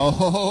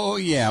Oh,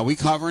 yeah. We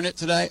covering it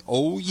today?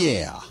 Oh,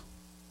 yeah.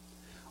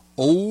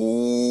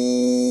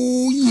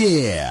 Oh,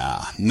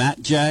 yeah.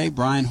 Matt J.,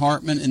 Brian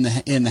Hartman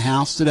in the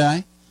house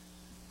today.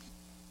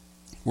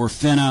 We're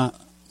finna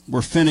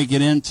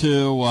get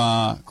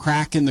into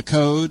cracking the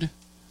code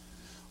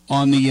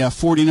on the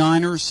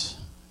 49ers.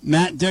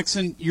 Matt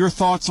Dixon, your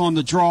thoughts on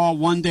the draw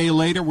one day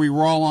later? We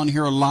were all on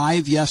here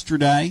live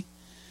yesterday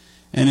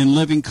and in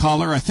living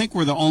color. I think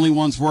we're the only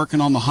ones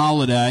working on the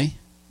holiday,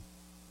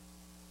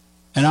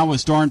 and I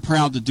was darn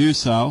proud to do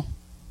so.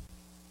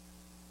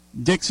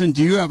 Dixon,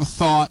 do you have a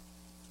thought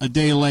a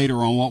day later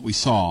on what we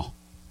saw?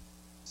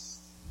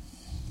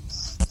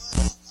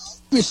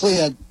 Obviously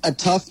a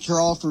tough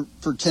draw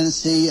for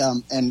Tennessee,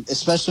 and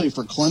especially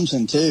for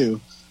Clemson too.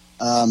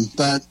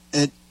 But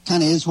it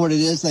kind of is what it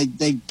is.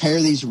 They pair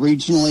these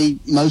regionally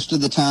most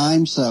of the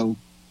time, so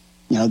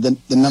the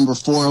number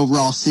 4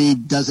 overall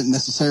seed doesn't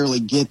necessarily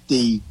get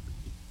the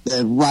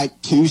right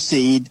 2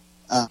 seed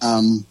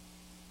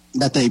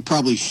that they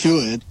probably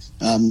should.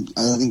 I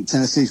think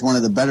Tennessee's one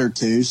of the better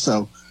 2.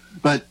 So,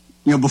 but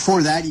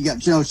before that, you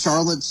got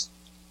Charlotte's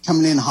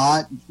coming in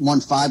hot, won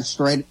 5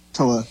 straight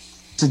to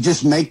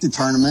just make the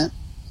tournament,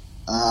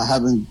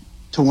 having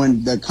to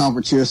win the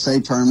Conference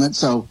USA tournament.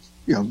 So,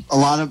 a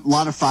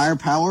lot of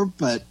firepower,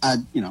 but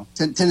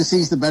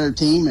Tennessee's the better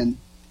team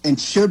and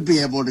should be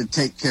able to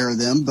take care of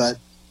them, but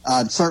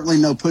certainly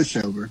no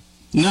pushover.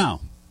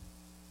 No.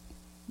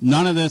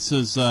 None of this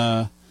is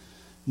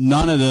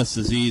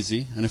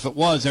easy, and if it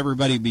was,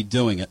 everybody would be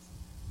doing it.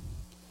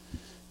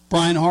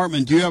 Brian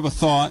Hartman, do you have a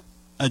thought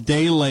a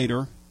day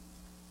later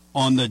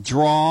on the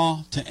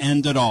draw to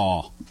end it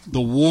all,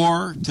 the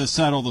war to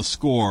settle the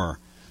score,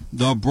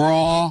 the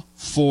brawl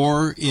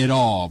for it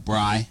all,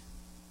 Bri?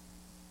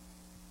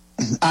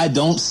 I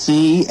don't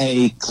see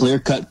a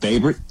clear-cut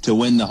favorite to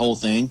win the whole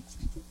thing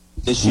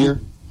this year.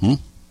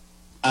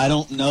 I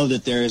don't know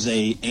that there is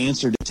a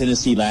answer to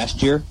Tennessee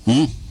last year.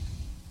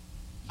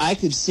 I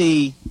could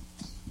see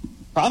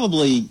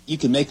probably you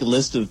could make a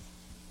list of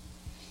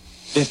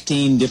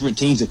 15 different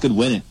teams that could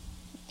win it,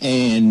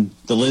 and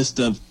the list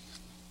of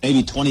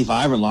maybe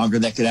 25 or longer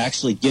that could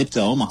actually get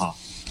to Omaha.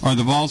 Are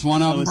the Vols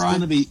one of them, it's Brian?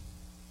 going to be,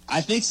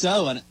 I think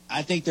so, and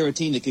I think they're a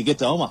team that could get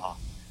to Omaha.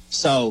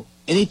 So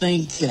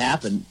anything can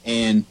happen,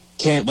 and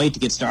can't wait to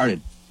get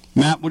started.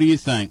 Matt, what do you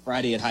think?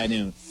 Friday at high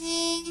noon.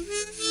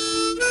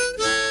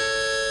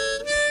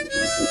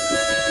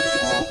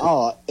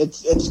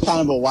 It's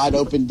kind of a wide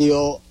open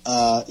deal.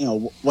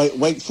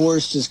 Wake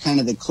Forest is kind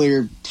of the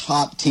clear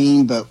top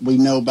team, but we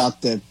know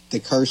about the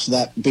curse of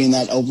that being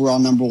that overall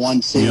number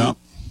 1 seed. Yep.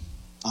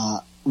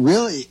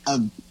 Really,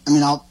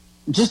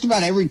 just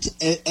about every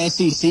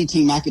SEC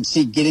team I could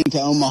see getting to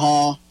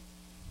Omaha,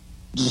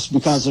 just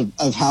because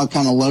of how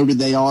kind of loaded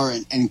they are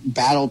and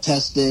battle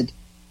tested.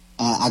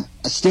 I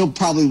still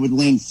probably would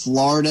lean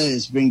Florida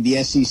as being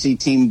the SEC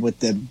team with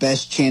the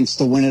best chance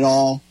to win it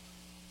all,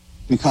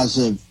 because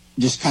of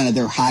just kind of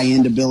their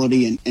high-end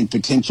ability and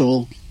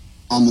potential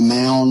on the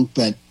mound.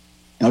 But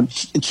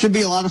it should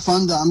be a lot of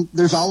fun.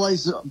 There's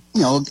always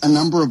a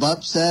number of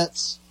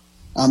upsets.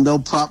 There'll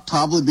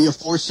probably be a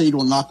 4 seed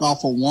will knock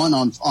off a 1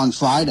 on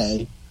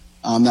Friday.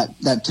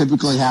 That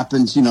typically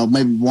happens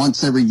maybe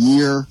once every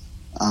year,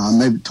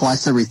 maybe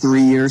twice every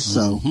 3 years.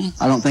 So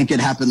I don't think it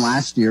happened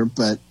last year,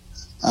 but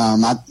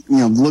I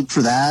look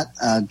for that.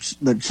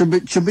 But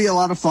should be a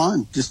lot of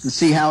fun just to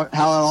see how it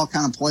all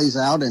kind of plays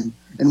out and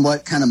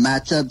what kind of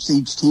matchups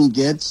each team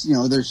gets.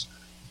 There's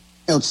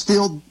it's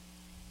still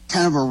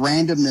kind of a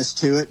randomness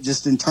to it,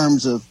 just in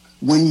terms of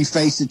when you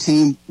face a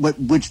team,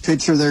 which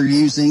pitcher they're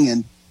using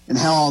and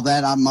how all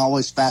that. I'm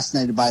always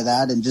fascinated by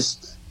that, and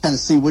just kind of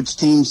see which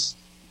teams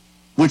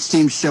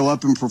show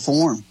up and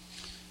perform.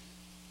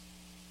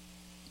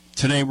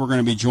 Today we're going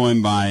to be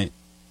joined by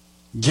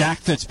Jack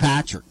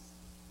Fitzpatrick,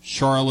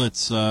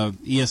 Charlotte's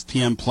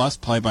ESPN Plus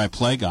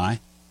play-by-play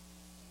guy.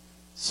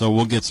 So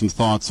we'll get some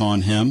thoughts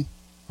on him,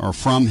 or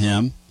from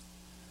him,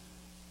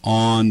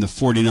 on the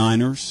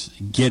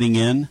 49ers getting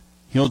in.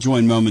 He'll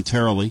join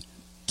momentarily.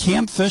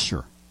 Cam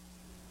Fisher,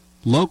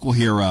 local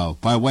hero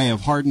by way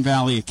of Hardin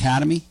Valley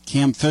Academy.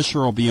 Cam Fisher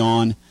will be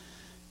on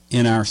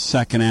in our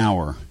second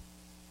hour.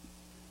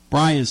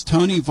 Bri, is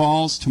Tony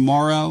Vols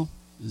tomorrow?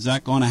 Is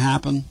that going to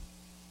happen?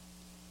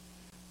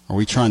 Are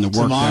we trying to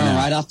work tomorrow, that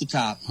out? right off the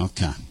top.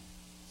 Okay.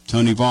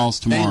 Tony Vols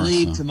tomorrow.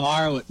 They leave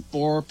tomorrow at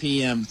 4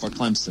 p.m. for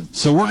Clemson.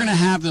 So we're going to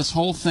have this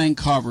whole thing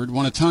covered.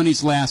 One of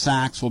Tony's last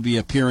acts will be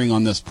appearing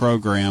on this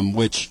program,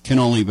 which can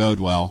only bode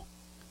well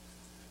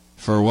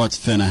for what's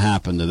finna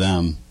happen to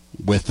them,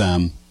 with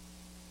them.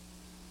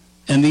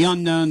 And the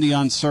unknown, the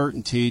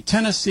uncertainty.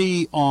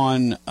 Tennessee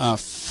on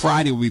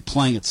Friday will be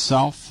playing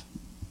itself,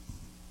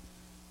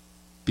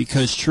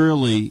 because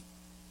truly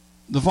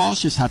the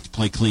Vols just have to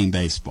play clean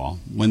baseball.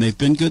 When they've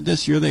been good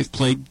this year, they've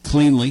played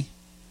cleanly.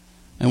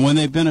 And when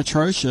they've been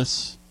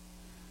atrocious,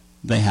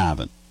 they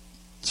haven't.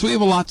 So we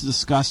have a lot to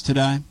discuss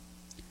today.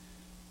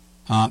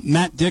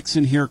 Matt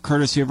Dixon here,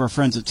 courtesy of our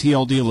friends at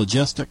TLD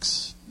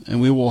Logistics.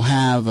 And we will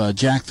have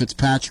Jack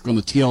Fitzpatrick on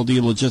the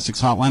TLD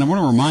Logistics hotline. I want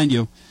to remind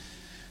you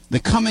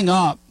that coming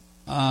up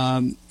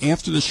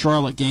after the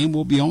Charlotte game,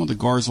 we'll be on with the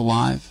Garza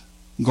Live.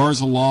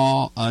 Garza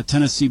Law,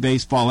 Tennessee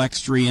Baseball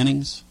Extra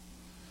Innings,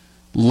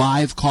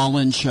 live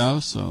call-in show.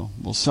 So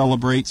we'll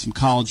celebrate some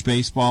college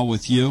baseball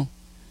with you.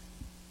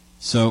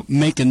 So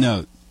make a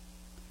note.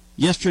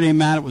 Yesterday,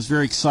 Matt, it was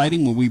very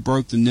exciting when we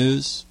broke the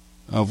news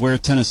of where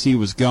Tennessee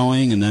was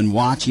going and then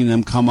watching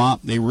them come up.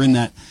 They were in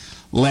that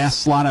last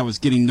slot. I was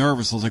getting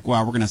nervous. I was like,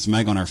 wow, we're going to have some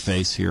egg on our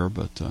face here.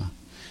 But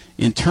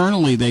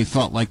internally, they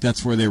felt like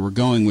that's where they were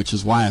going, which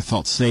is why I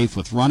felt safe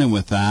with running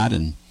with that.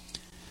 And,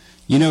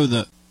 you know,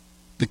 the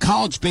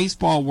college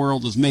baseball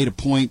world has made a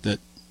point that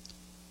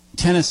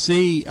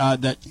Tennessee,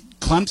 that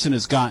Clemson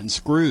has gotten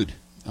screwed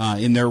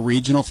in their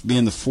regional for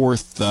being the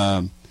fourth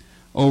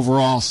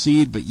overall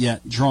seed, but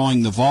yet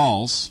drawing the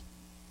Vols.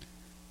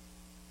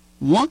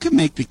 One could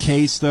make the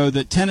case, though,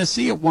 that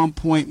Tennessee at one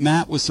point,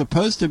 Matt, was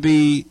supposed to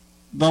be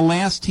the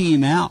last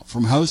team out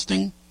from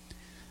hosting,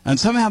 and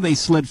somehow they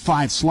slid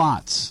 5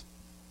 slots.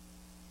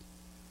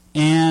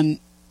 And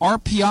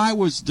RPI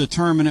was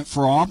determinant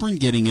for Auburn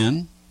getting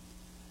in.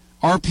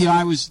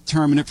 RPI was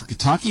determinant for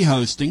Kentucky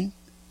hosting.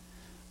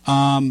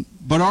 But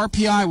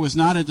RPI was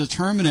not a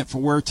determinant for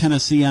where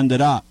Tennessee ended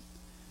up.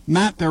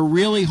 Matt, they're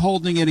really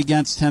holding it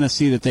against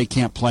Tennessee that they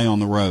can't play on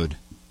the road.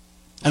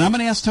 And I'm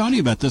going to ask Tony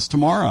about this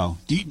tomorrow.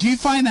 Do you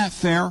find that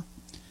fair,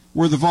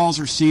 where the Vols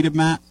are seated,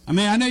 Matt? I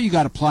mean, I know you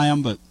got to play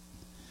them, but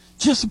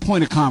just a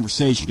point of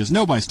conversation, because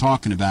nobody's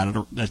talking about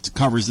it that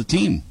covers the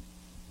team.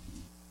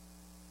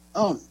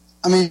 Oh,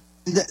 I mean,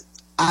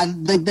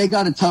 they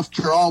got a tough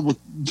draw with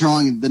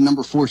drawing the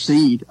number 4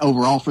 seed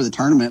overall for the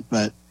tournament.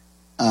 But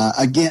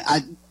again,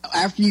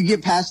 after you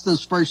get past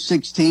those first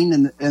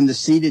 16 and the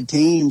seeded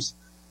teams,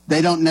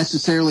 they don't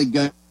necessarily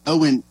go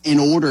in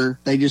order.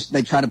 They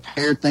try to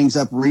pair things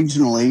up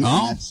regionally.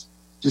 Oh. And that's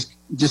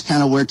just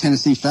kind of where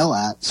Tennessee fell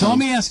at. So let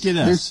me ask you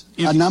this: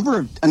 there's a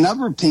number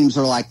of teams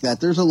are like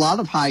that. There's a lot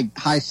of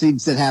high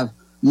seeds that have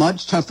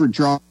much tougher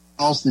draws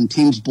than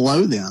teams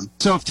below them.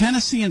 So if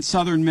Tennessee and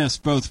Southern Miss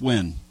both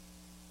win,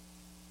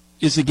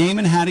 is the game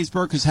in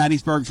Hattiesburg because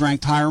Hattiesburg's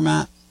ranked higher,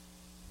 Matt?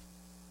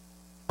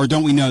 Or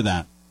don't we know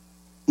that?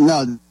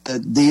 No,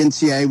 the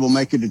NCAA will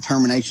make a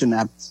determination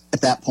at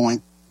that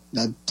point.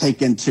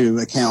 Take into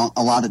account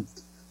a lot of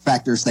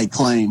factors they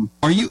claim.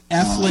 Are you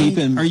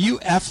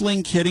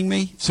effling kidding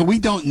me? So we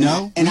don't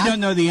know. We don't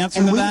know the answer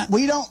to that.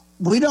 We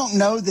don't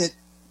know that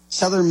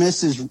Southern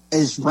Miss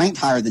is ranked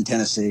higher than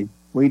Tennessee.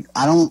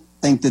 I don't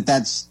think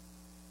that's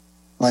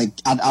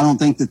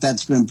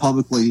been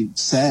publicly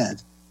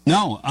said.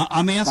 No,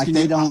 I'm asking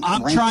you.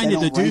 I'm trying to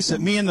deduce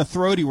it. Me and the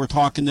Throaty were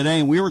talking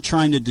today, and we were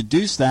trying to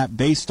deduce that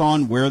based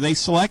on where they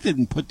selected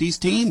and put these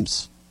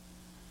teams.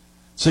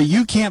 So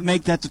you can't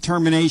make that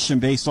determination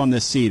based on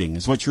this seeding,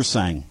 is what you're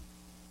saying?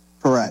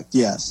 Correct.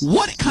 Yes.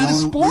 What kind of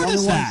sport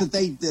is that? The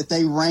only ones that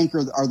they rank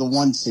are the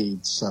 1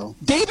 seeds. So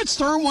David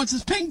Stern wants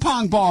his ping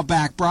pong ball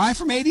back, Bri,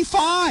 from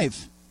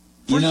 '85.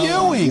 For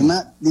Ewing.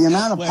 The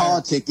amount of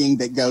politicking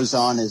that goes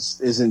on is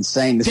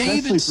insane.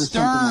 Especially David for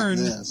Stern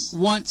like this.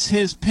 wants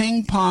his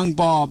ping pong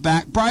ball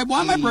back. Bri,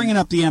 why am I bringing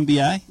up the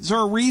NBA? Is there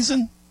a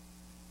reason?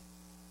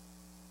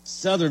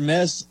 Southern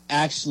Miss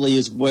actually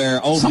is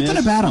where Ole Miss Something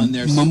about won a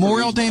their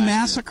Memorial Day Super Regional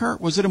massacre.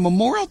 Was it a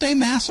Memorial Day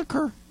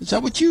massacre? Is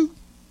that what you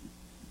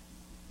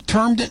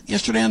termed it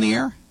yesterday on the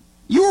air?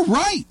 You were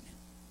right.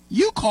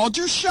 You called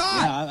your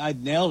shot. Yeah, I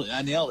nailed it.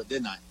 I nailed it,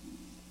 didn't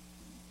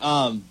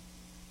I?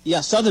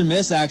 Yeah, Southern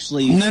Miss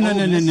actually. No.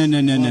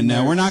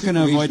 We're not going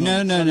to avoid.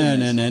 No.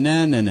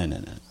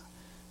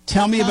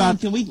 Tell me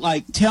about.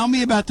 Tell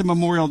me about the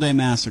Memorial Day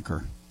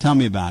massacre. Tell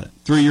me about it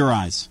through your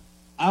eyes.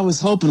 I was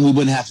hoping we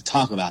wouldn't have to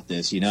talk about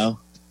this,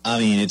 I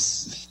mean,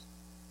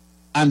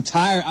 I'm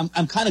tired.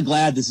 I'm kind of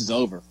glad this is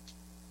over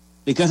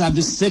because I'm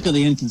just sick of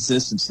the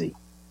inconsistency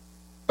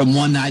from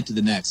one night to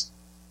the next.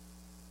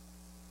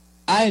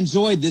 I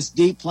enjoyed this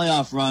deep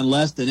playoff run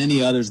less than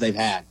any others they've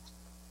had.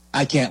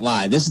 I can't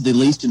lie. This is the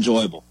least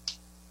enjoyable.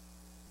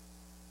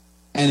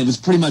 And it was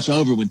pretty much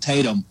over when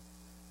Tatum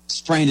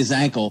sprained his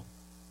ankle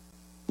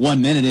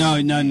 1 minute in.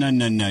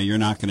 No. You're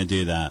not going to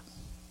do that.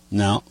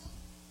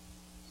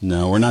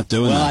 No, we're not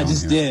doing that. Well, I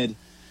just did.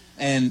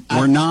 And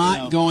we're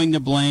not going to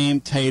blame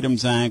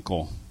Tatum's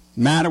ankle.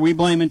 Matt, are we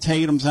blaming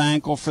Tatum's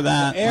ankle for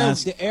that?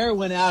 The air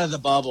went out of the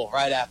bubble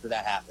right after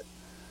that happened.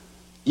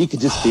 You could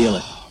just feel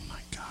it. Oh,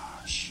 my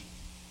gosh.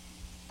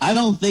 I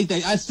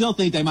still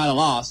think they might have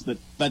lost,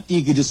 but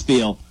you could just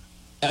feel.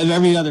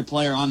 Every other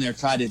player on there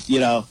tried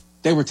to,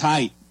 they were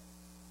tight.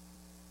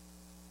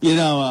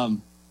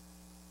 I'm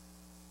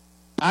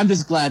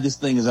just glad this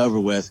thing is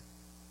over with.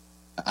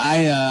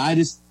 I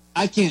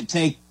can't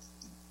take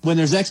when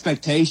there's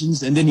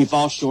expectations and then you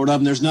fall short of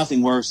them. There's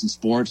nothing worse in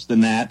sports than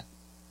that.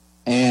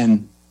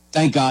 And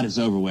thank God it's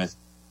over with.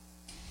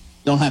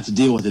 Don't have to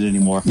deal with it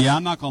anymore. Yeah,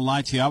 I'm not going to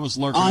lie to you. I was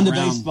lurking on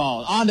around.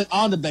 Baseball.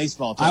 On the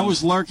baseball. Tony. I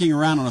was lurking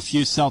around on a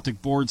few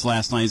Celtic boards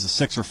last night as a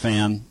Sixer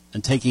fan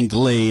and taking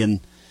glee. And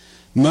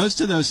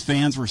most of those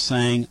fans were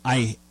saying,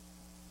 I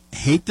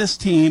hate this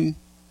team.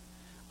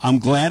 I'm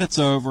glad it's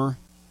over.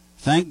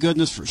 Thank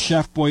goodness for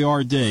Chef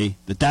Boyardee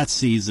that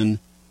season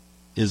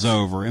is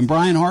over. And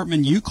Brian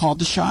Hartman, you called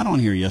the shot on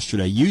here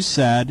yesterday. You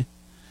said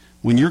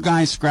when your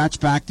guys scratched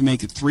back to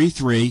make it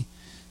 3-3,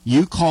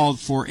 you called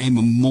for a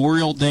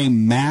Memorial Day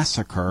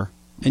massacre,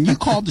 and you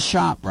called the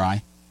shot,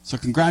 Bri. So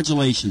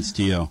congratulations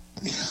to you.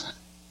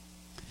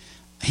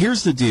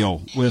 Here's the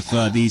deal with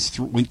these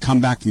we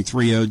come back from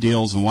 3-0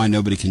 deals and why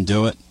nobody can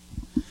do it.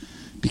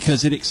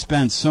 Because it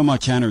expends so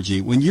much energy.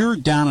 When you're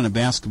down in a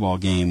basketball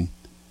game,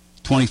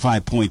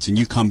 25 points, and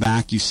you come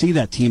back, you see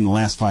that team in the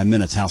last 5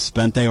 minutes, how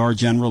spent they are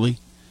generally.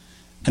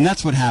 And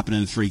that's what happened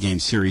in the 3-game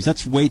series.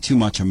 That's way too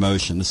much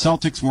emotion. The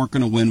Celtics weren't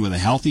going to win with a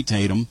healthy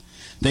Tatum.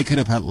 They could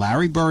have had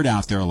Larry Bird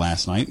out there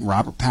last night and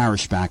Robert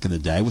Parrish back in the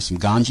day with some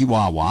Ganji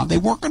Wawa. They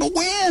weren't going to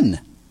win.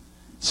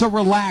 So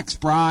relax,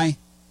 Bri.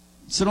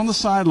 Sit on the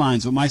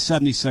sidelines with my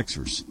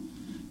 76ers.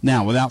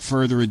 Now, without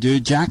further ado,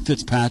 Jack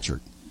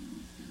Fitzpatrick,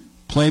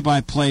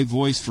 play-by-play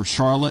voice for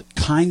Charlotte,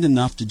 kind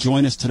enough to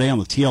join us today on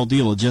the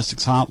TLD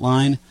Logistics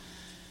Hotline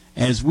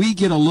as we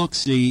get a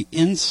look-see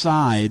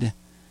inside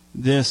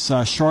this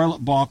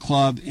Charlotte ball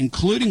club,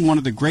 including one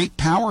of the great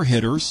power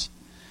hitters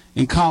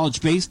in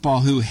college baseball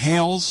who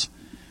hails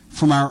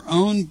from our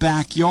own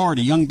backyard,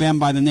 a young man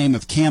by the name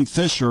of Cam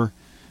Fisher,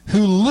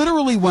 who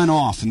literally went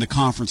off in the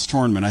conference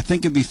tournament. I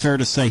think it'd be fair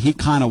to say he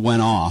kind of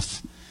went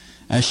off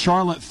as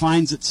Charlotte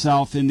finds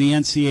itself in the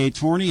NCAA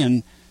tourney.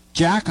 And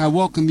Jack, I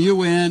welcome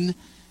you in,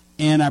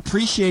 and I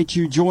appreciate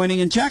you joining.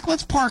 And Jack,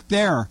 let's park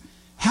there.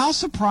 How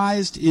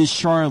surprised is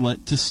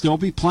Charlotte to still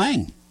be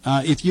playing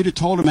if you'd have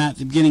told him at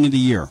the beginning of the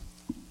year?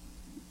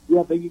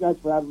 Yeah, thank you guys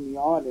for having me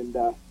on. And,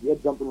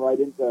 jumping right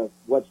into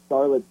what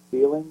Charlotte's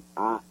feeling.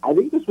 I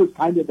think this was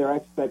kind of their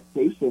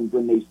expectations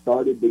when they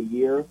started the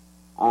year.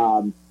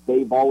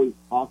 They've always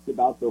talked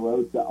about the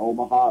road to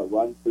Omaha,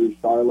 run through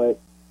Charlotte.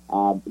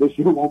 This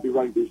year won't be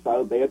running through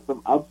Charlotte. They had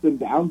some ups and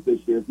downs this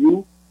year. If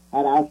you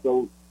had asked,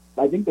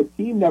 I think the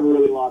team never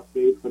really lost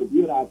faith, but if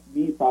you had asked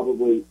me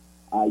probably,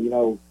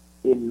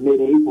 in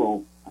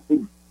mid-April, I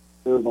think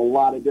there was a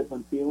lot of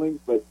different feelings,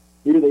 but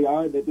here they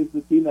are, that this is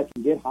a team that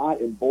can get hot,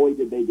 and boy,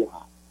 did they get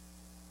hot.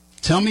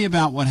 Tell me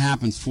about what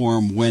happens for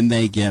them when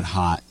they get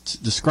hot.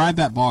 Describe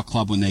that ball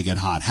club when they get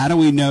hot. How do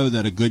we know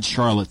that a good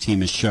Charlotte team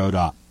has showed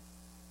up?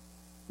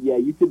 Yeah,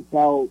 you can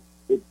tell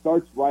it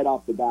starts right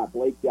off the bat.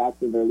 Blake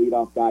Jackson, their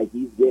leadoff guy,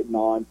 he's getting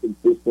on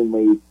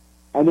consistently,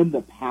 and then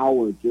the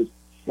power just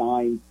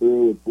shines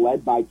through. It's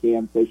led by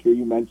Cam Fisher.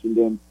 You mentioned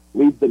him.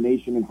 Leads the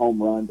nation in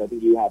home runs. I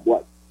think you have,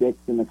 6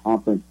 in the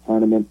conference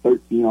tournament,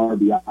 13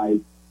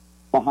 RBIs.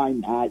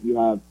 Behind that, you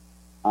have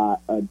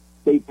a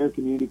State Fair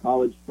Community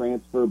College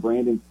transfer,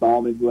 Brandon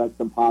Stallman, who has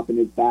some pop in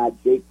his bat.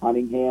 Jake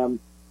Cunningham,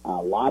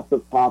 lots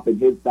of pop in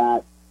his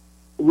bat.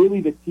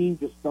 Really, the team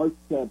just starts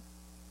to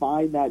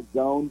find that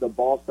zone. The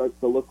ball starts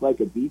to look like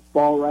a beach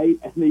ball, right?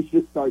 And they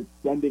just start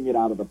sending it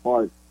out of the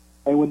park.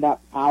 And when that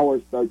power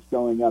starts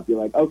showing up,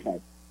 you're like, okay,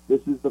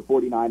 this is the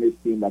 49ers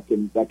team that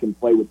can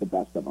play with the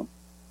best of them.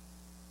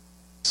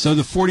 So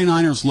the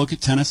 49ers look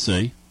at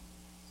Tennessee.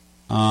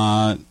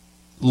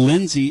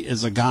 Lindsey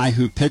is a guy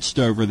who pitched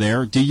over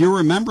there. Do you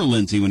remember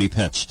Lindsey when he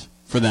pitched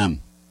for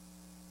them?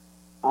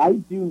 I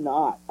do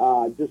not.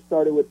 Just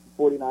started with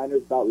the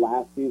 49ers about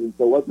last season,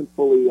 so wasn't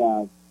fully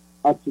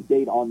up to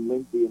date on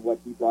Lindsey and what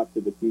he brought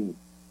to the team.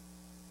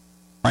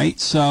 Right.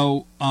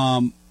 So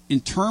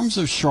in terms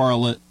of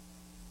Charlotte,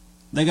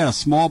 they got a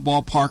small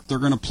ballpark they're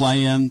going to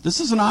play in. This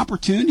is an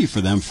opportunity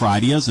for them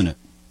Friday, isn't it?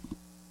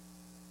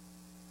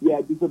 Yeah,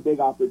 it's a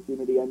big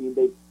opportunity. I mean,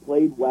 they've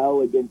played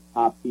well against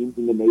top teams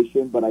in the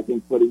nation, but I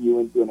think putting you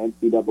into an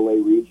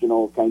NCAA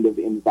regional kind of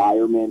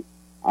environment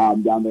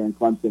down there in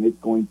Clemson, it's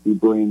going to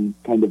bring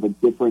kind of a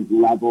different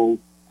level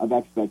of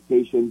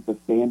expectations. The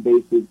fan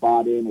base is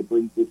bought in. It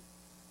brings this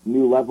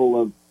new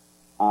level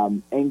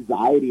of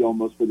anxiety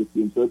almost for the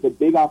team. So it's a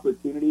big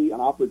opportunity,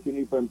 an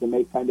opportunity for them to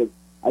make kind of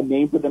a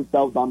name for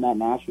themselves on that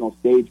national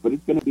stage, but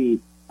it's going to be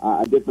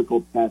a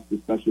difficult test,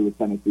 especially with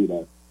Tennessee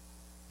there.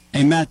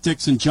 Hey, Matt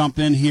Dixon, jump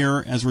in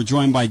here as we're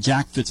joined by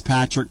Jack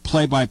Fitzpatrick,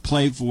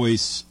 play-by-play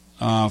voice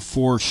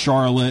for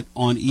Charlotte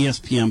on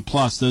ESPN+.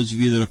 Those of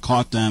you that have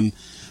caught them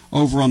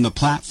over on the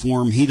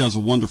platform, he does a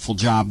wonderful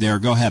job there.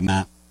 Go ahead,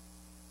 Matt.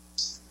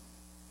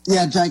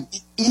 Yeah, Jack,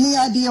 any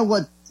idea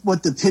what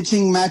the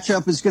pitching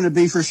matchup is going to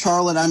be for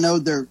Charlotte? I know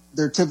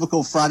their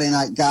typical Friday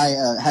night guy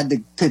had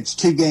to pitch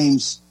 2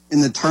 games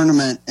in the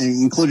tournament,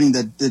 including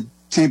the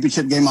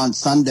championship game on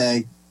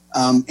Sunday.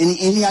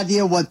 Any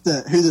idea who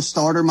the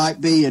starter might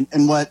be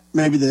and what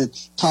maybe the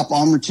top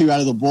arm or 2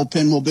 out of the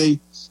bullpen will be?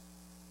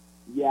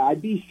 Yeah,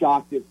 I'd be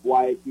shocked if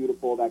Wyatt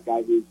Beautiful, that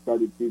guy who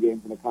started 2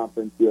 games in the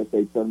Conference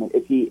USA tournament,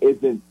 if he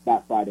isn't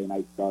that Friday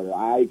night starter.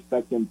 I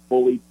expect him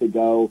fully to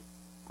go.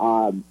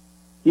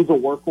 He's a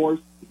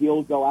workhorse.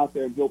 He'll go out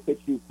there and he'll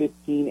pitch you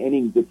 15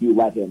 innings if you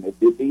let him.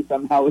 If he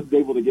somehow is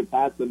able to get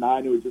past the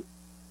 9 who is just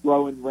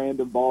throwing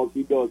random balls,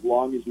 he'd go as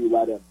long as you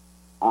let him.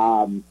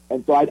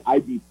 And so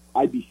I'd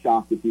be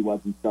shocked if he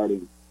wasn't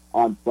starting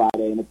on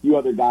Friday. And a few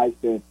other guys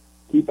to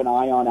keep an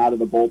eye on out of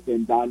the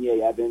bullpen.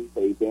 Donye Evans,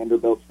 a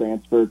Vanderbilt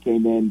transfer,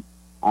 came in,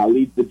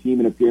 leads the team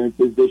in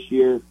appearances this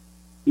year.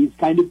 he's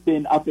kind of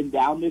been up and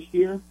down this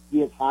year. He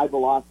has high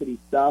velocity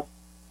stuff,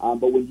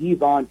 but when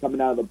he's on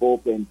coming out of the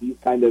bullpen, he's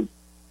kind of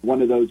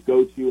one of those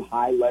go-to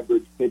high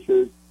leverage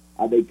pitchers.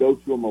 They go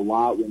to him a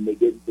lot when they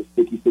get into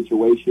sticky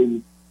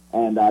situations.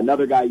 And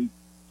another guy you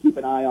keep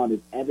an eye on is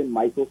Evan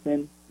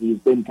Michelson. He's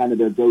been kind of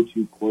their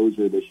go-to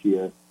closer this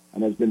year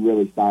and has been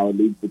really solid,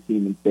 leads the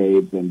team in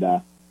saves, and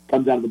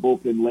comes out of the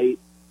bullpen late,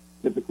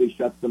 typically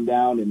shuts them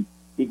down, and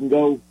he can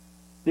go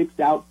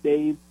 6-out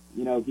saves.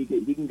 You know, he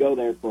can go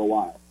there for a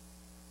while.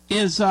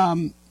 Is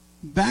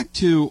back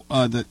to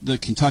the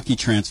Kentucky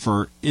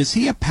transfer, is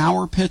he a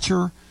power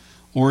pitcher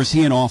or is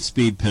he an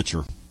off-speed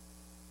pitcher?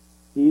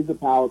 He's a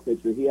power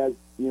pitcher. He has,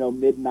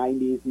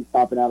 mid-90s. He's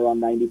topping out around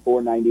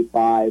 94,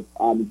 95.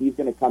 He's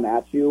going to come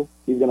at you.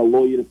 He's going to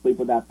lull you to sleep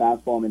with that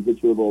fastball and then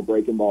hit you with a little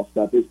breaking ball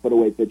stuff. His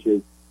put-away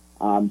pitches,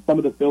 some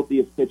of the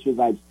filthiest pitches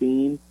I've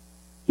seen.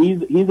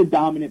 He's a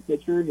dominant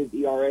pitcher. His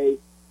ERA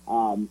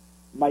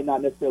might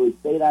not necessarily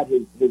say that.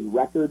 His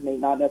record may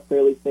not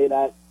necessarily say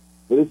that.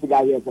 But this is a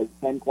guy who has like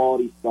 10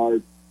 quality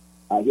starts.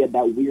 He had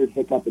that weird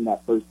hiccup in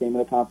that first game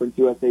of the Conference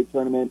USA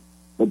tournament.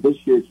 But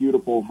this year,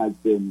 Hudipole has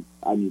been,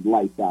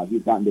 lights out.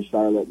 He's gotten to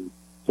Charlotte and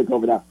took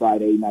over that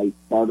Friday night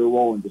starter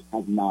role and just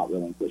has not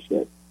relinquished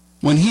it.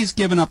 When he's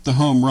given up the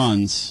home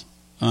runs,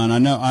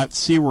 and I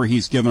see where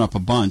he's given up a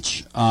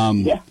bunch,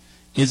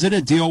 is it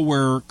a deal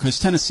where, because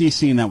Tennessee's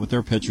seen that with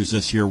their pitchers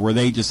this year, where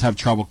they just have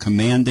trouble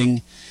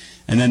commanding,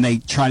 and then they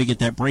try to get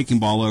that breaking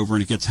ball over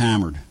and it gets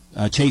hammered?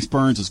 Chase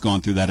Burns has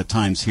gone through that at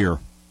times here.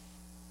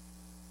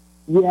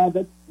 Yeah,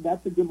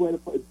 that's a good way to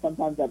put it.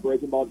 Sometimes that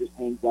breaking ball just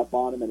hangs up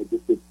on him and it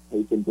just gets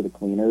taken to the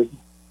cleaners.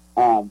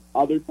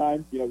 Other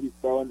times, he's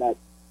throwing that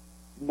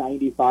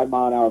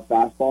 95-mile-an-hour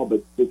fastball,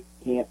 but just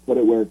can't put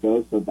it where it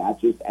goes, so that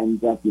just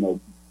ends up,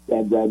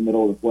 dead red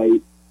middle of the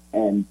plate,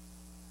 and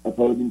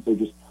opponents are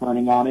just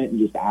turning on it and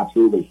just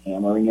absolutely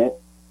hammering it.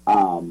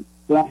 So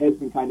that has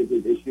been kind of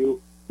his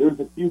issue. There was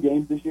a few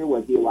games this year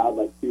where he allowed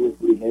like 2 or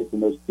 3 hits,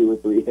 and those 2 or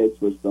 3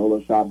 hits were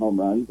solo shot home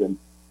runs, and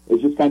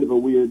it's just kind of a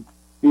weird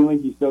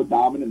feeling. He's so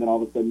dominant, and then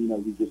all of a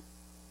sudden, he's just,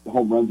 the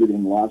home runs are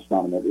getting launched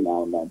on him every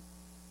now and then.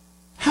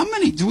 How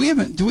many do we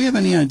have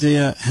any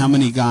idea how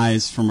many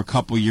guys from a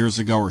couple years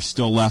ago are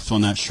still left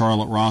on that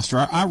Charlotte roster?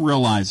 I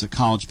realize that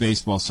college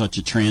baseball is such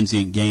a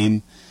transient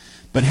game,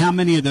 but how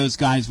many of those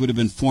guys would have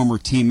been former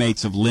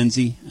teammates of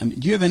Lindsey? I mean,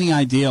 do you have any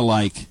idea,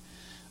 like,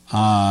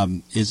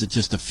 is it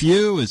just a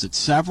few? Is it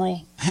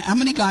several? How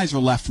many guys are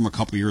left from a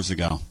couple years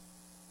ago?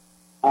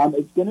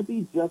 It's going to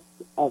be just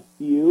a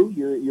few.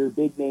 Your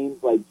big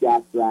names like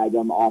Jack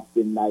Dragum,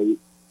 Austin Knight,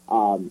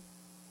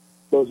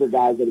 those are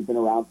guys that have been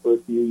around for a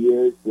few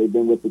years. They've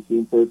been with the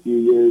team for a few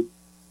years.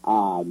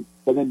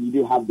 But then you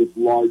do have this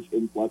large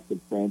influx of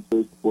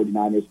transfers. The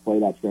 49ers play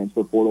that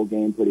transfer portal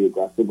game pretty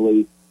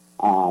aggressively.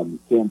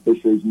 Cam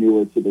Fisher's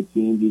newer to the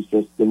team. He's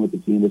just been with the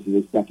team. This is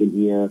his second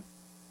year.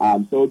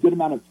 So a good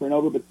amount of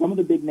turnover, but some of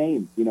the big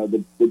names,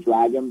 the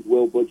Dragons,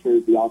 Will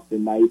Butchers, the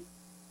Austin Knights,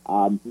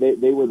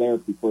 they were there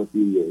for a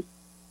few years.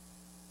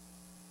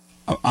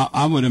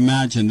 I would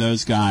imagine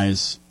those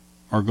guys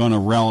are going to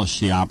relish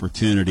the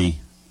opportunity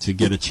to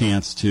get a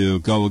chance to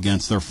go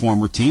against their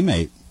former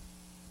teammate.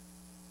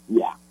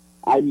 Yeah.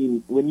 I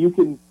mean, when you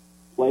can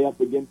play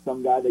up against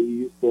some guy that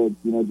you used to,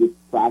 just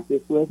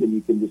practice with, and you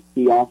can just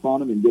tee off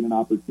on him and get an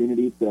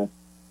opportunity to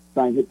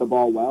try and hit the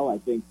ball well, I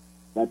think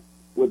that's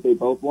what they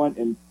both want.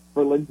 And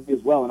for Lindsey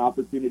as well, an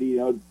opportunity,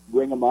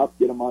 bring him up,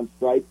 get him on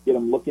strikes, get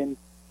him looking.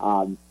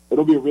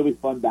 It'll be a really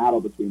fun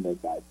battle between those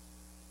guys.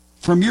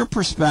 From your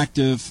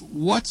perspective,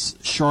 what's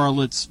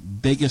Charlotte's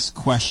biggest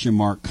question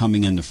mark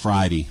coming into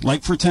Friday?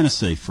 Like for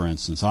Tennessee, for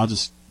instance, I'll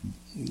just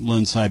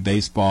inside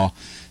baseball.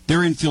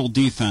 Their infield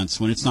defense,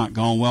 when it's not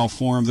going well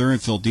for them, their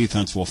infield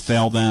defense will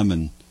fail them,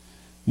 and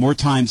more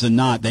times than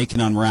not, they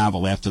can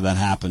unravel after that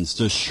happens.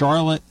 Does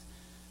Charlotte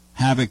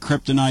have a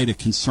kryptonite, a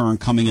concern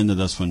coming into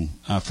this one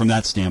from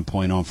that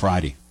standpoint on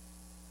Friday?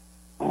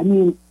 I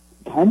mean,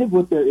 kind of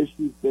what their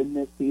issue's been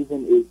this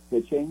season is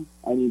pitching.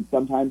 I mean,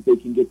 sometimes they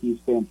can get these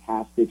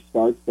fantastic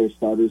starts. Their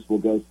starters will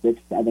go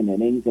 6, 7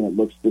 innings, and it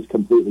looks just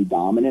completely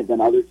dominant.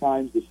 Then other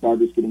times, the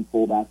starter's getting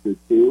pulled after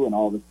 2, and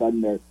all of a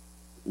sudden they're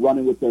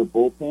running with their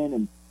bullpen,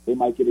 and they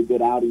might get a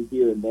good outing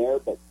here and there.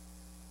 But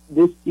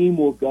this team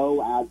will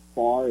go as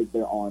far as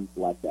their arms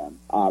let them.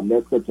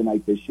 Their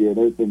kryptonite this year,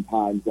 there's been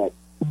times that,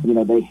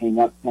 they hang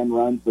up 10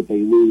 runs, but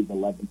they lose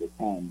 11 to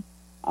 10.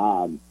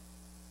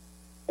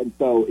 And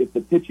so if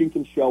the pitching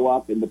can show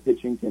up and the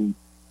pitching can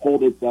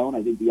hold its own,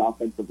 I think the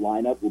offensive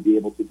lineup will be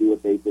able to do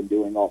what they've been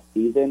doing all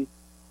season.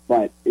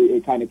 But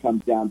it kind of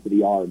comes down to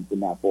the arms in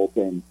that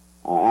bullpen.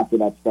 After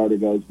that starter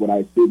goes, what I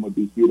assume would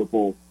be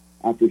Hudipole.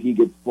 After he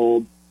gets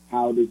pulled,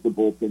 how does the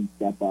bullpen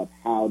step up?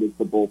 How does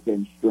the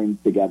bullpen string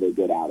together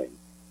good outings?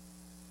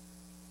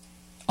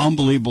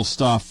 Unbelievable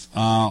stuff.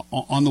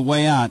 On the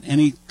way out,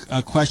 any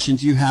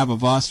questions you have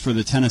of us for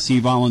the Tennessee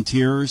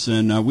Volunteers?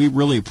 And we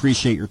really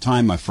appreciate your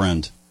time, my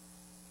friend.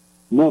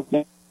 No,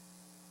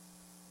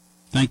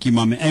 thank you,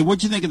 Mom. Hey,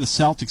 what'd you think of the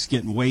Celtics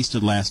getting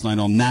wasted last night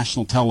on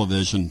national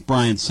television?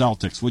 Brian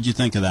Celtics, what'd you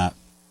think of that?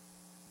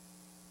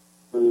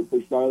 For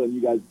Charlotte, and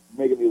you guys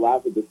making me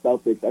laugh at the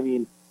Celtics. I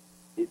mean,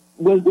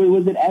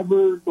 was it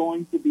ever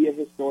going to be a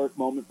historic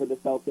moment for the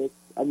Celtics?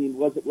 I mean,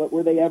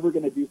 were they ever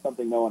going to do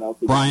something no one else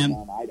had Brian?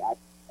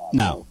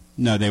 done?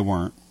 No, they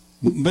weren't.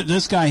 But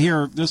this guy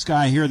here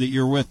that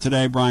you're with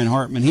today, Brian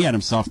Hartman, he had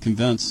himself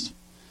convinced.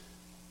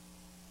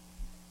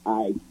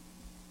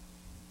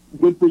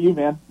 Good for you,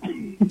 man.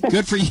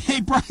 Good for you.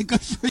 Hey, Brian,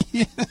 good for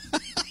you.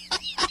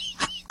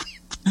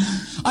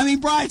 I mean,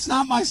 Brian, it's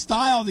not my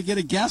style to get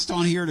a guest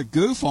on here to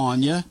goof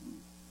on you.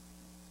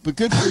 But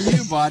good for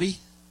you, buddy.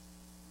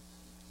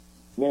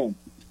 Man.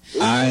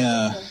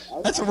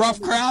 That's a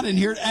rough crowd in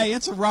here. Hey,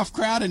 it's a rough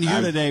crowd in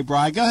here today,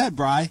 Brian. Go ahead,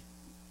 Brian.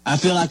 I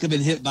feel like I've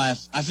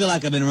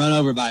been run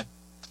over by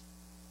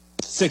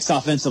 6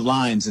 offensive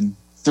lines and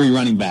 3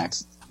 running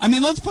backs. I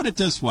mean, let's put it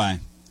this way.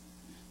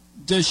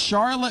 Does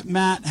Charlotte,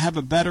 Matt, have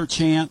a better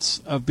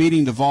chance of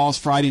beating the Vols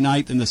Friday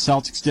night than the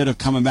Celtics did of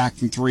coming back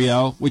from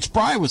 3-0, which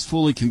Brian was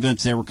fully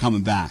convinced they were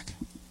coming back?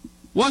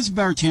 What's a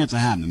better chance of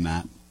happening,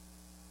 Matt?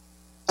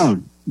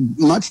 Oh,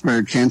 much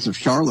better chance of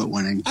Charlotte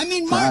winning. I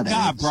mean, Friday. my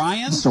God,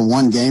 Brian. It's a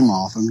one game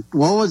off. And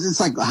what was it?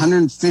 It's like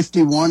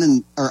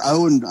 151 or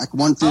 0 and like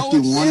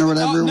 151 or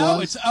whatever it was?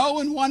 No, it's 0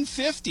 and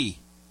 150.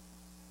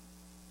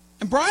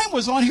 And Brian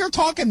was on here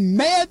talking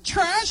mad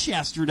trash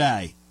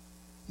yesterday.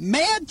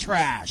 Mad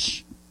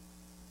trash.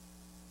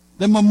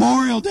 The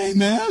Memorial Day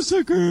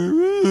Massacre.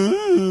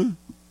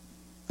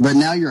 But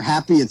now you're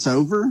happy it's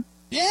over?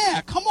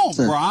 Yeah, come on,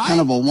 Brian.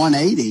 Kind of a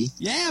 180.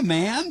 Yeah,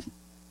 man.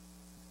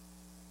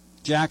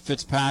 Jack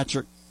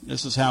Fitzpatrick,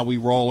 this is how we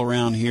roll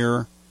around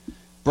here.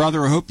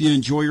 Brother, I hope you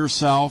enjoy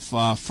yourself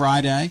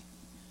Friday.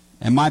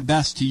 And my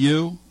best to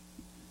you.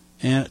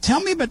 And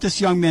tell me about this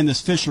young man, this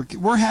Fisher.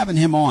 We're having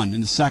him on in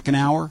the second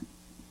hour.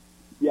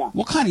 Yeah.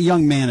 What kind of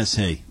young man is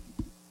he?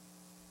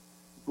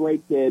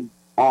 Great kid.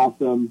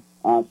 Awesome.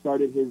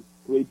 Started his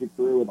collegiate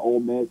career with Ole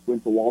Miss,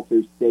 went to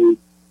Walters State,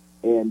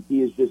 and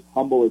he is just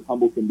humble as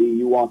humble can be.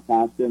 You walk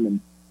past him,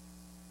 and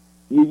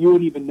you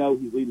wouldn't even know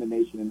he's leading the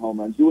nation in home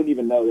runs. You wouldn't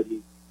even know that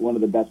he's one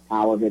of the best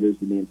power hitters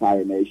in the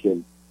entire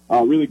nation.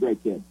 Really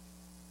great kid. Is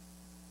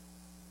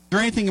there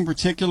anything in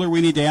particular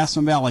we need to ask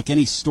him about, like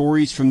any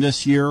stories from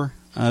this year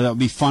that would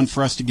be fun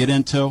for us to get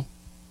into?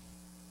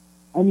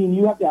 I mean,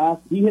 you have to ask.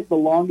 He hit the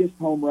longest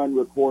home run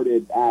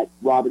recorded at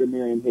Robert and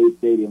Miriam Hayes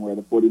Stadium, where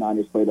the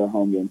 49ers play their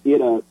home games. He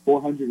hit a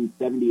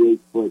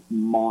 478-foot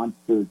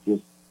monster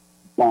just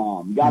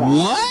bomb.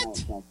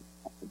 What?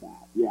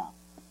 Yeah.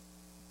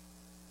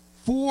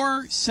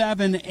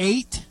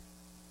 478?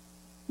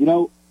 You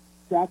know,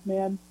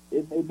 TrackMan,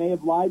 it may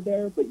have lied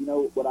there, but you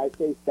know what I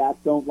say, stats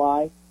don't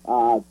lie.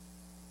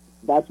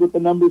 That's what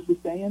the numbers were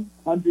saying.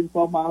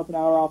 112 miles an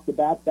hour off the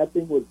bat. That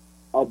thing was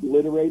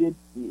obliterated.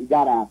 You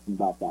got to ask him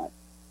about that.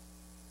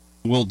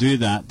 We'll do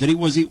that.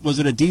 Was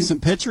it a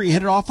decent pitcher he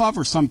hit it off of,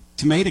 or some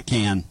tomato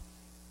can?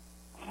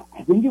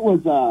 I think it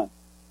was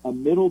a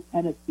Middle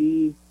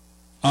Tennessee.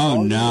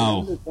 Oh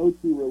no! Those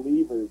two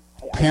relievers.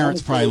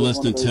 Parents probably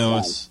listening to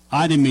us.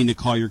 I didn't mean to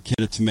call your kid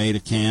a tomato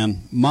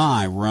can.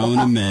 My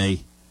Rona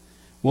me.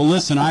 Well,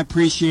 listen, I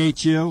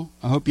appreciate you.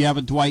 I hope you have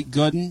a Dwight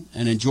Gooden,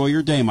 and enjoy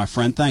your day, my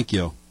friend. Thank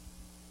you.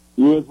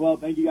 You as well.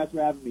 Thank you guys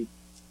for having me.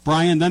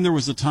 Brian, then there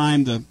was a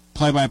time the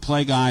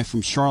play-by-play guy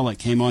from Charlotte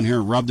came on here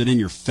and rubbed it in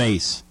your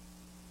face.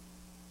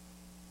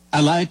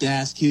 I'd like to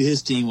ask who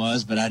his team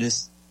was, but I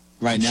just,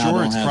 right now, sure,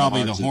 don't it's have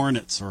probably the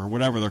Hornets or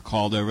whatever they're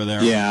called over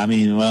there. Yeah, I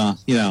mean, well,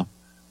 you know,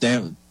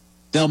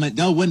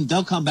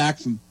 they'll come back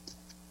from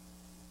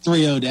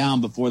 3-0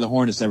 down before the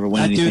Hornets ever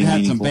win anything meaningful. That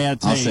dude had some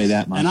bad taste. I'll say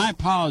that much. And I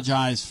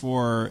apologize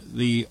for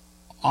the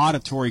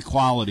auditory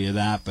quality of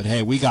that, but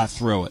hey, we got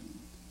through it.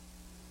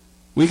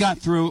 We got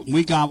through it, and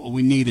we got what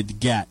we needed to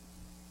get.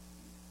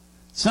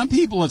 Some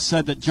people have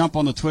said that jump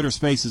on the Twitter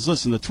Spaces.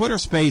 Listen, the Twitter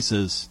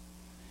Spaces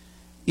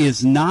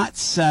is not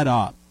set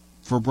up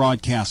for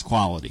broadcast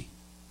quality.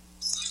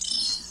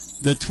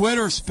 The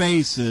Twitter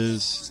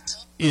Spaces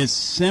is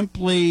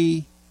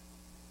simply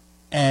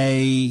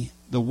the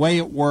way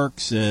it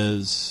works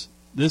is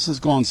this has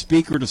gone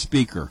speaker to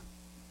speaker.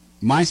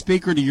 My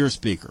speaker to your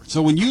speaker.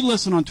 So when you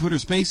listen on Twitter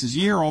Spaces,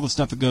 you hear all the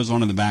stuff that goes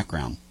on in the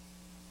background.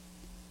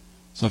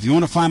 So if you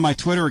want to find my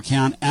Twitter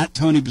account, at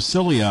Tony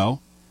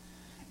Basilio,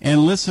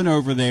 and listen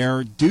over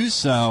there, do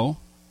so,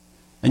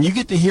 and you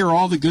get to hear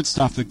all the good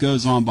stuff that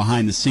goes on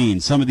behind the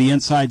scenes, some of the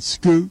inside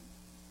scoop,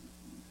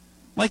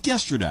 like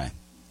yesterday.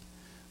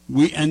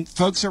 And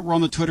folks that were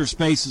on the Twitter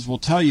Spaces will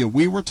tell you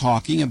we were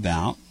talking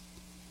about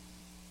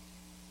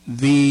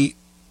the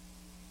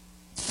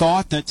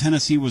thought that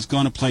Tennessee was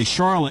going to play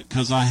Charlotte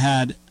because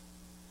I'd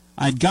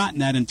gotten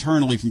that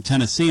internally from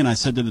Tennessee, and I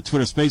said to the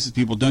Twitter Spaces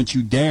people, don't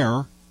you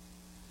dare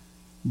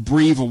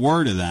breathe a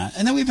word of that.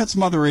 And then we've had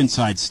some other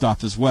inside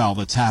stuff as well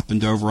that's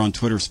happened over on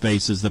Twitter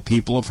Spaces that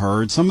people have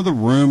heard, some of the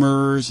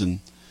rumors and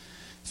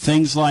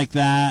things like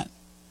that.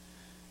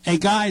 Hey,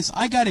 guys,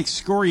 I got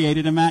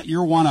excoriated, and Matt,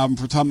 you're one of them,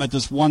 for talking about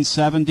this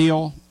 1-7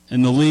 deal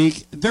in the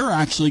league. They're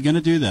actually going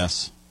to do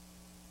this.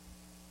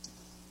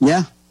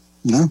 Yeah.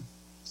 No.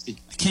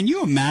 Can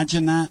you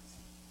imagine that?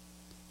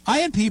 I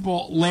had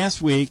people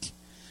last week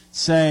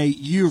say,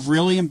 you've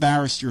really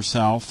embarrassed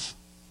yourself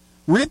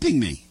ripping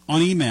me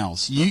on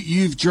emails.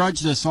 You've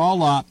drudged this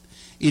all up.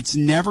 It's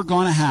never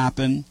going to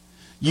happen.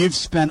 You've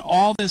spent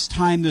all this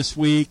time this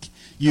week.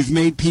 You've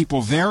made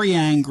people very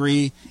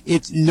angry.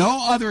 It's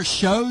no other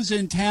shows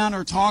in town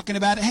are talking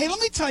about it. Hey, let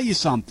me tell you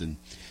something.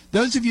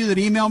 Those of you that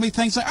email me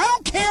things like, I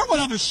don't care what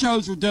other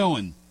shows are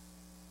doing.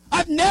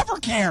 I've never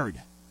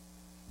cared.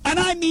 And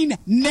I mean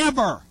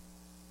never.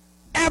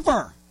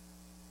 Ever.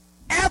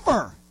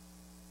 Ever.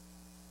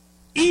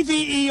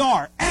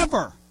 EVER.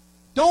 Ever.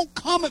 Don't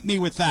come at me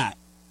with that.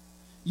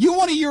 You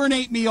want to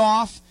urinate me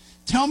off?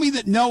 Tell me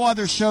that no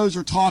other shows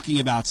are talking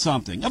about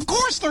something. Of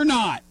course they're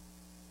not.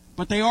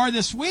 But they are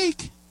this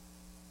week.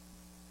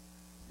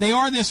 They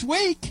are this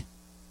week.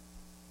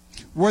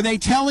 Were they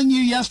telling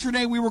you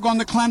yesterday we were going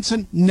to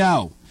Clemson?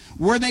 No.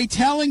 Were they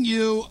telling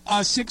you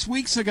 6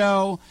 weeks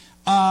ago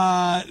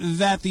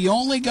that the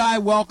only guy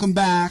welcome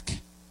back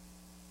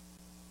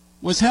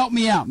was, help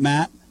me out,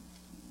 Matt?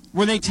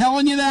 Were they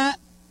telling you that?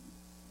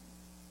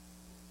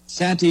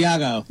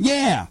 Santiago.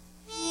 Yeah.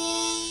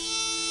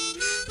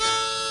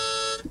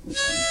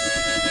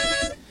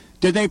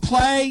 Did they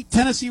play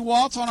Tennessee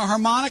Waltz on a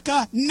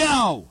harmonica?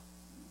 No.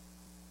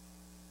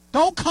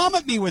 Don't come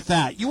at me with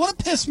that. You want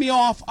to piss me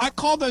off? I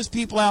call those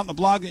people out in the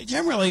blog.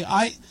 Generally,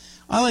 I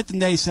let the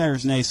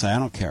naysayers naysay. I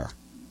don't care.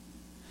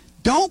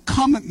 Don't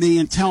come at me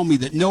and tell me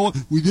that no, well,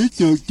 that's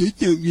not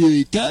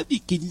really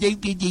topic. I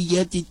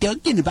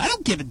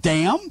don't give a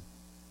damn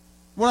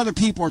what other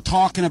people are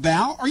talking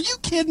about. Are you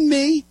kidding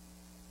me?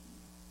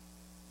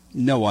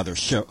 No other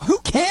show. Who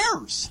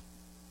cares?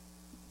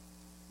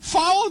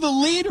 Follow the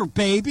leader,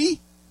 baby.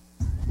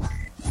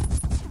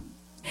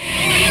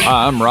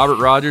 Hi, I'm Robert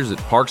Rogers at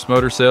Parks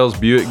Motor Sales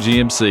Buick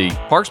GMC.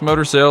 Parks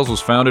Motor Sales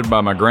was founded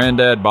by my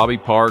granddad, Bobby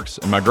Parks,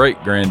 and my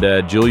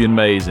great-granddad, Julian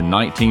Mays, in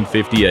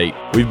 1958.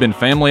 We've been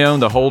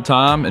family-owned the whole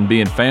time, and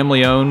being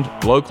family-owned,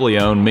 locally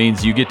owned,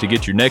 means you get to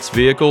get your next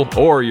vehicle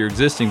or your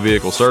existing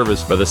vehicle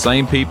serviced by the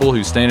same people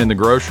who stand in the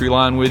grocery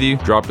line with you,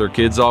 drop their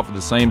kids off at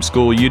the same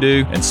school you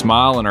do, and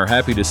smile and are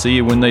happy to see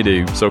you when they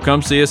do. So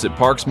come see us at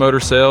Parks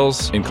Motor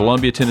Sales in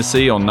Columbia,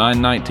 Tennessee on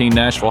 919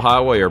 Nashville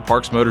Highway or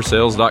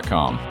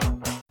parksmotorsales.com.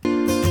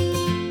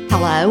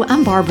 Hello,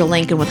 I'm Barbara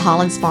Lincoln with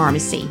Holland's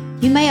Pharmacy.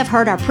 You may have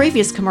heard our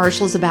previous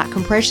commercials about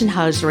compression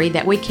hosiery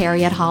that we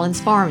carry at Holland's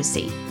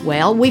Pharmacy.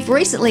 Well, we've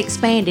recently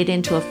expanded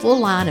into a full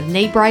line of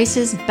knee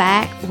braces,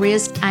 back,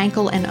 wrist,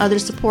 ankle, and other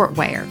support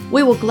wear.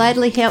 We will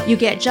gladly help you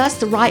get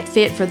just the right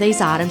fit for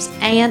these items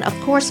and, of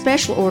course,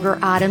 special order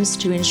items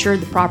to ensure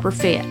the proper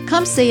fit.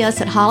 Come see us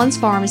at Holland's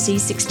Pharmacy,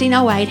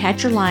 1608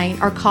 Hatcher Lane,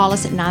 or call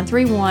us at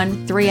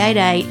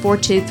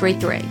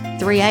 931-388-4233.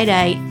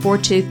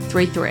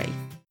 388-4233.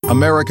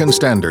 American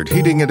Standard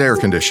Heating and Air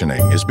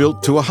Conditioning is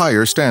built to a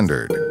higher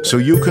standard, so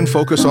you can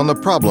focus on the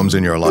problems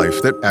in your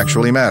life that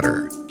actually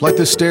matter, like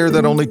the stair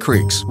that only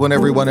creaks when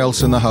everyone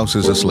else in the house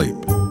is asleep.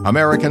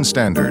 American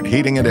Standard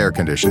Heating and Air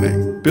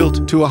Conditioning,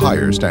 built to a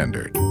higher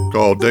standard.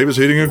 Call Davis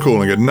Heating and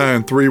Cooling at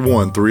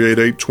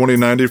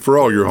 931-388-2090 for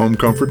all your home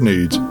comfort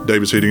needs.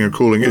 Davis Heating and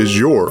Cooling is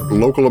your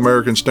local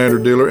American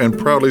Standard dealer and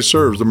proudly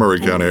serves the Murray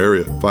County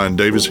area. Find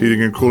Davis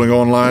Heating and Cooling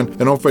online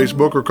and on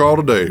Facebook or call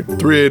today,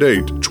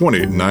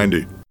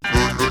 388-2090.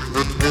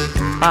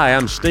 Hi,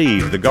 I'm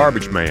Steve, the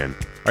Garbage Man.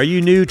 Are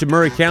you new to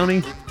Murray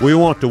County? We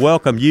want to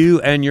welcome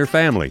you and your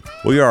family.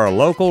 We are a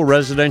local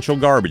residential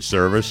garbage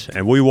service,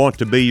 and we want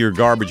to be your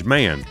garbage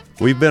man.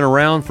 We've been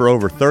around for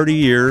over 30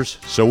 years,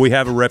 so we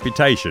have a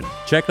reputation.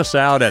 Check us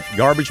out at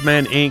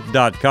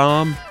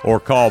garbagemaninc.com or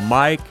call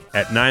Mike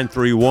at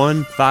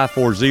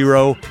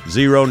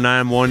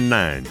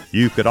 931-540-0919.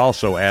 You could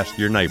also ask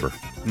your neighbor.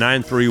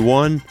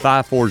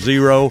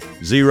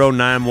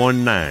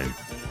 931-540-0919.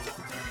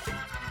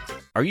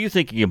 Are you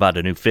thinking about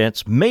a new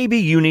fence? Maybe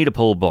you need a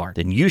pole barn.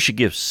 Then you should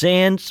give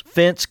Sands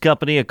Fence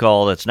Company a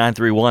call. That's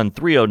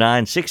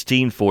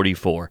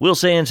 931-309-1644. Will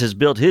Sands has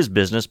built his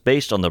business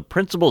based on the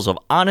principles of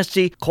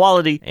honesty,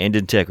 quality, and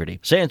integrity.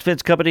 Sands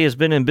Fence Company has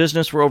been in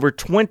business for over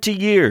 20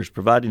 years,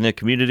 providing the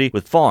community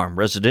with farm,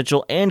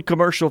 residential, and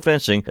commercial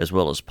fencing, as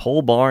well as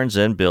pole barns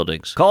and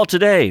buildings. Call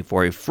today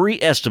for a free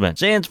estimate.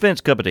 Sands Fence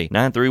Company,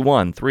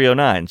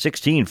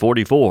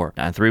 931-309-1644.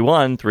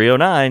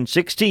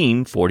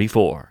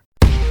 931-309-1644.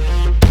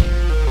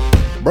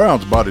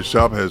 Brown's Body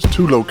Shop has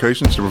 2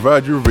 locations to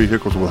provide your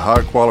vehicles with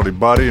high-quality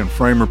body and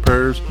frame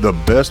repairs, the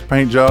best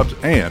paint jobs,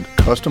 and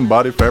custom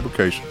body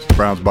fabrications.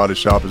 Brown's Body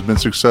Shop has been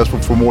successful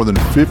for more than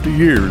 50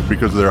 years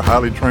because of their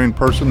highly trained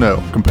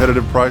personnel,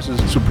 competitive prices,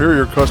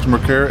 superior customer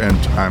care,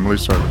 and timely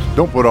service.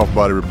 Don't put off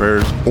body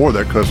repairs or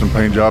that custom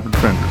paint job at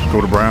Fenders. Go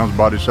to Brown's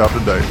Body Shop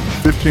today,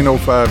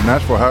 1505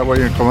 Nashville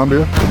Highway in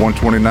Columbia, to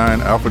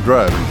 129 Alpha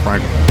Drive in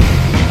Franklin.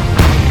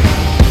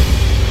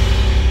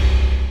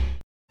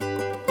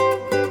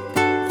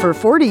 For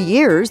 40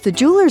 years, the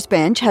Jewelers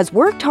Bench has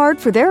worked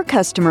hard for their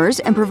customers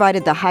and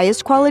provided the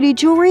highest quality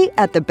jewelry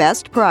at the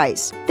best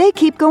price. They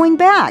keep going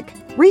back.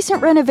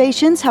 Recent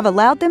renovations have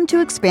allowed them to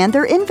expand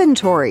their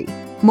inventory.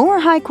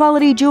 More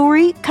high-quality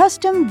jewelry,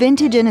 custom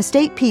vintage and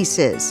estate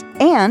pieces,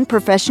 and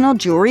professional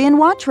jewelry and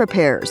watch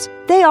repairs.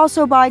 They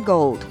also buy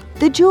gold.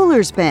 The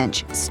Jeweler's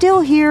Bench. Still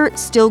here,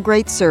 still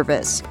great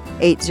service.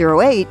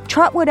 808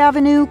 Trotwood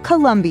Avenue,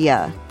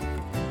 Columbia.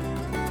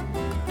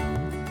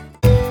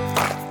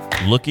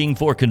 Looking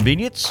for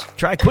convenience?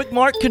 Try Quick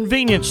Mart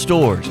Convenience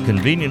Stores,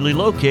 conveniently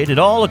located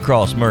all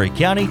across Murray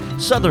County,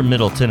 southern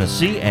Middle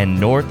Tennessee, and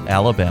North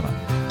Alabama.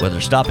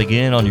 Whether stopping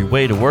in on your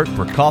way to work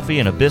for coffee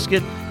and a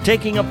biscuit,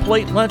 taking a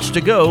plate lunch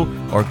to go,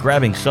 or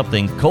grabbing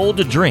something cold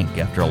to drink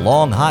after a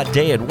long, hot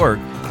day at work,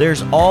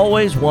 there's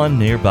always one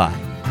nearby.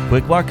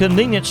 Quick Mart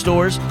Convenience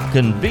Stores,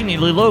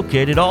 conveniently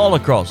located all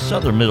across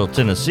southern Middle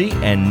Tennessee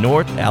and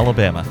North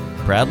Alabama.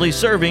 Proudly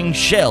serving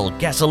Shell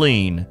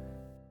gasoline.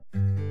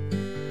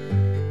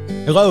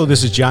 Hello,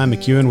 this is John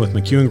McEwen with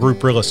McEwen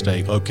Group Real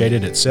Estate,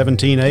 located at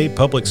 17A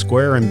Public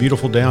Square in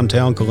beautiful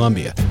downtown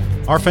Columbia.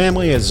 Our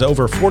family has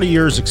over 40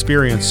 years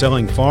experience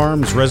selling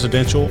farms,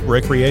 residential,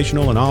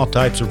 recreational, and all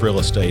types of real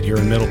estate here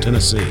in Middle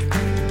Tennessee.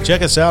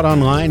 Check us out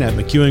online at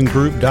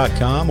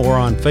McEwenGroup.com or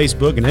on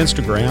Facebook and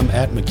Instagram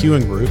at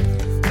McEwen Group,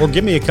 or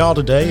give me a call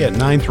today at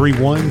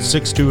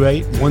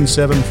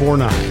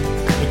 931-628-1749.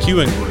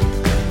 McEwen Group.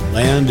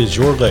 Land is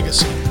your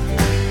legacy.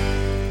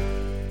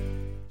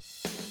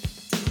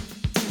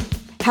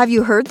 Have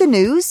you heard the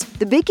news?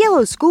 The Big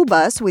Yellow School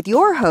Bus with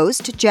your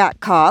host, Jack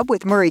Cobb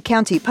with Murray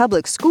County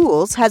Public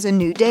Schools, has a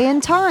new day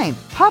and time.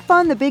 Hop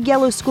on the Big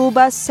Yellow School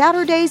Bus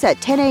Saturdays at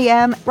 10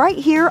 a.m. right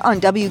here on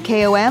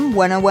WKOM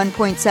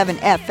 101.7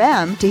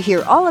 FM to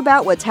hear all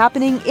about what's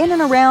happening in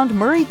and around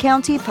Murray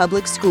County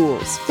Public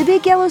Schools. The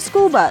Big Yellow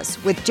School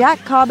Bus with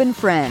Jack Cobb and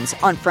Friends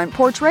on Front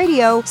Porch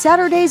Radio,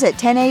 Saturdays at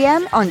 10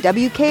 a.m. on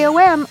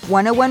WKOM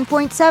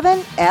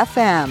 101.7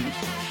 FM.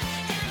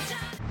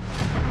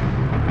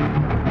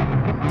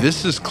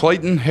 This is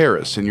Clayton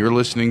Harris, and you're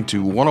listening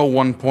to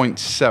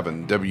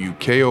 101.7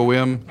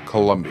 WKOM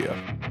Columbia.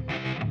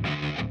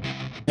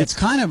 It's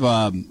kind of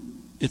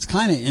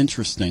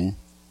interesting,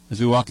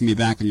 as we welcome you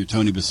back on your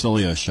Tony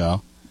Basilio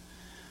show,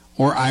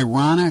 or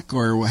ironic,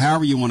 or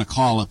however you want to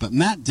call it. But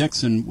Matt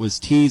Dixon was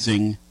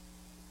teasing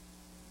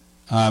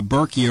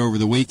Berkey over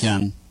the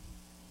weekend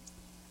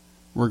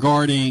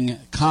regarding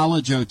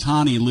College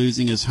Ohtani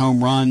losing his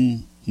home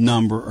run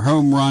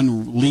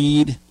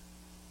lead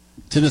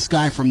to this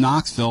guy from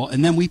Knoxville,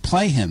 and then we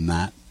play him,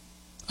 Matt.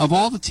 Of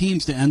all the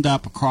teams to end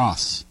up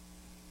across.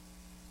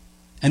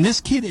 And this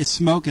kid is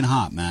smoking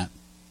hot, Matt.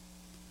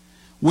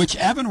 Which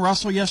Evan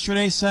Russell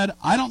yesterday said,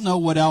 I don't know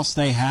what else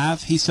they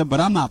have. He said, but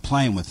I'm not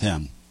playing with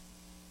him.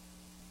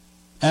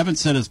 Evan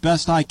said, as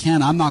best I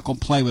can, I'm not going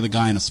to play with a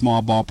guy in a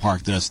small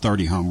ballpark that has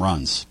 30 home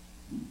runs.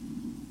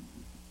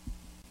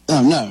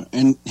 Oh, no,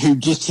 and who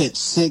just hit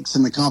 6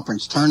 in the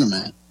conference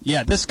tournament.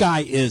 Yeah, this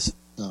guy is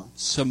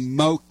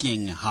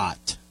smoking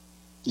hot.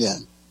 Yeah.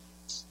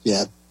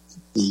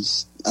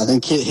 He's, I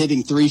think,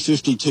 hitting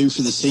 352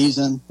 for the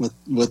season with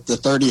the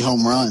 30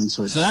 home runs.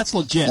 So that's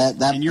legit.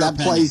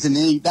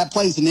 That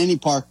plays in any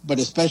park, but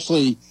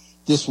especially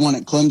this one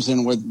at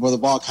Clemson where the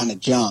ball kind of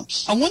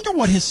jumps. I wonder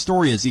what his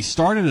story is. He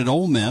started at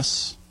Ole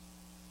Miss,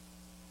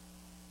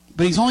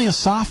 but he's only a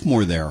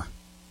sophomore there.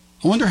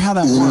 I wonder how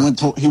that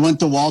worked. He went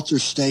to Walter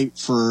State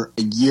for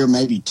a year,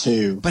 maybe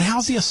 2. But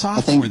how's he a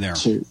sophomore there?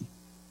 2.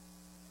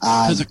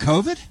 Because of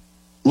COVID?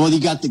 Well,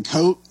 you got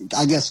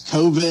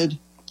COVID.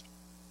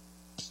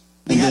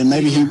 And then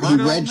maybe he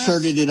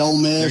redshirted at Ole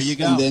Miss. There you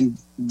go. And then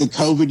the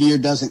COVID year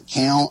doesn't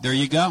count. There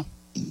you go.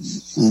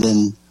 And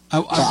then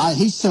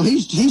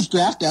he's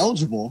draft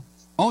eligible.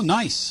 Oh,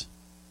 nice.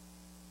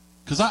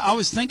 Because I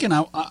was thinking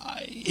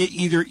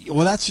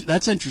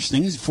that's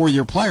interesting. He's a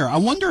 4-year player. I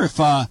wonder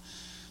if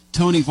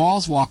Tony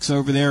Valls walks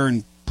over there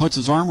and puts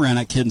his arm around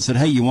that kid and said,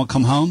 "Hey, you want to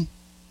come home?"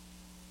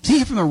 Is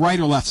he from the right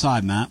or left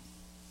side, Matt?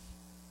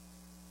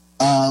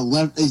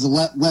 He's a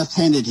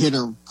left-handed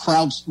hitter.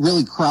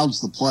 Really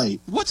crowds the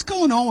plate. What's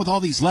going on with all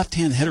these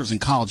left-hand hitters in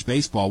college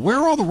baseball? Where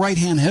are all the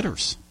right-hand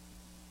hitters?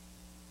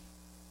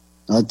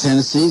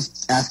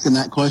 Tennessee's asking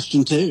that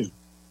question too.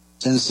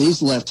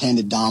 Tennessee's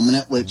left-handed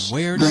dominant, which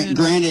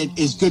granted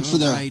is good for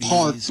their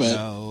park,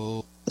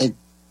 but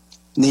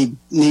they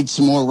need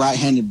some more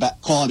right-handed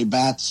quality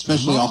bats,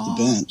 especially off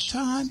the bench.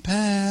 Time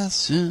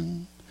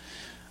passing.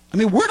 I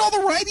mean, where'd all the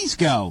righties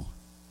go?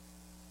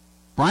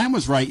 Brian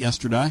was right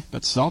yesterday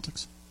about the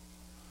Celtics.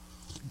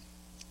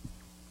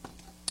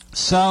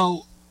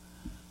 So,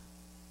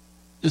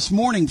 this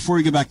morning, before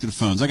we get back to the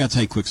phones, I got to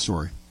tell you a quick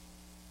story.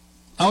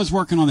 I was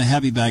working on the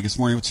heavy bag this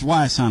morning, which is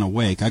why I sound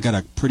awake. I got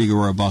a pretty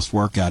robust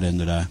workout in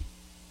today.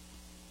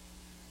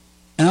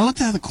 And I looked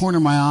out of the corner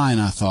of my eye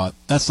and I thought,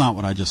 that's not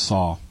what I just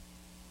saw.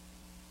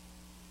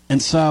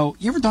 And so,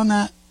 you ever done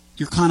that?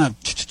 You're kind of...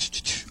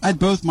 I had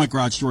both my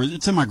garage doors.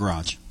 It's in my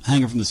garage,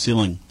 hanging from the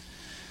ceiling.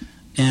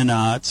 And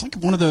it's like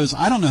one of those,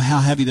 I don't know how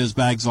heavy those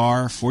bags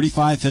are,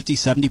 45, 50,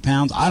 70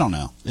 pounds. I don't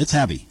know. It's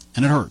heavy,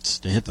 and it hurts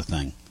to hit the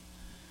thing.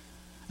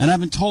 And I've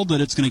been told that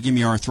it's going to give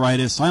me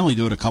arthritis. I only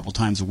do it a couple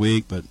times a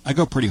week, but I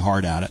go pretty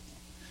hard at it.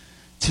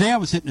 Today I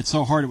was hitting it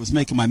so hard it was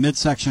making my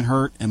midsection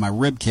hurt and my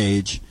rib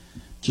cage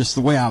Just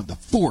the way the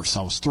force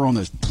I was throwing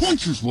those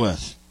punches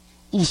with.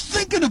 I was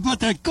thinking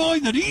about that guy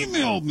that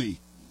emailed me.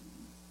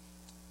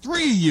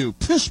 3 of you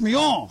pissed me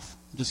off.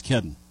 Just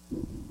kidding.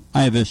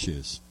 I have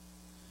issues.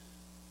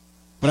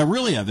 But I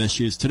really have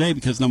issues today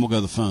because then we'll go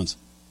to the phones.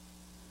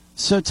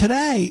 So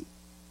today,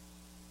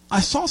 I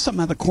saw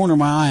something out the corner of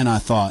my eye and I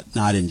thought,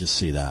 no, I didn't just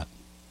see that.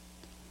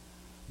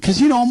 Because,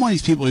 I'm one of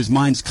these people whose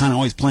mind's kind of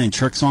always playing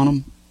tricks on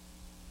them.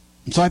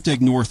 And so I have to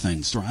ignore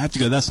things. I have to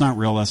go, that's not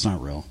real, that's not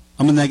real.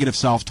 I'm a negative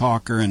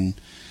self-talker and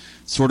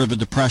sort of a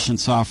depression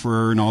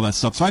sufferer and all that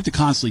stuff. So I have to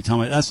constantly tell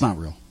me, that's not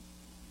real.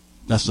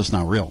 That's just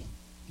not real.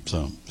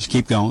 So just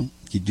keep going.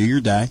 You do your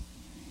day.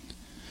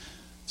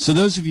 So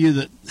those of you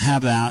that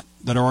have that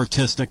are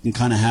artistic and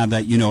kind of have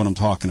that, you know what I'm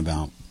talking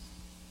about.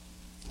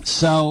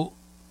 So,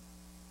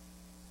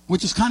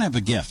 which is kind of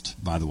a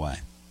gift, by the way.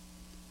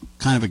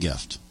 Kind of a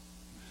gift.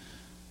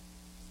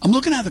 I'm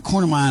looking at the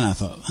corner of my eye and I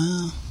thought,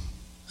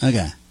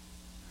 okay.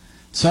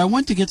 So I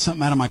went to get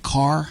something out of my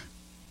car,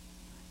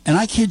 and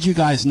I kid you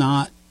guys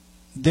not,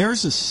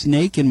 there's a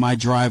snake in my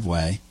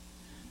driveway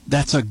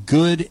that's a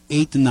good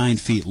 8 to 9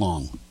 feet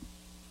long.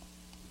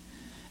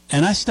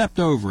 And I stepped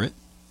over it,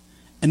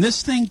 and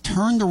this thing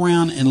turned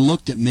around and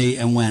looked at me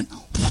and went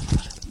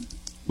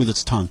with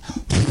its tongue.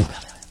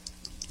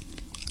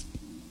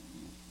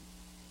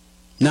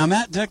 Now,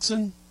 Matt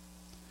Dixon,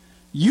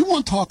 you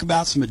want to talk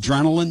about some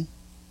adrenaline?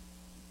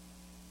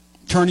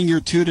 Turning your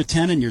 2 to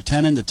 10 and your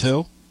 10 into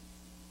 2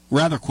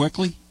 rather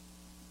quickly?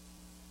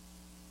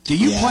 Do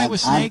you play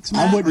with snakes,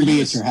 Matt? I wouldn't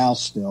be at your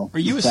house still. Are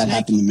you if that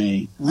happened to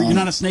me? You're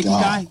not a snaky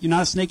guy? You're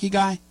not a snaky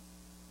guy?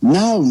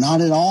 No,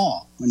 not at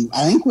all.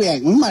 I think we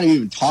might have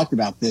even talked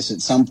about this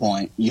at some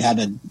point. You have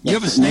a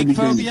snake phobia?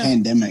 During the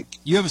pandemic.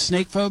 You have a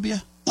snake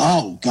phobia?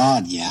 Oh,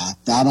 God, yeah.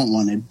 I don't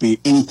want to be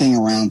anything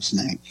around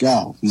snake.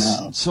 Go,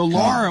 no. So,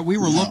 Laura, we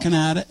were looking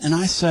at it, and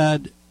I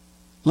said,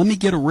 let me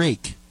get a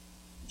rake.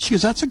 She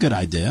goes, that's a good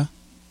idea.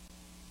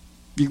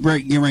 You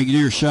ready to do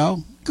your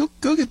show? Go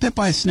get bit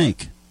by a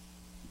snake.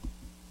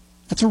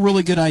 That's a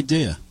really good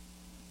idea.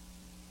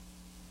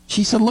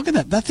 She said, look at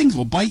that. That thing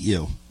will bite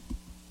you.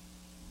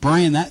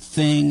 Brian, that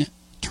thing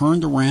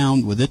turned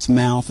around with its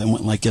mouth and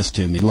went like this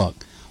to me. Look.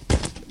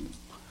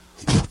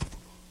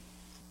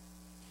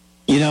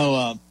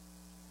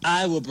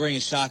 I will bring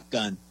a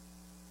shotgun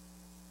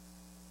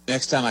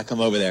next time I come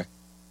over there.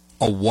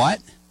 A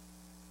what?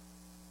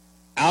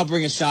 I'll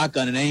bring a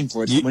shotgun and aim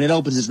for it. When it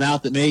opens its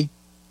mouth at me.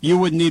 You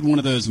wouldn't need one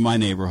of those in my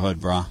neighborhood,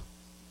 brah.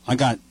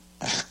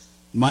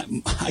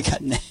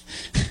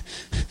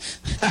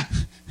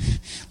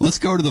 Let's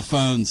go to the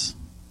phones.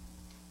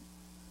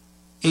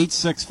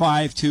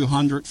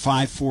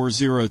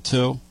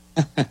 865-200-5402.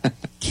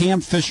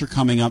 Cam Fisher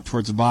coming up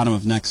towards the bottom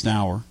of next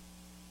hour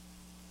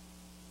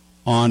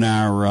on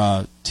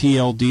our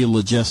TLD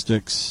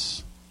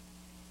Logistics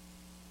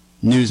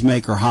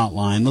Newsmaker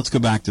hotline. Let's go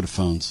back to the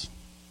phones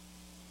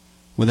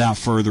without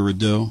further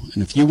ado.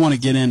 And if you want to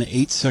get in,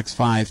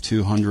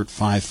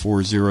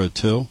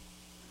 865-200-5402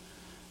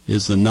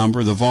 is the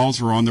number. The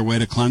Vols are on their way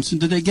to Clemson.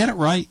 Did they get it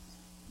right?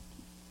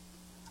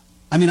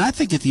 I mean, I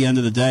think at the end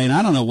of the day, and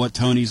I don't know what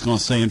Tony's going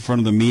to say in front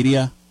of the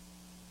media,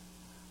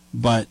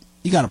 but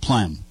you got to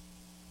play them.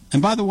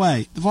 And by the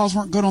way, the Vols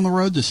weren't good on the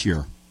road this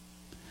year.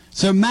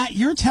 So, Matt,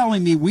 you're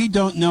telling me we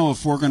don't know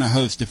if we're going to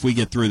host if we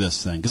get through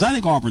this thing? Because I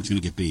think Auburn's going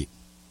to get beat.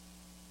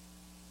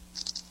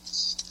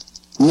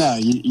 No,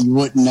 you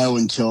wouldn't know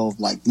until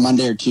like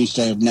Monday or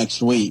Tuesday of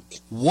next week.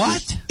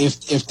 What?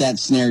 If that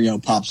scenario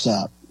pops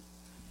up.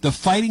 The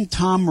Fighting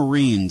Tom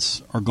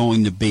Marines are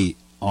going to beat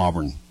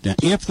Auburn.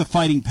 If the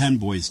Fighting Penn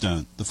Boys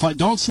don't.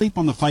 Don't sleep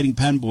on the Fighting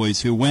Penn Boys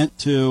who went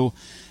to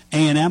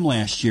A&M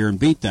last year and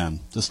beat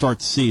them to start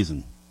the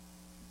season.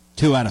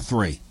 2 out of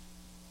 3.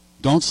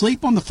 Don't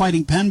sleep on the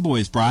Fighting Penn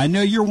Boys, Bri. I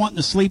know you're wanting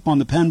to sleep on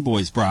the Penn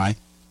Boys, Bri.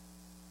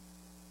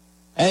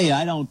 Hey,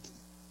 I don't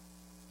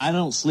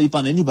sleep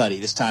on anybody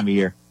this time of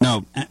year.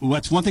 No,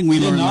 that's one thing we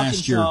learned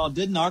last year.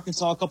 Didn't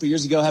Arkansas a couple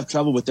years ago have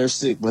trouble with their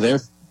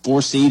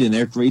 4 seed in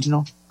their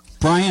regional?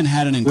 Brian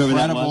had an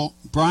incredible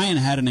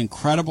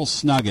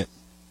snugget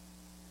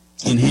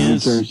in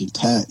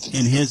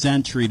his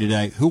entry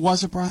today. Who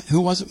was it, Brian?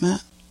 Who was it,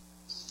 Matt?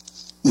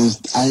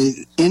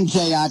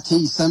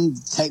 NJIT, some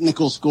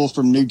technical school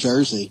from New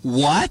Jersey.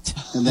 What?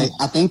 And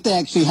I think they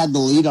actually had the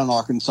lead on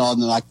Arkansas in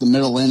the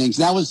middle innings.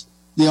 That was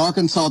the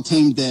Arkansas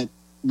team that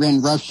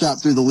ran roughshod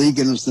through the league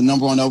and was the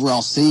number 1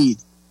 overall seed.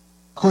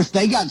 Of course,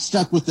 they got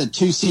stuck with the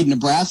 2 seed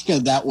Nebraska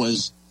that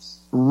was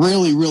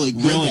really, really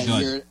good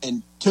year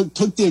and took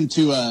them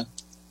to an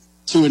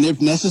if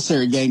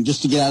necessary game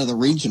just to get out of the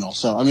regional.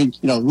 So, I mean,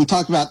 we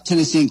talk about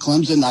Tennessee and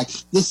Clemson. Like,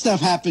 this stuff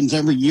happens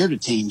every year to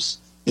teams.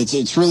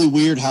 It's really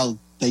weird how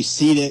they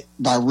seed it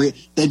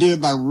they do it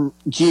by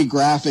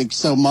geographic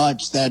so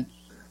much that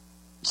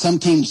some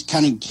teams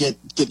kind of get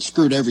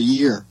screwed every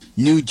year.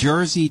 New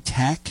Jersey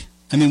Tech.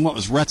 I mean, what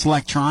was Rets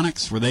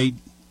Electronics? Were they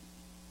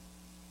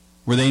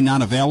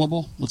not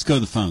available? Let's go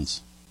to the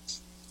phones.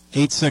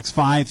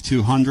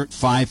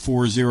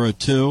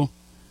 865-200-5402.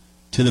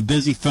 To the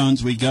busy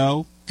phones we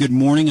go. Good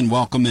morning and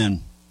welcome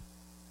in.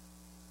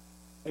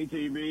 Hey,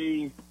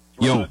 TV.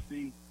 Yo.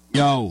 Rusty,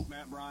 Yo.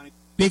 Matt Bronny.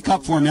 Speak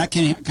up for me. I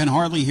can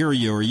hardly hear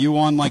you. Are you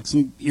on like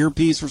some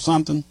earpiece or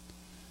something?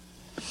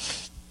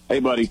 Hey,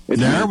 buddy.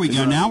 There we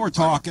go. Now we're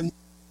talking.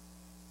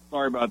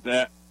 Sorry about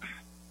that.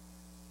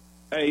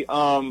 Hey,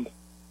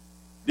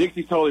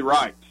 Dixie's totally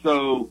right.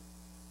 So,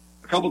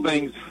 a couple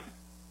things.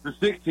 The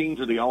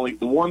 16s are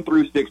the 1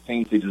 through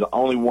 16 seeds are the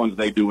only ones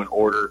they do in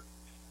order.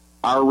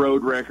 Our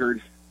road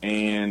record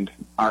and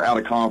our out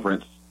of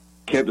conference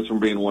kept us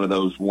from being one of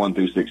those 1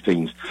 through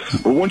 16s.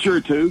 But once you're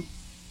a 2,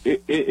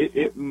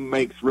 it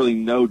makes really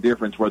no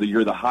difference whether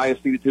you're the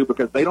highest seeded 2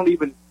 because they don't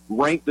even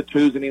rank the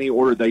 2s in any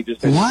order. They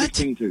just have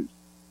 16 2s.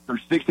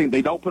 There's 16.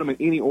 They don't put them in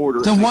any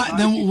order. Then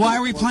why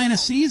are we playing a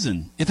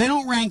season? If they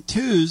don't rank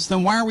 2s,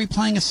 then why are we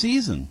playing a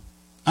season?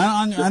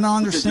 I don't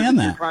understand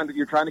that.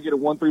 You're trying to get a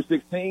 1 through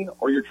 16,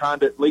 or you're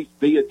trying to at least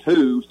be a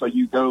 2, so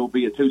you go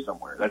be a 2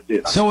 somewhere. That's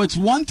it. So it's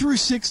 1 through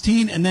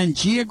 16, and then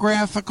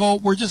geographical.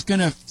 We're just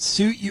going to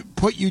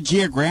put you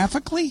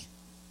geographically.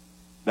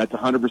 That's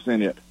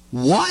 100% it.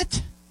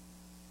 What,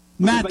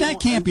 Matt? That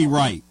can't be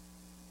right.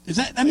 Is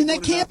that? I mean,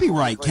 that can't be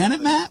right, can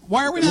it, Matt?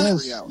 Why are we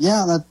not?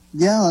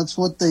 That's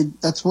what they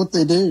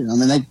do. I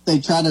mean, they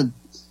try to.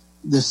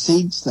 The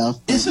seed stuff.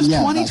 This is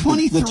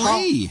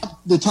 2023.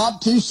 The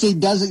top 2 seed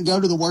doesn't go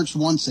to the worst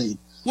 1 seed.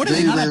 What are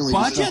they not have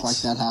budgets? Stuff like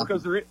that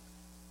happens.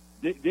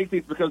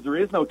 Dixie's because there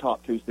is no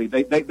top 2 seed.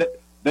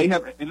 They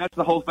have, and that's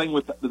the whole thing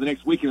with the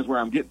next weekend is where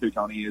I'm getting to,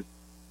 Tony, is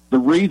the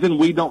reason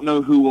we don't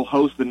know who will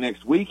host the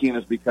next weekend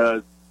is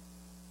because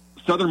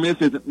Southern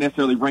Miss isn't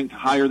necessarily ranked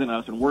higher than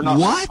us, and we're not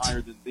ranked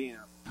higher than them.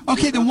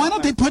 Okay, then why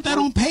don't they put that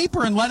on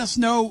paper and let us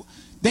know?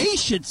 They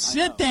should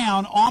sit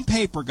down on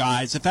paper,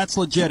 guys, if that's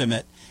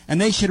legitimate, and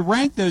they should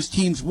rank those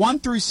teams 1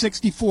 through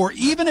 64,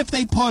 even if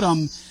they put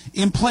them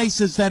in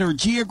places that are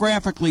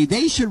geographically.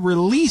 They should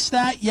release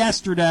that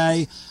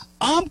yesterday.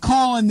 I'm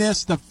calling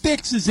this the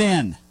fix is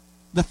in.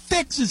 The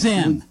fix is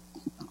in.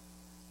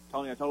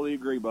 Tony, I totally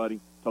agree,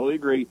 buddy. Totally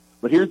agree.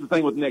 But here's the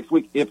thing with next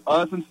week. If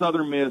us and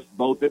Southern Miss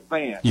both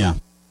advance,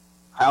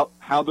 how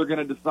they're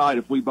going to decide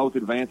if we both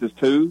advance as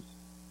 2s,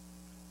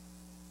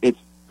 it's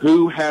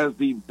who has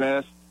the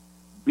best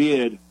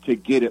bid to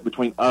get it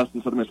between us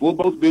and Southern Miss. We'll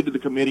both bid to the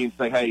committee and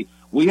say, hey,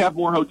 we have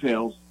more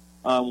hotels.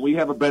 We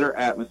have a better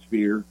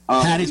atmosphere.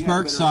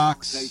 Hattiesburg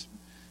sucks.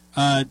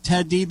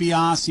 Ted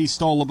DiBiase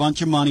stole a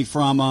bunch of money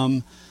from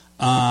them.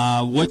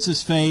 What's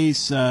his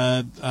face?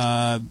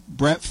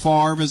 Brett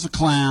Favre is a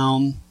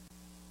clown.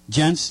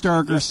 Jen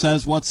Sturger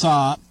says, what's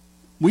up?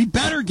 We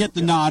better get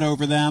the nod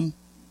over them.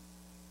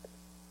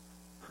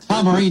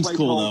 Tom Marine's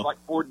cool,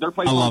 though. Their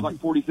place is like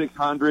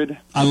 4,600.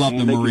 I love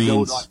the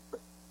Marines.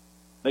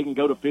 They can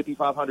go to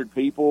 5,500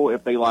 people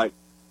if they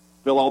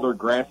fill all their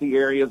grassy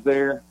areas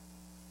there.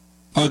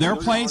 Oh, their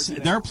place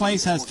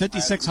has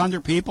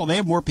 5,600 people. They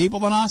have more people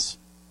than us.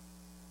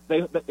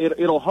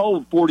 It'll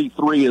hold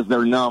 43 as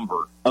their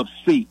number of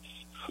seats,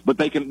 but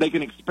they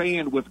can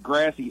expand with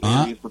grassy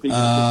areas for people.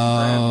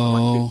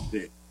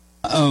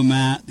 Oh,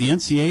 Matt, the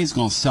NCAA is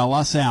going to sell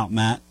us out,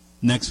 Matt,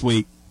 next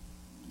week.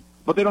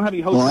 But they don't have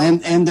any hotels.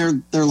 Well, and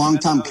their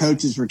longtime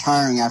coach is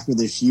retiring after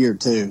this year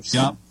too.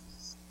 So.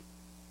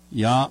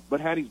 Yep.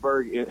 But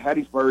Hattiesburg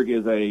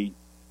is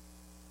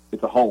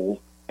it's a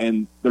hole,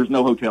 and there's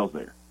no hotels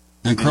there.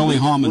 And Curly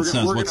Hallman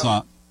says, "What's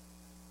up?"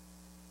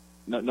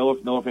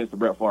 No offense to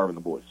Brett Favre and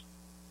the boys.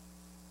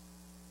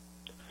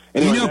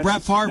 Anyway,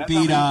 Brett Favre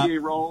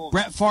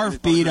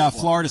beat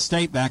Florida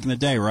State back in the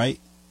day, right?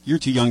 You're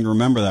too young to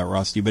remember that,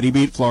 Rusty, but he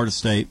beat Florida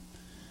State.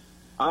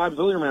 I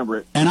absolutely remember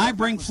it. And I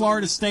bring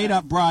Florida State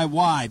up, Bri.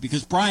 Why?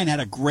 Because Brian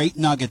had a great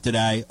nugget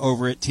today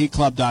over at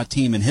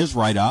tclub.team in his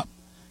write-up.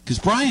 Because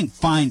Brian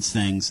finds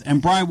things.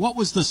 And, Bri, what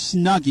was the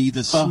snuggie,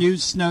 the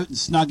snooze, snout, and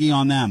snuggie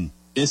on them?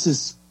 This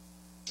is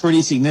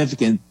pretty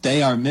significant.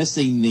 They are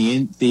missing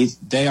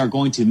they are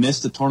going to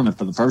miss the tournament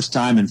for the first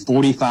time in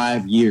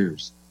 45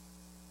 years.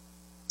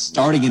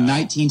 Starting in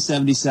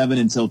 1977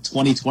 until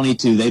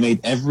 2022, they made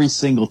every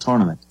single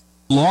tournament.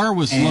 Laura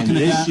was looking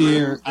at that. This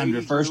year,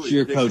 under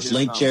first-year coach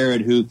Link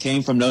Jarrett, who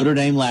came from Notre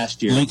Dame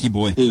last year, Linky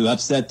boy, who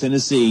upset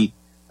Tennessee,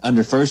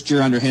 under first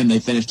year under him, they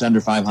finished under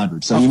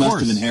 500. So he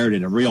must have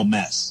inherited a real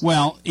mess.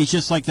 Well, he's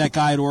just like that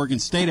guy at Oregon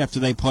State after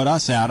they put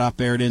us out up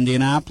there at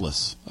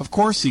Indianapolis. Of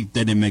course they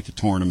didn't make the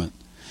tournament.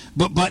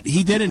 But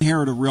he did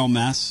inherit a real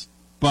mess.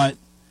 But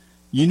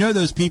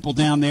those people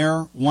down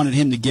there wanted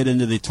him to get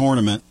into the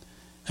tournament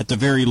at the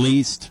very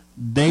least.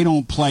 They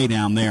don't play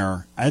down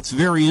there. That's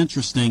very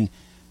interesting.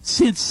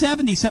 Since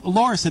 77,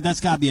 Laura said that's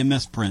got to be a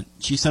misprint.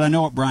 She said, I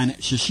know what Brian,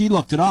 she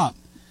looked it up.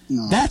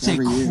 No, that's a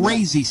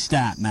crazy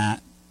stat,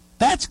 Matt.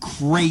 That's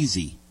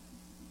crazy.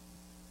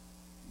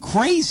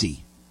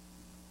 Crazy.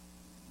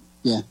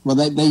 Yeah, well,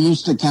 they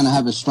used to kind of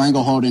have a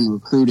stranglehold in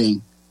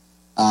recruiting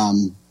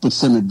with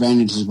some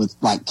advantages with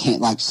like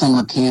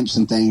summer camps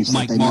and things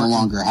that they no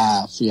longer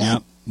have. Yeah.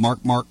 Yep.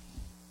 Mark.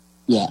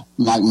 Yeah,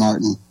 Mike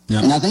Martin.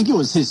 Yep. And I think it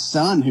was his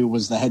son who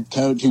was the head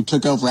coach who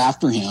took over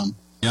after him.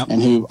 Yep.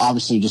 And who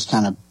obviously just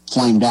kind of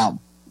flamed out.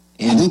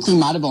 And I think he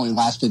might have only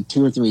lasted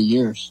 2 or 3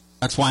 years.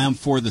 That's why I'm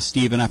for the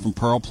Stephen F. and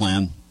Pearl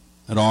plan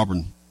at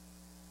Auburn.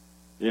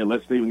 Yeah,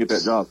 let Steven get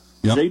that job.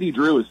 Yep. J.D.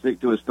 Drew is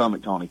sick to his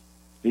stomach, Tony.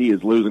 He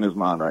is losing his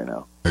mind right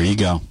now. There you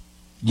go.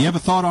 You have a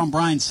thought on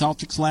Brian's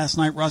Celtics last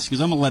night, Russ?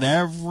 Because I'm going to let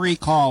every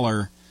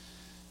caller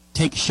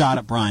take a shot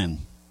at Brian.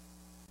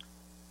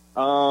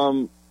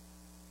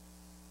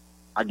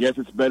 I guess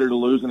it's better to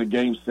lose in a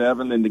Game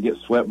 7 than to get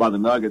swept by the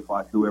Nuggets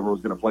like whoever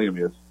was going to play him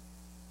is.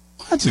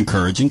 That's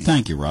encouraging.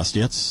 Thank you,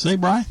 Rusty. Say,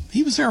 Brian,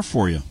 he was there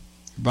for you.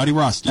 Your buddy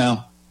Rusty.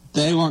 No,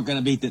 they weren't going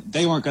to beat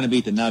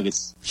the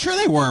Nuggets. Sure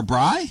they were,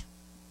 Bri.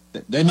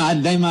 They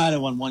might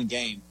have won one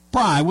game.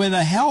 Bri, with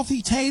a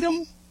healthy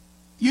Tatum,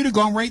 you'd have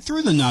gone right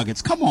through the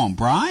Nuggets. Come on,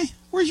 Bri.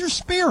 Where's your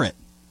spirit?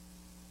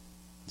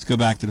 Let's go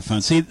back to the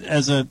phone. See,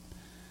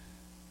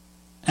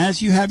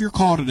 as you have your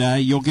call today,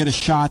 you'll get a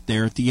shot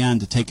there at the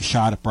end to take a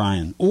shot at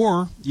Brian.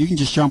 Or you can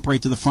just jump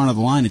right to the front of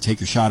the line and take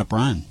your shot at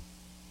Brian.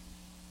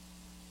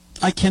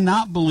 I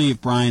cannot believe,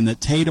 Brian,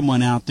 that Tatum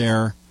went out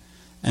there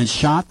and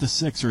shot the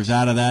Sixers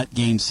out of that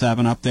Game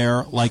 7 up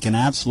there like an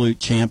absolute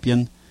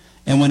champion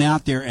and went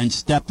out there and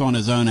stepped on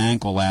his own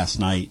ankle last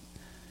night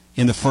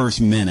in the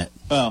first minute.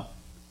 Well,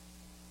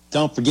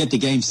 don't forget the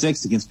Game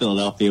 6 against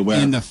Philadelphia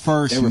where in the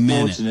first they were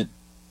minute. Fortunate.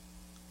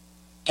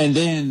 And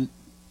then,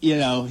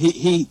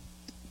 the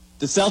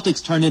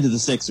Celtics turned into the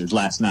Sixers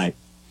last night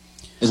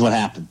is what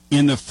happened.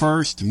 In the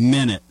first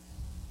minute.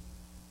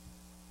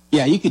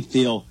 Yeah, you could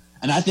feel.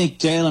 And I think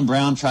Jaylen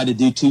Brown tried to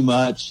do too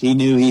much. He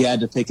knew he had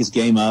to pick his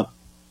game up.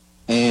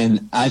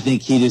 And I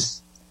think he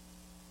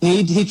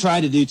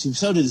tried to do too.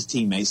 So did his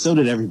teammates. So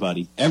did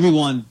everybody.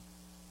 Everyone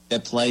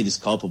that played is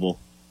culpable.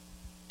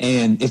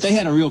 And if they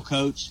had a real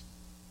coach,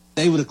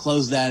 they would have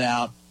closed that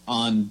out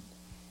on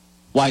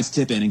White's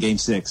tip-in Game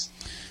 6.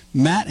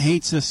 Matt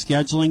hates this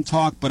scheduling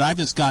talk, but I've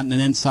just gotten an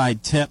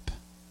inside tip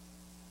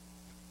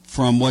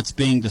from what's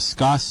being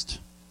discussed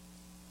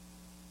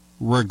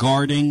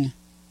regarding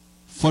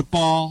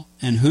football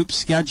and hoop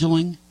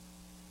scheduling,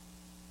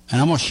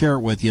 and I'm going to share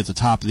it with you at the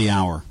top of the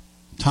hour.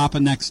 Top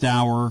of next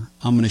hour,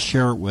 I'm going to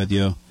share it with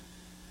you.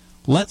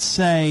 Let's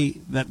say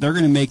that they're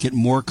going to make it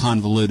more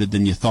convoluted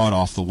than you thought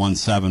off the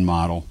 1-7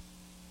 model.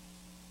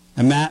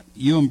 And Matt,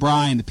 you and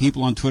Brian, the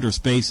people on Twitter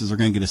Spaces, are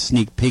going to get a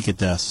sneak peek at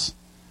this.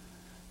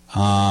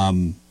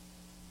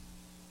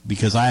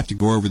 Because I have to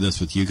go over this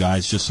with you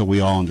guys just so we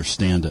all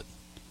understand it.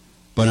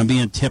 But I'm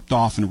being tipped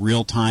off in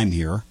real time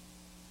here.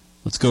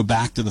 Let's go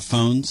back to the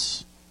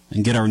phones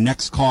and get our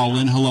next call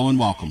in. Hello and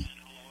welcome.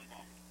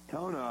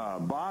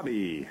 Tona,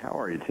 Bobby, how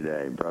are you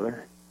today,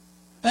 brother?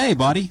 Hey,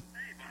 buddy.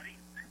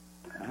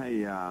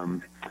 Hey,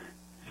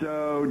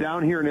 so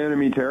down here in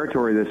enemy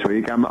territory this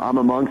week, I'm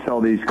amongst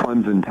all these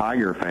Clemson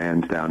Tiger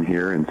fans down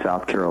here in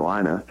South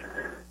Carolina.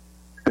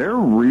 They're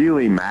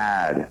really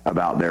mad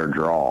about their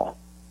draw.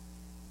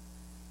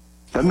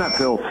 Doesn't that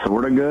feel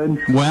sort of good?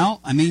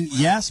 Well, I mean,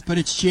 yes, but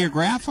it's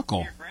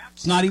geographical.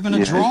 It's not even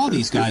a draw,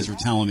 these guys are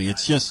telling me.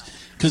 It's just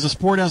because the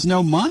sport has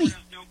no money.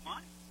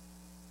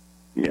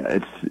 Yeah,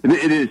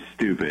 it is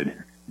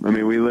stupid. I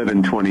mean, we live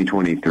in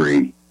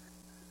 2023.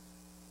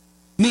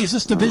 I mean, is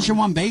this Division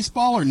I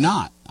baseball or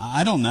not?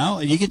 I don't know.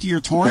 You get to your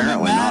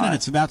tournament, Matt, and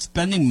it's about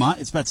spending money.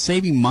 It's about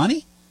saving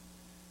money.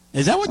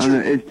 Is that what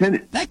you're?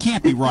 That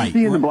can't be right. Is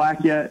he in the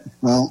black yet?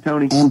 Well,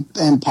 Tony,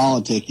 and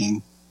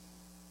politicking.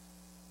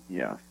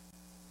 Yeah,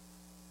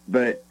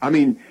 but I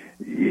mean,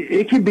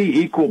 it could be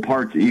equal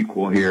parts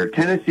equal here.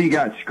 Tennessee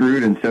got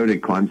screwed, and so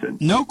did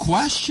Clemson. No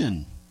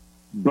question.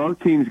 Both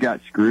teams got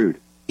screwed.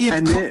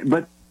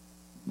 But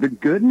the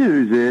good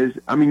news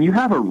is, I mean, you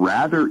have a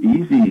rather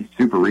easy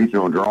super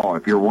regional draw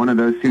if you're one of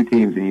those two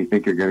teams and you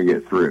think you're going to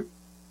get through.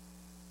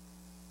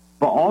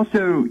 But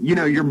also,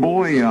 your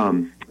boy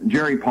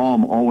Jerry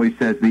Palm always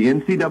says the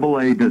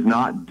NCAA does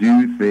not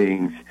do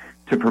things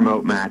to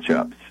promote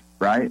matchups,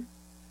 right?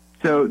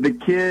 So the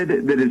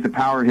kid that is the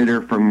power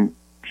hitter from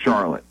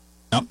Charlotte,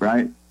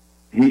 right?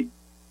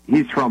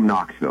 He's from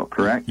Knoxville,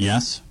 correct?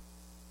 Yes.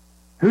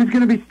 Who's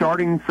going to be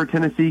starting for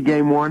Tennessee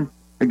Game 1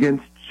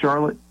 against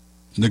Charlotte?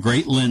 The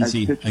great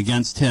Lindsey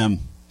against him.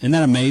 Isn't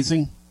that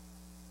amazing?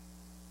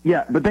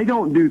 Yeah, but they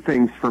don't do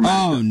things for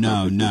matchups. Oh,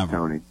 no, never.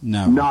 Tony.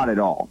 No. Not at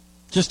all.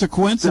 Just a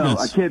coincidence.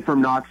 So a kid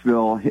from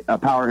Knoxville, a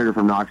power hitter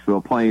from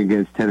Knoxville, playing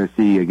against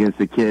Tennessee against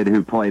a kid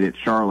who played at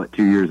Charlotte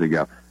 2 years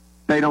ago.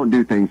 They don't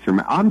do things for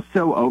I'm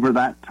so over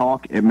that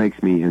talk, it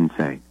makes me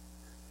insane.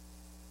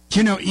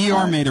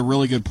 ER made a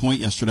really good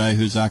point yesterday,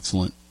 who's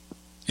excellent,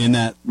 in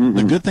that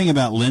the good thing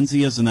about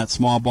Lindsey is in that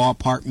small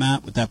ballpark,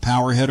 Matt, with that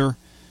power hitter,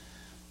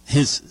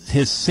 his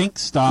sink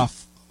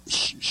stuff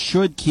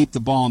should keep the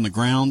ball on the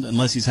ground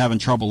unless he's having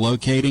trouble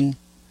locating.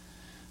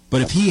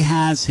 But if he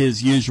has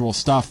his usual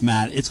stuff,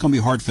 Matt, it's going to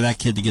be hard for that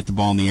kid to get the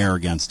ball in the air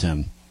against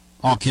him.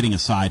 All kidding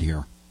aside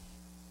here.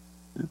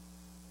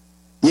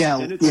 Yeah,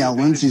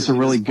 Lindsey's a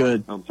really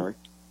good. I'm sorry.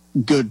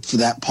 Good for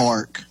that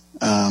park.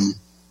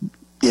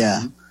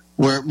 Yeah.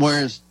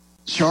 Whereas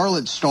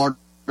Charlotte's starter,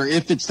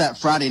 if it's that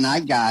Friday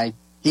night guy,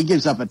 he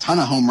gives up a ton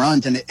of home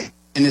runs, and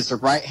it's a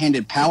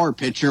right-handed power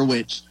pitcher,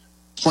 which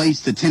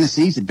plays to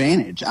Tennessee's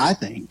advantage, I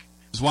think.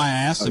 That's why I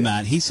asked him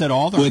that. He said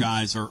all their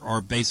guys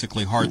are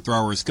basically hard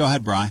throwers. Go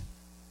ahead, Bri.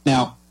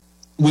 Now,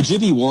 Would you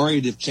be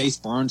worried if Chase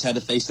Burns had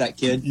to face that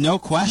kid? No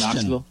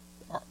question.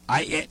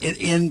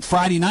 In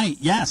Friday night,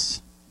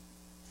 yes.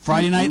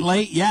 Friday night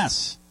late,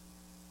 yes.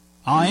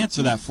 I'll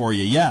answer that for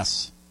you,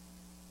 yes.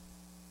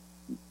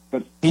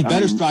 But he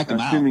better strike him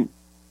out.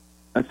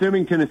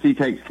 Assuming Tennessee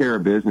takes care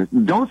of business.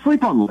 Don't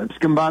sleep on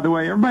Lipscomb, by the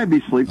way. Everybody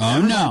be sleeping.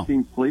 Oh, no.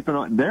 Sleeping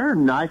on. They're a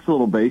nice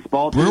little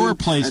baseball team. Brewer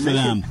plays and for they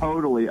them. Can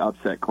totally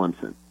upset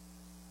Clemson.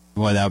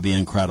 Boy, that would be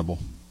incredible.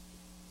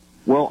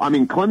 Well, I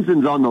mean,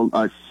 Clemson's on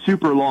a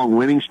super long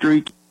winning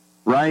streak,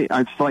 right?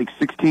 It's like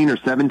 16 or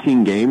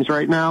 17 games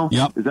right now.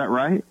 Yep. Is that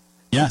right?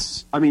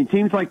 Yes. I mean,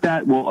 teams like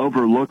that will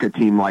overlook a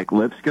team like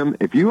Lipscomb.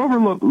 If you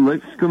overlook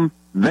Lipscomb,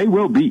 they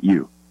will beat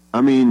you.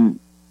 I mean,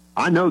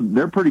 I know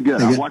they're pretty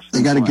good.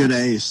 They got a good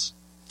ace.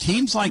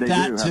 Teams like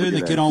that, too,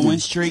 that get on win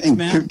streaks,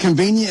 man.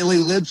 Conveniently,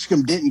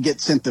 Lipscomb didn't get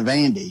sent to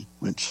Vandy,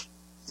 which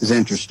is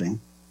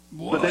interesting.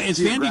 Well, is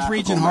Vandy's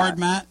region hard,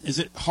 Matt? Is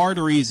it hard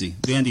or easy,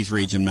 Vandy's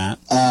region, Matt?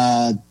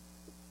 I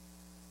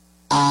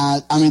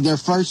mean, their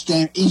first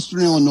game,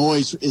 Eastern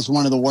Illinois is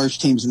one of the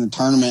worst teams in the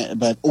tournament,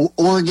 but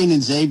Oregon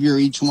and Xavier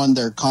each won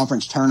their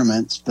conference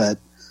tournaments, but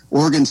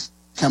Oregon's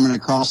coming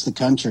across the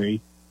country.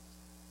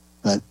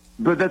 But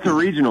that's a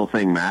regional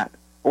thing, Matt.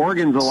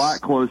 Oregon's a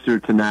lot closer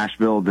to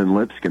Nashville than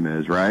Lipscomb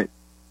is, right?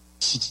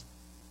 It's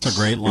a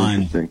great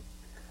line. Interesting.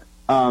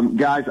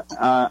 Guys,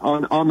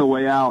 on the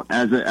way out,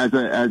 as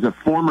a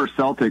former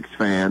Celtics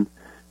fan,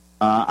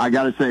 I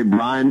got to say,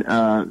 Brian,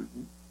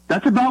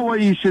 that's about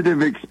what you should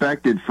have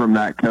expected from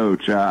that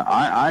coach.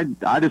 I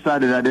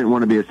decided I didn't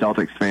want to be a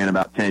Celtics fan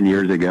about 10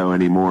 years ago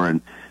anymore, and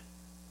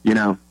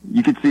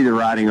you could see the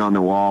writing on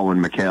the wall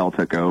when McHale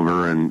took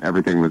over and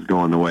everything was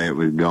going the way it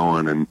was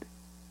going, and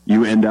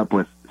you end up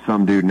with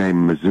some dude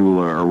named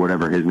Missoula or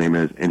whatever his name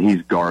is, and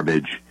he's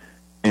garbage.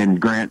 And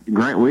Grant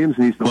Williams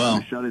needs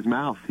to shut his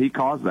mouth. He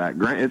caused that.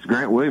 It's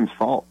Grant Williams'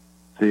 fault.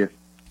 See you.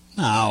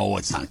 No,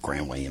 it's not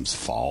Grant Williams'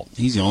 fault.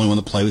 He's the only one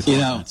to play with him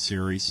in that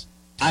series.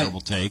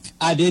 Terrible take.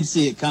 I did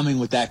see it coming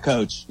with that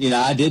coach.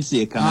 I did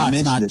see it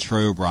coming. That's not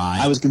true,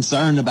 Brian. I was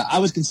concerned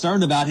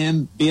about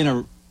him being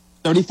a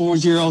 34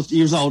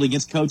 years old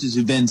against coaches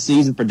who've been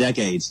seasoned for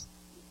decades,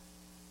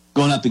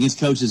 going up against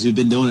coaches who've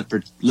been doing it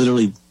for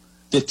literally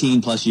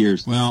 15 plus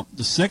years. Well,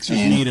 the Sixers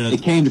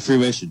it came to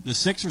fruition. The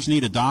Sixers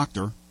need a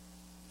doctor,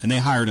 and they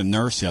hired a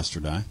nurse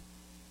yesterday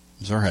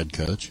as their head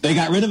coach. They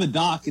got rid of a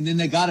doc, and then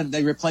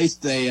they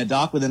replaced a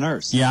doc with a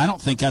nurse. Yeah, I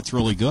don't think that's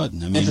really good. I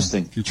mean,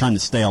 interesting. If you're trying to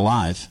stay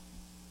alive.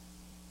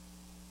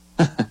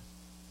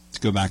 Let's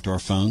go back to our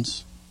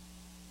phones.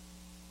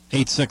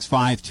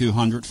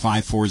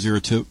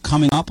 865-200-5402.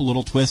 Coming up, a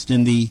little twist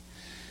in the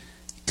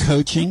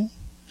coaching.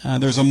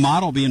 There's a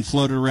model being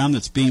floated around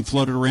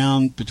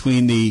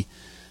between the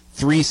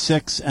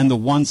 3-6 and the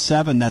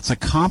 1-7. That's a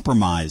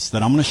compromise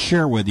that I'm going to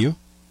share with you.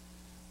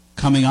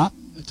 Coming up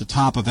at the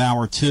top of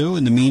hour 2.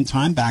 In the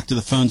meantime, back to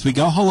the phones we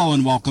go. Hello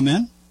and welcome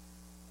in.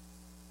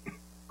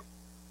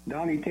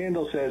 Donnie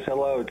Tyndall says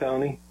hello,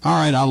 Tony. All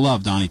right, I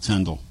love Donnie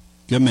Tyndall.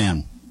 Good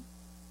man.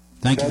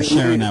 Thank you for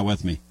sharing that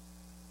with me.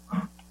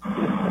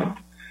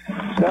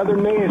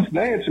 Southern Miss,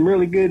 they had some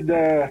really good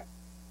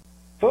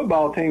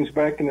football teams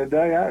back in the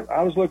day.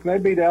 I was looking, they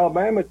beat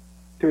Alabama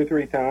 2 or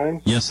 3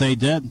 times. Yes, they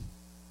did.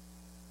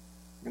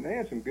 And they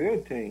had some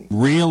good teams.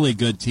 Really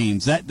good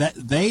teams.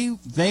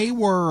 They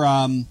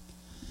were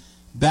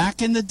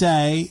back in the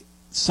day.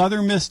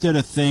 Southern Miss did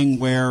a thing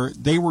where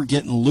they were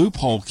getting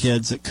loophole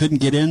kids that couldn't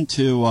get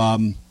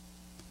into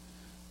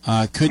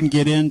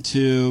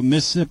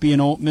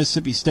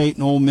Mississippi State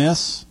and Ole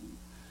Miss,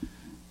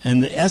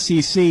 and the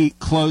SEC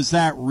closed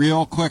that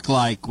real quick,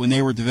 like when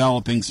they were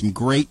developing some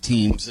great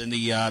teams in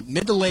the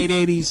mid to late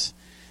 '80s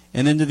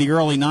and into the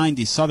early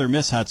 '90s. Southern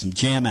Miss had some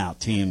jam-out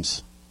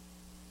teams.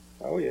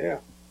 Oh yeah.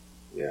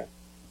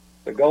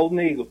 The Golden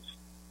Eagles.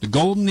 The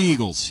Golden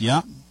Eagles,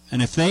 yep.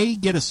 And if they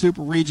get a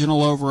super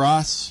regional over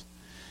us,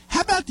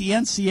 how about the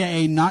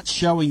NCAA not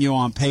showing you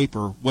on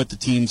paper what the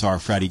teams are,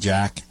 Freddie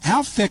Jack?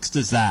 How fixed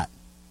is that?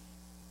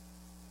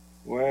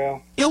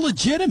 Well,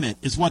 illegitimate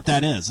is what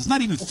that is. It's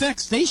not even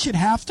fixed. They should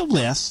have to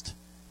list,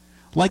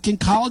 like in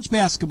college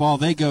basketball,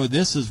 they go,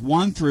 this is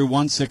 1 through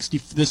 160.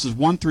 This is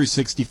 1 through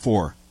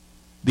 64.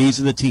 These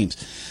are the teams.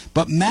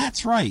 But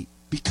Matt's right.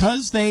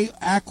 Because they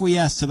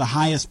acquiesce to the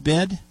highest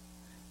bid,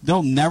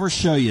 they'll never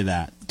show you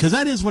that. Because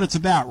that is what it's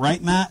about,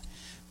 right, Matt?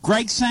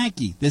 Greg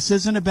Sankey, this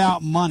isn't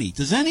about money.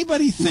 Does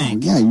anybody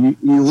think... Yeah, you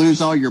lose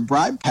all your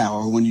bribe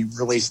power when you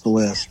release the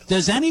list.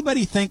 Does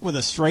anybody think with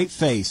a straight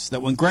face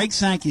that when Greg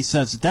Sankey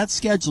says that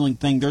scheduling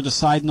thing they're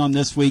deciding on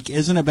this week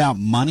isn't about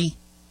money?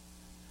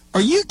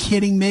 Are you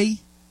kidding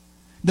me?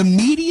 The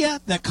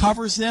media that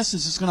covers this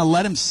is just going to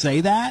let him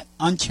say that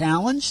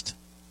unchallenged?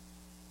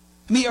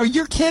 I mean, are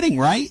you kidding,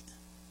 right?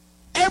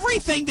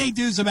 Everything they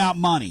do is about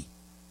money.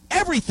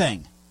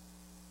 Everything.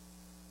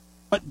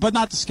 But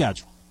not the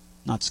schedule.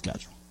 Not the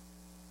schedule.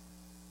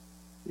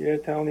 Yeah,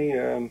 Tony,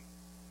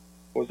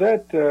 was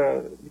that,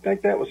 you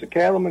think that was a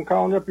cattleman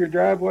calling up your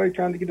driveway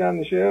trying to get on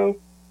the show?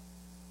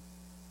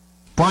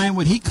 Brian,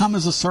 would he come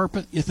as a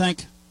serpent, you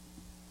think?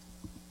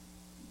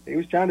 He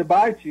was trying to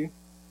bite you.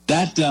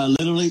 That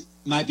literally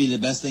might be the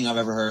best thing I've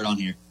ever heard on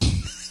here.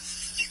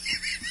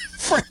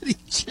 Freddie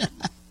Jack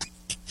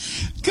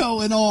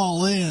going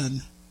all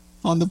in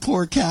on the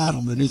poor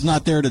cattleman who's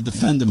not there to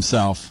defend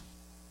himself.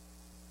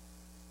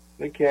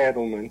 The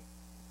cattleman.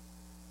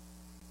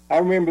 I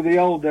remember the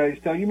old days.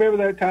 Tell you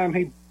remember that time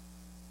he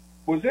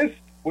was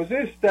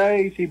this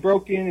stage he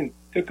broke in and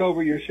took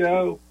over your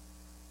show?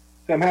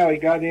 Somehow he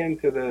got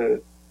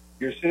into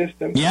your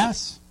system.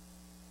 Yes.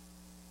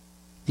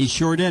 He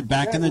sure did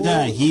back in the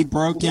day. He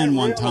broke in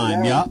one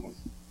time. Yep.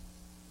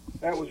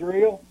 That was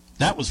real?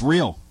 That was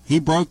real. He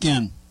broke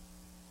in.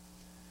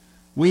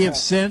 We have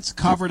since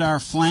covered our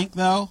flank,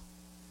 though,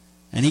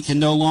 and he can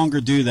no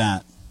longer do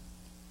that.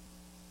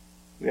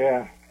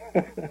 Yeah.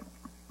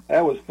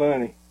 That was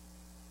funny.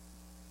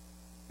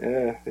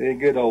 Yeah, the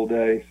good old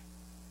days.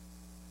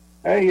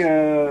 Hey,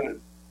 I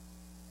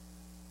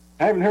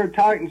haven't heard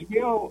Titans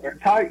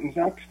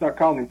I start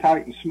calling him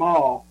Titan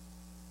Small,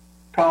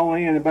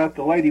 calling in about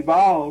the Lady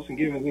Vols and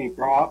giving me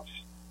props.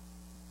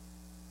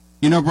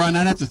 You know, Brian,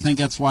 I'd have to think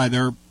that's why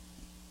they're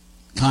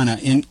kind of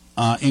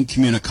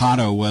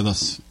incommunicado with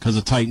us, because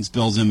of Titans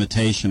Bill's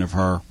imitation of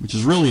her, which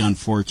is really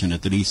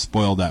unfortunate that he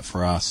spoiled that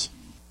for us.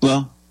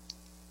 Well,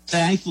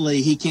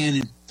 thankfully he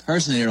can't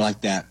impersonate her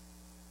like that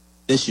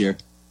this year.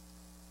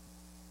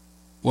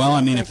 Well,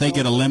 I mean, if they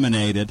get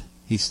eliminated,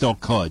 he still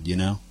could, you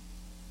know?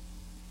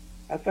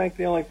 I think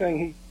the only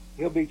thing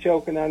he'll be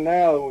choking on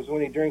now is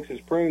when he drinks his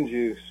prune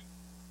juice.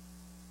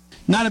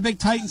 Not a big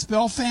Titans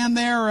Bill fan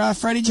there,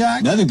 Freddie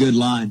Jack? Another good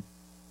line.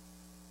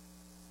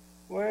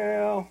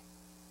 Well,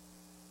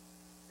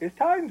 is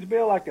Titans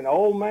Bill like an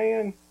old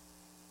man?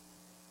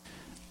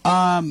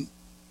 Let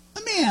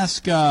me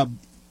ask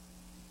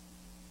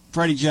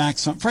Freddie Jack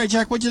something. Freddie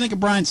Jack, what'd you think of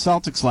Brian's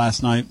Celtics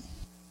last night?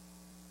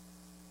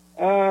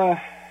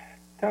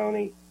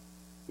 Tony,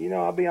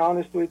 I'll be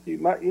honest with you.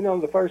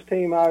 The first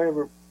team I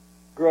ever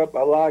grew up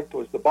I liked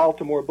was the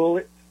Baltimore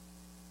Bullets.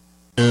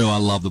 Oh, I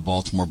love the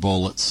Baltimore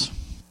Bullets.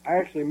 I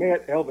actually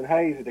met Elvin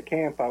Hayes at a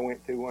camp I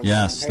went to one time.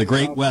 Yes, the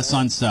great Wes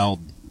Unseld.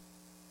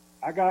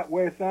 I got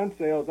Wes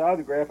Unseld's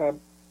autograph. I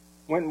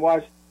went and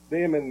watched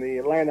them in the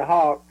Atlanta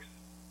Hawks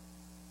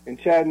in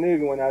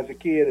Chattanooga when I was a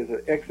kid as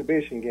an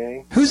exhibition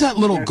game. Who's that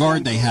little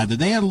guard they had? Did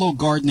they have a little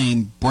guard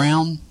named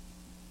Brown?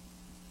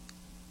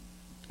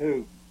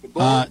 Who? The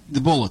Bullets?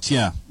 The Bullets,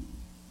 yeah.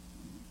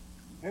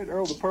 They had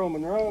Earl the Pearl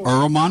Monroe.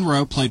 Earl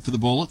Monroe played for the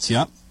Bullets,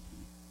 yep.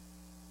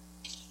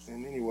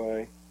 And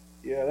anyway,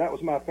 yeah, that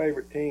was my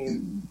favorite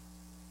team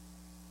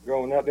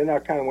growing up. Then I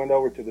kind of went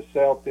over to the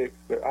Celtics.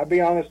 But I'll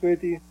be honest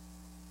with you,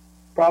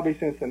 probably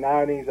since the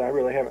 90s, I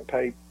really haven't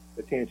paid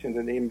attention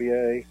to the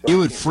NBA. So It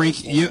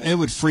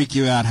would freak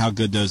you out how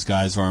good those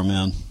guys are,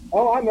 man.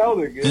 Oh, I know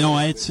they're good. You know,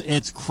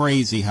 it's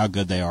crazy how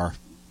good they are.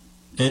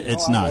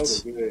 It's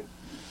nuts. I know they're good.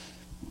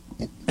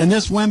 And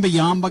this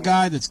Wembanyama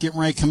guy that's getting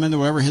ready to come into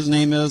whatever his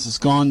name is, has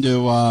gone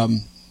to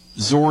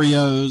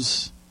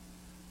Zorio's.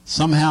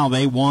 Somehow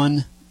they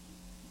won.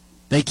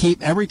 They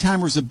keep, every time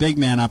there's a big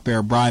man up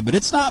there, Bri, but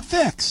it's not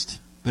fixed.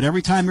 But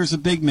every time there's a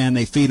big man,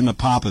 they feed him to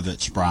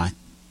Popovich, Bri.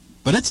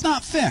 But it's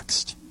not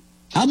fixed.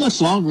 How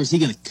much longer is he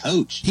going to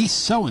coach? He's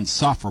so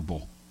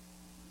insufferable.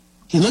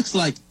 He looks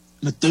like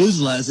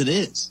Methuselah as it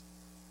is.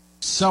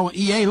 So,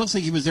 he looks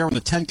like he was there when the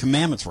Ten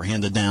Commandments were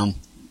handed down.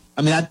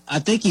 I mean, I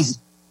think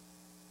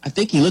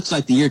he looks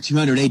like the year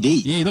 200 AD.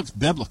 Yeah, he looks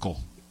biblical.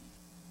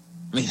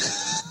 I mean,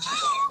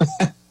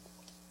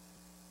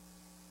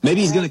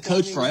 maybe he's going to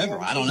coach forever.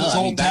 I don't know. It's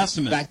Old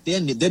Testament. Back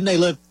then, didn't they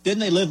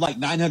live like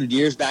 900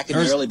 years back in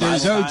the early Bible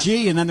There's OG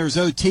time? and then there's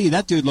OT.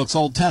 That dude looks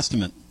Old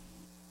Testament.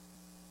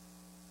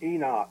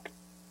 Enoch.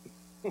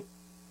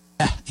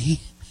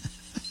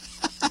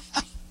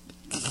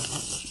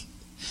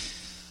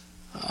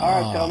 All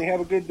right, Tony,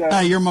 have a good day.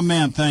 Hey, you're my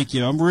man. Thank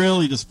you. I'm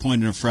really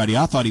disappointed in Freddie.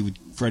 I thought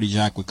Freddie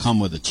Jack would come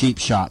with a cheap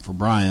shot for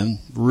Brian.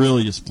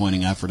 Really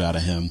disappointing effort out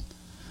of him.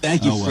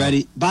 Thank you,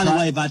 Freddie. By the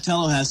way,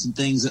 Vitello has some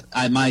things that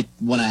I might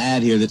want to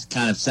add here that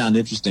kind of sound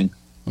interesting.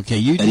 Okay,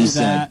 you do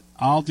that.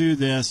 I'll do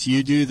this.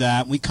 You do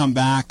that. We come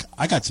back.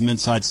 I got some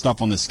inside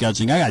stuff on the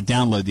scheduling. I got to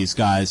download these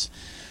guys.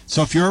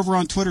 So if you're over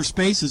on Twitter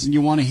Spaces and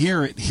you want to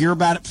hear it, hear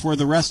about it before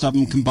the rest of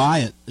them can buy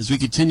it. As we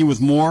continue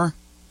with more,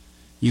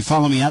 you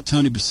follow me at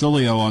Tony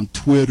Basilio on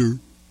Twitter.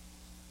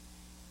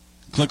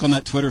 Click on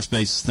that Twitter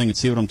Spaces thing and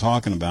see what I'm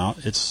talking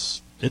about.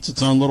 It's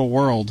its own little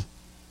world.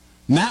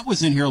 Matt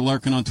was in here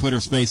lurking on Twitter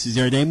Spaces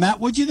the other day. Matt,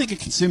 what did you think of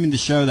consuming the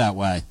show that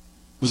way?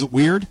 Was it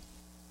weird?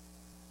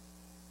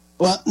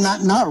 Well,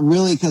 not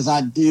really, because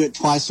I do it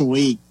twice a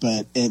week,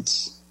 but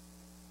it's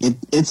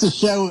a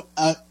show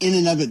in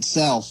and of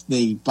itself.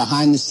 The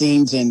behind the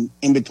scenes and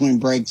in between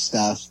break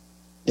stuff.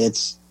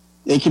 It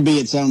could be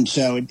its own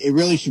show. It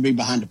really should be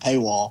behind a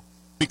paywall.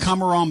 We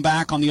come around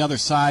back on the other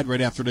side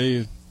right after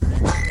the.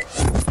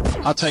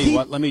 I'll tell you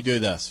what. Let me do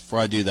this before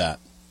I do that.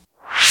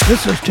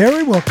 This is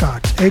Terry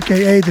Wilcox,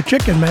 a.k.a. The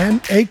Chicken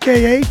Man,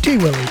 a.k.a.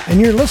 T-Willie,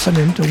 and you're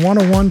listening to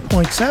 101.7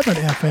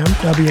 FM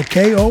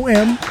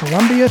WKOM,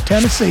 Columbia,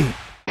 Tennessee.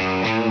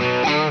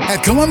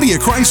 At Columbia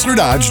Chrysler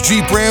Dodge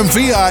Jeep Ram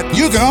Fiat,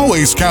 you can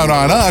always count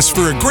on us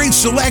for a great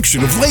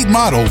selection of late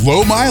model,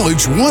 low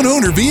mileage, one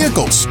owner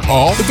vehicles.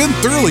 All have been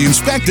thoroughly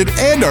inspected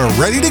and are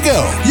ready to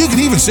go. You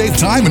can even save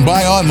time and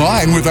buy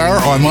online with our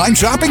online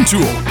shopping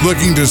tool.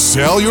 Looking to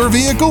sell your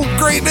vehicle?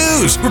 Great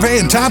news! We're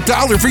paying top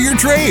dollar for your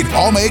trade.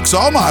 All makes,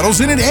 all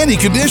models, and in any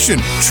condition.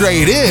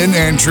 Trade in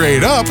and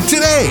trade up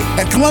today.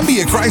 At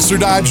Columbia Chrysler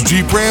Dodge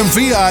Jeep Ram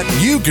Fiat,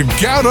 you can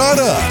count on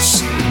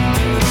us.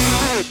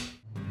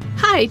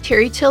 Hi,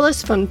 Terry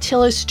Tillis from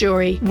Tillis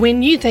Jewelry.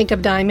 When you think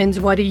of diamonds,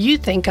 what do you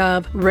think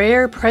of?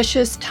 Rare,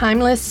 precious,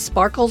 timeless,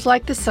 sparkles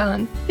like the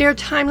sun. They are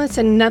timeless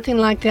and nothing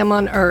like them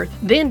on earth.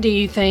 Then do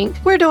you think,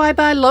 where do I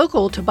buy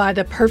local to buy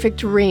the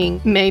perfect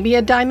ring? Maybe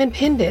a diamond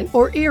pendant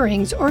or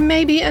earrings, or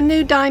maybe a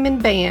new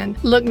diamond band.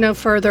 Look no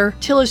further.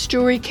 Tillis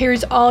Jewelry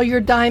carries all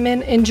your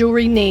diamond and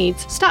jewelry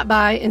needs. Stop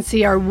by and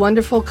see our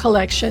wonderful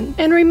collection.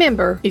 And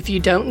remember, if you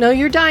don't know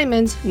your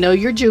diamonds, know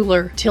your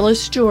jeweler.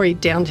 Tillis Jewelry,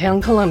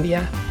 downtown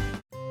Columbia.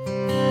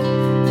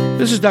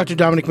 This is Dr.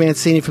 Dominic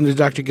Mancini from the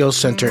Dr. Gill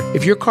Center.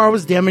 If your car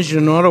was damaged in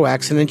an auto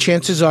accident,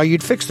 chances are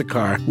you'd fix the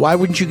car. Why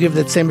wouldn't you give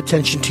that same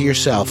attention to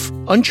yourself?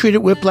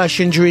 Untreated whiplash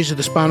injuries of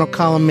the spinal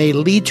column may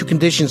lead to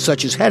conditions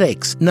such as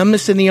headaches,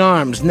 numbness in the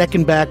arms, neck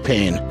and back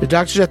pain. The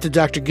doctors at the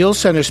Dr. Gill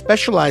Center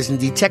specialize in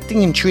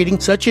detecting and treating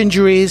such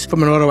injuries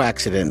from an auto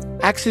accident.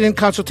 Accident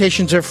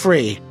consultations are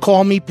free.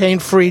 Call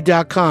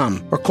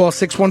mepainfree.com or call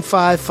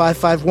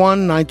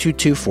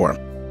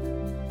 615-551-9224.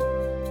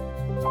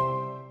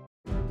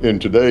 In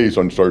today's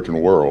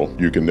uncertain world,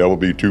 you can never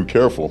be too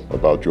careful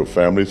about your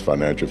family's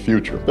financial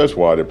future. That's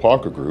why the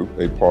Parker Group,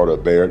 a part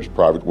of Baird's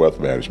Private Wealth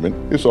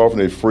Management, is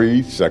offering a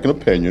free second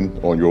opinion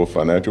on your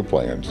financial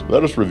plans.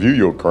 Let us review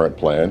your current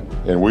plan,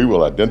 and we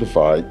will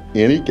identify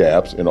any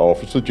gaps and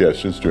offer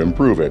suggestions to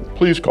improve it.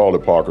 Please call the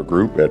Parker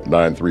Group at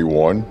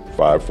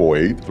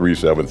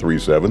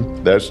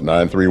 931-548-3737. That's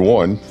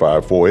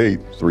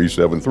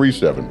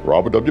 931-548-3737.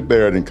 Robert W.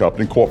 Baird &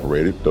 Company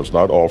Incorporated does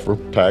not offer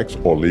tax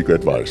or legal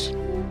advice.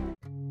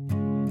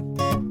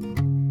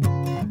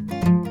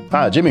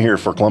 Hi, Jimmy here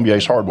for Columbia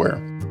Ace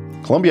Hardware.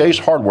 Columbia Ace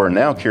Hardware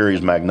now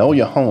carries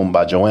Magnolia Home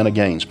by Joanna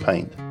Gaines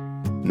paint.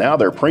 Now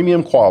their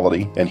premium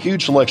quality and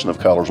huge selection of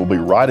colors will be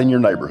right in your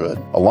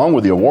neighborhood. Along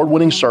with the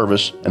award-winning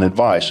service and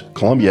advice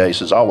Columbia Ace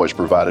has always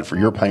provided for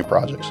your paint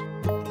projects.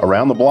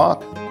 Around the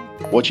block,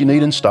 what you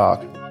need in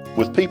stock,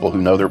 with people who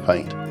know their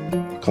paint.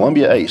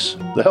 Columbia Ace,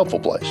 the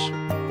helpful place.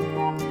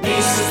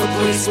 Ace is the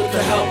place with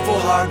the helpful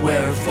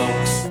hardware,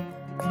 folks.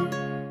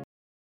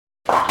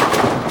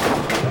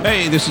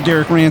 Hey, this is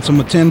Derek Ransom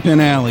with 10 Pin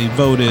Alley,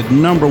 voted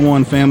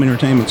 #1 family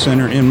entertainment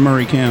center in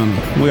Murray County.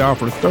 We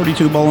offer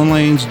 32 bowling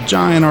lanes,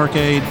 giant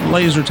arcade,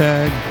 laser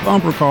tag,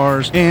 bumper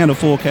cars, and a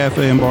full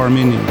cafe and bar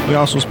menu. We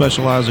also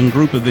specialize in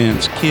group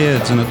events,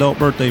 kids and adult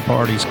birthday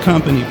parties,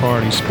 company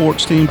parties,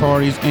 sports team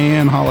parties,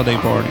 and holiday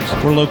parties.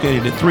 We're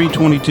located at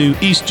 322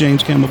 East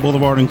James Campbell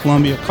Boulevard in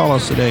Columbia. Call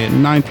us today at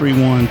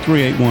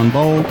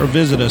 931-381-BOWL or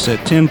visit us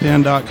at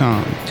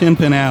 10pin.com. 10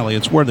 Pin Alley,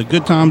 it's where the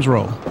good times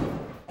roll.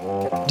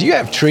 Do you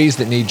have trees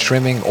that need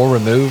trimming or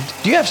removed?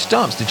 Do you have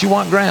stumps that you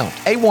want ground?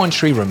 A1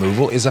 Tree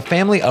Removal is a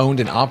family-owned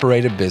and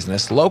operated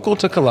business local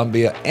to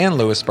Columbia and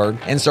Lewisburg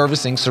and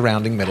servicing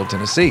surrounding Middle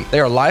Tennessee.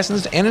 They are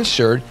licensed and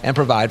insured and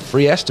provide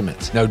free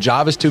estimates. No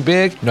job is too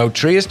big, no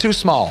tree is too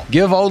small.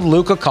 Give old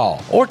Luke a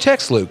call or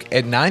text Luke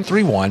at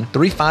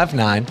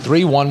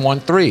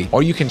 931-359-3113,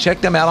 or you can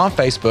check them out on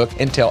Facebook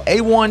and tell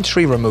A1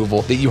 Tree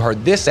Removal that you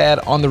heard this ad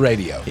on the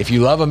radio. If you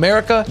love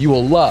America, you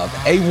will love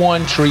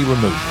A1 Tree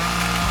Removal.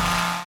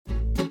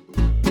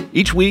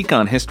 Each week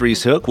on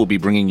History's Hook, we'll be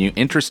bringing you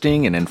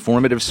interesting and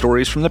informative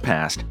stories from the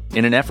past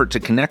in an effort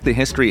to connect the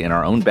history in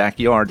our own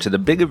backyard to the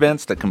big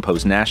events that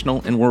compose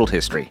national and world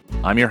history.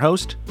 I'm your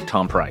host,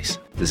 Tom Price.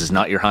 This is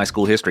not your high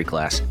school history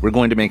class. We're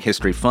going to make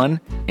history fun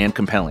and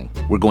compelling.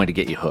 We're going to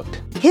get you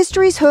hooked.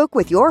 History's Hook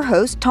with your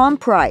host, Tom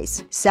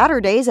Price.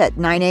 Saturdays at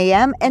 9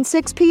 a.m. and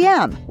 6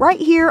 p.m. right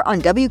here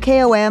on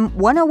WKOM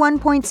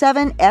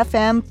 101.7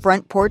 FM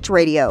Front Porch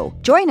Radio.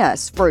 Join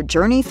us for a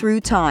journey through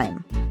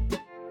time.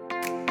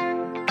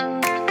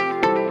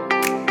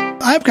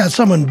 I've got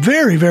someone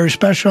very, very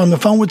special on the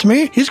phone with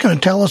me. He's going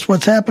to tell us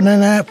what's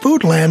happening at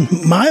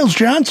Foodland. Miles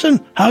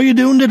Johnson, how you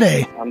doing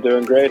today? I'm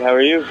doing great. How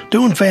are you?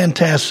 Doing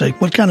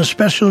fantastic. What kind of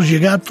specials you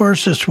got for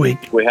us this week?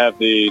 We have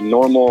the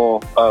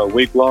normal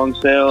week-long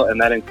sale, and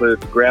that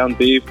includes ground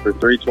beef for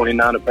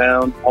 $3.29 a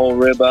pound, whole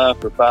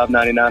ribeye for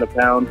 $5.99 a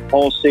pound,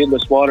 whole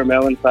seedless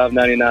watermelon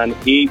 $5.99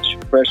 each,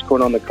 fresh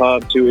corn on the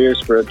cob 2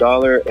 ears for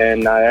 $1,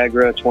 and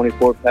Niagara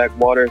 24-pack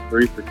water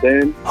 3 for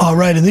 $10. All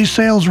right, and these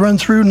sales run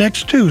through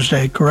next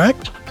Tuesday, correct?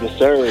 Yes,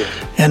 sir.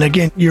 And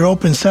again, you're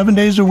open 7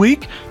 days a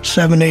week,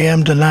 7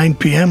 a.m. to 9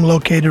 p.m.,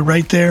 located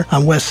right there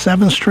on West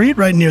 7th Street,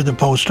 right near the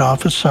post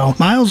office. So,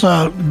 Miles,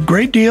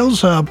 great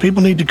deals.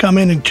 People need to come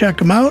in and check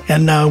them out,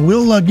 and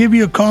we'll give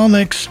you a call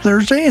next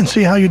Thursday and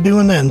see how you're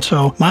doing then.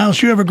 So,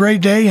 Miles, you have a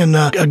great day, and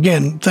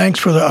again, thanks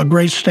for a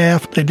great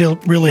staff. They do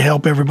really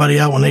help everybody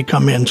out when they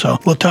come in. So,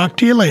 we'll talk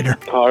to you later.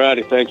 All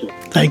righty. Thank you.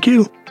 Thank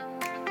you.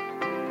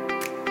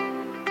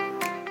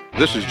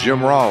 This is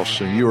Jim Ross,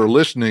 and you are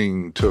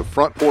listening to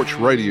Front Porch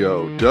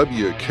Radio,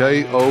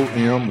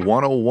 WKOM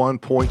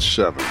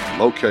 101.7,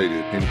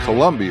 located in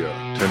Columbia,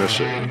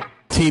 Tennessee.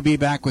 TB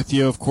back with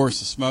you. Of course,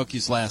 the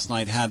Smokies last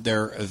night had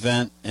their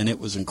event, and it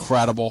was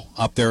incredible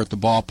up there at the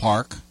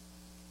ballpark.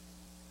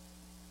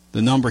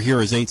 The number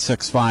here is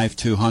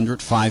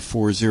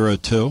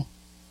 865-200-5402.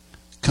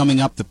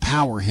 Coming up, the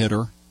power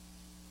hitter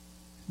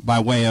by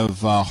way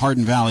of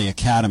Hardin Valley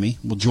Academy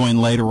will join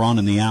later on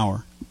in the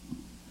hour.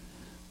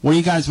 What do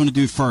you guys want to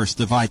do first,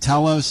 the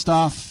Vitello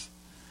stuff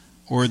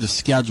or the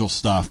schedule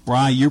stuff?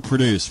 Brian, you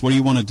produce. What do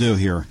you want to do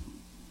here?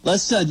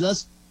 Let's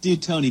do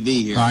Tony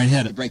V here. All right,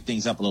 hit it. To break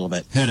things up a little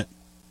bit. Hit it.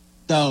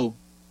 So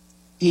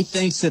he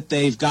thinks that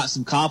they've got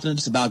some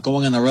confidence about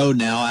going on the road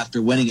now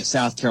after winning at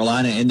South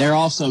Carolina, and they're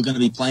also going to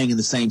be playing in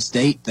the same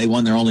state. They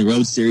won their only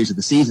road series of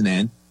the season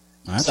in.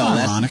 That's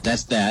ironic.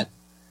 That's that.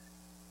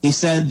 He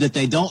said that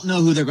they don't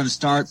know who they're going to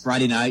start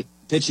Friday night,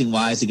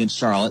 pitching-wise, against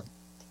Charlotte.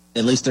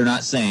 At least they're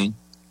not saying.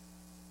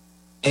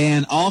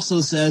 And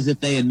also says if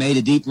they had made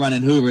a deep run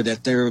in Hoover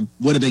that there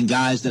would have been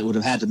guys that would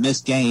have had to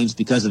miss games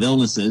because of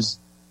illnesses.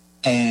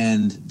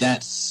 And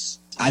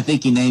I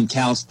think he named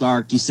Cal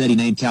Stark. He said he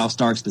named Cal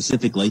Stark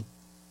specifically.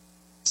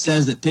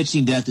 Says that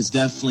pitching depth is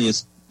definitely a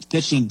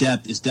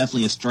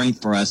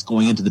strength for us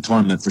going into the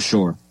tournament for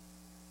sure.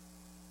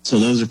 So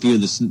those are a few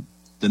of the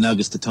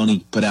nuggets that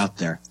Tony put out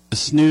there. The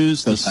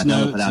snooze, the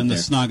snooze, and the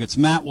snuggets.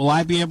 Matt, will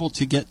I be able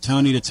to get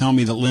Tony to tell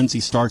me that Lindsay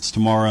starts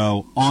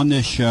tomorrow on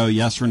this show,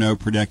 yes or no,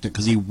 predict it?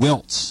 Because he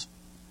wilts.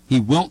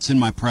 He wilts in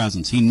my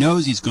presence. He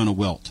knows he's going to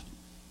wilt.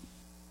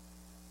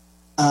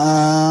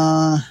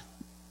 I'll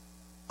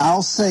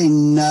say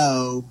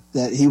no,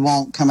 that he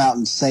won't come out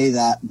and say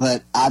that,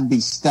 but I'd be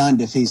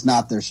stunned if he's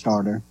not their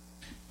starter.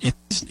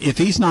 If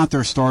he's not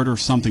their starter,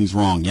 something's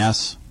wrong,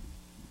 yes?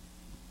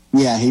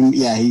 Yeah,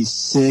 he's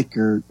sick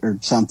or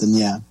something,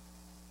 yeah.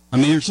 I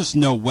mean, there's just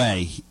no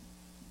way.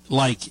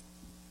 Like,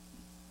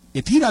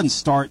 if he doesn't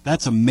start,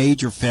 that's a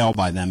major fail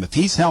by them. If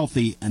he's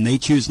healthy and they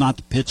choose not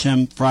to pitch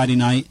him Friday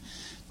night,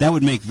 that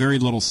would make very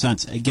little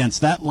sense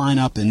against that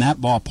lineup in that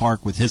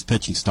ballpark with his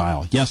pitching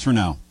style. Yes or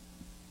no?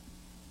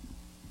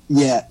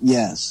 Yeah,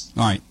 yes.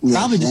 All right. Yes.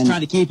 Probably just trying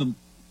to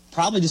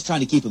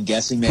keep him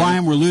guessing, man.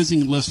 Brian, we're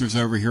losing listeners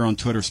over here on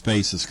Twitter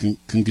Spaces.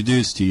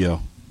 Kudos to you.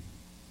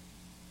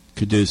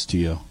 Kudos to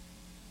you.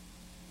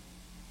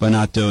 By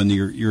not doing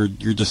your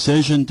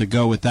decision to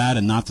go with that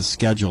and not the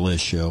schedule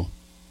issue.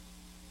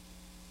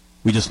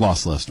 We just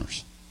lost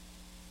listeners.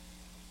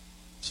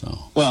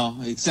 So well,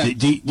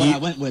 except I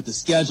went with the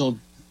schedule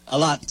a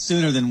lot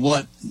sooner than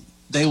what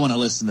they want to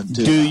listen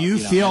to. Do you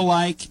feel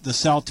like the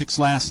Celtics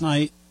last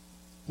night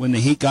when the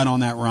Heat got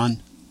on that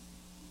run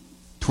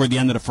toward the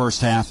end of the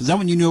first half? Is that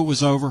when you knew it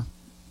was over?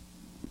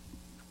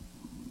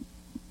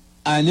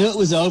 I knew it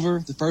was over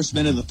the first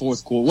minute of the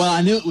fourth quarter. Well,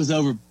 I knew it was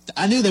over.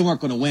 I knew they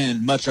weren't going to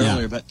win much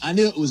earlier, but I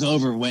knew it was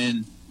over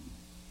when,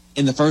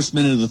 in the first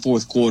minute of the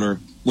fourth quarter,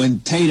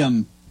 when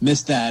Tatum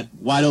missed that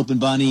wide-open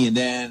bunny, and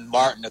then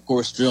Martin, of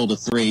course, drilled a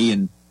three,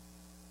 and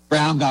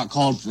Brown got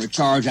called for a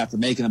charge after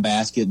making a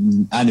basket,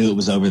 and I knew it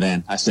was over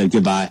then. I said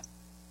goodbye.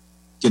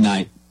 Good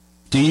night.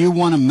 Do you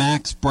want a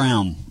Max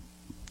Brown?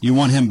 You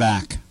want him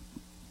back?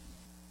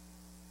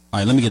 All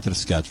right, let me get to the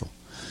schedule.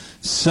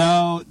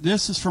 So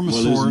this is from a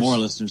source. We'll lose more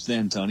listeners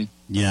then, Tony.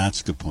 Yeah,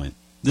 that's a good point.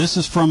 This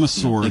is from a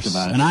source, think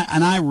about it. and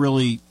I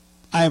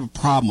have a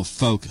problem with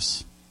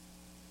focus.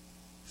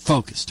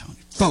 Focus, Tony.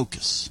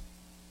 Focus.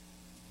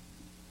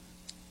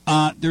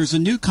 There's a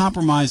new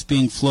compromise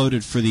being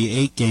floated for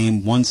the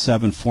 8-game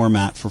 1-7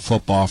 format for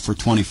football for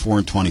 24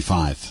 and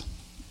 25.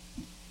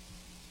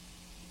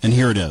 And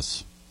here it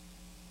is.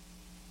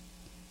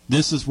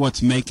 This is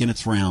what's making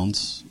its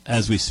rounds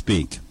as we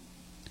speak.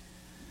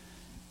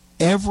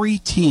 Every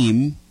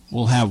team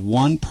will have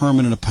one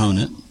permanent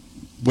opponent,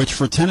 which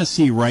for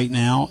Tennessee right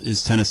now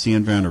is Tennessee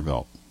and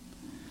Vanderbilt.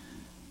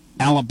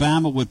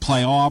 Alabama would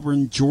play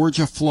Auburn,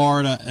 Georgia,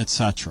 Florida,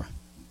 etc.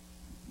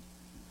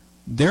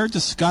 They're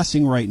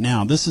discussing right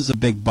now, this is a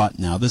big but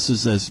now. This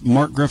is, as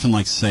Mark Griffin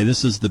likes to say,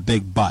 this is the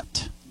big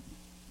but.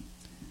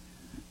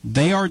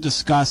 They are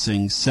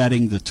discussing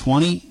setting the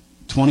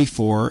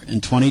 2024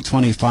 and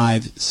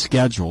 2025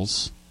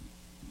 schedules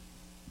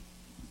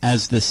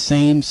as the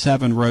same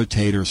 7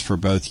 rotators for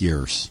both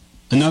years.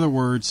 In other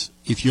words,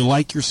 if you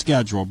like your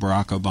schedule,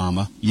 Barack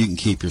Obama, you can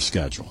keep your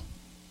schedule.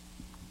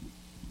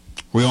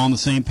 We all on the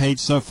same page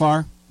so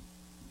far?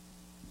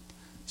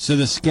 So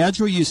the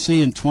schedule you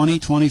see in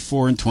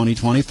 2024 and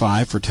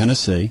 2025 for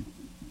Tennessee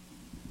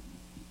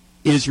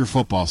is your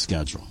football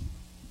schedule.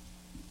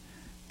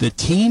 The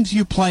teams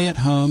you play at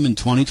home in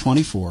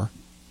 2024,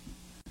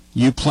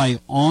 you play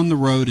on the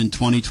road in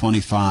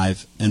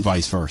 2025 and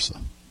vice versa.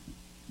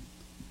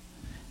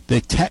 The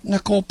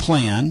technical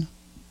plan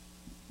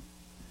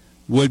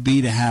would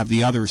be to have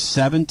the other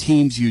 7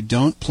 teams you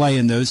don't play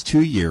in those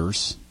 2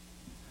 years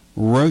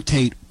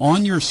rotate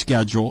on your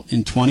schedule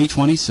in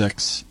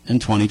 2026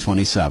 and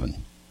 2027.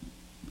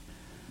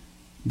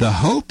 The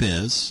hope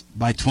is,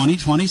 by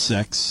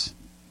 2026,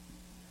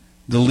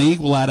 the league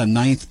will add a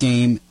 9th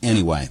game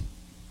anyway.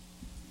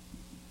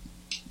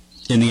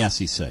 in the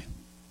SEC.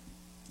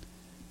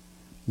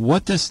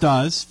 What this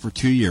does for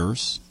 2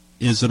 years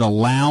is it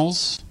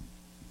allows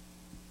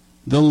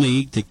the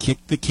league to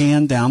kick the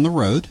can down the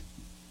road,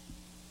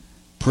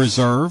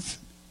 preserve,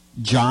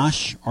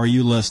 Josh, are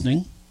you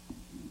listening?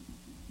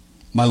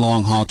 My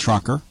long-haul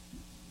trucker,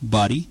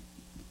 buddy.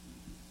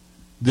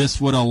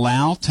 This would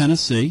allow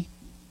Tennessee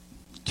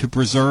to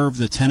preserve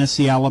the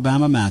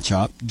Tennessee-Alabama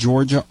matchup,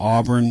 Georgia,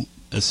 Auburn,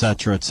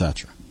 etc.,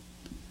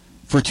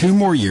 for 2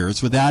 more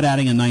years without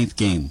adding a 9th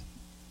game.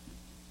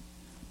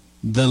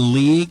 The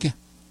league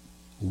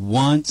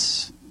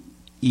wants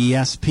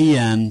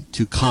ESPN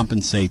to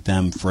compensate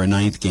them for a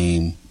 9th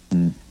game,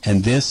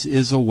 and this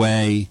is a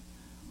way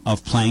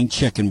of playing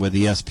chicken with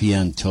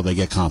ESPN till they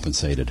get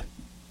compensated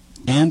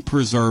and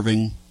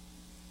preserving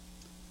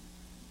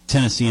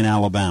Tennessee and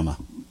Alabama,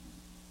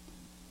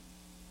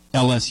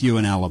 LSU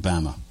and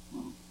Alabama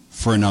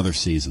for another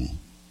season,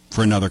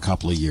 for another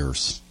couple of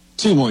years.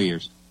 2 more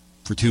years.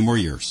 For 2 more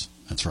years.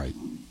 That's right.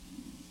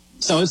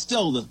 So it's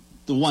still the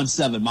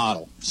 1-7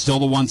 model. Still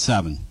the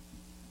 1-7.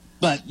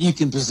 But you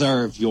can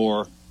preserve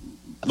your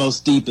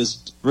most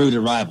deepest rooted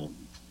rival.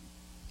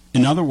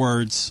 In other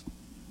words,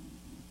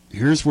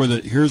 here's where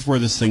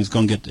this thing's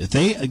going to get. If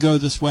they go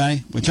this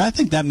way, which I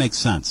think that makes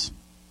sense.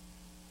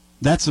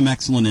 That's some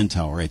excellent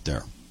intel right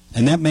there.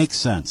 And that makes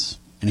sense.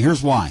 And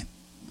here's why.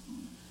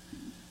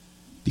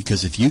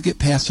 Because if you get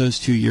past those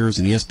 2 years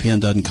and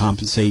ESPN doesn't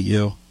compensate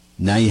you,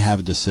 now you have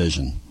a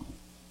decision.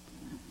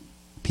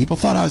 People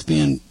thought I was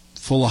being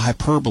full of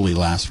hyperbole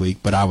last week,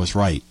 but I was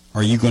right.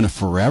 Are you going to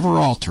forever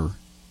alter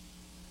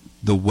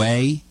the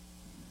way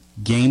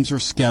games are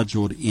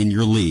scheduled in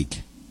your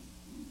league?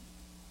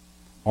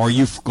 Are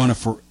you going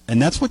to,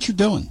 and that's what you're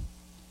doing.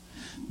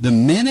 The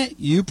minute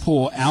you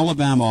pull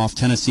Alabama off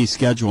Tennessee's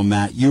schedule,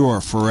 Matt, you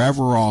are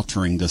forever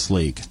altering this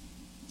league.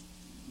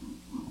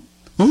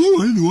 Oh,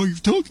 I don't know why you're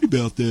talking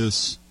about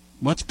this.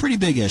 Well, it's a pretty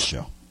big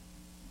issue.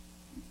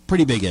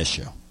 Pretty big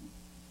issue.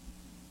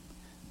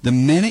 The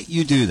minute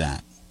you do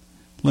that,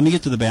 let me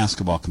get to the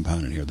basketball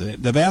component here.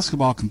 The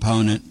basketball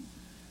component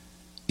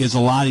is a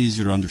lot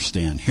easier to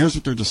understand. Here's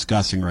what they're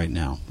discussing right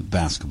now with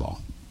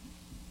basketball.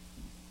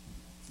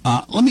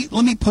 Let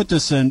me put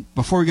this in,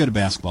 before we go to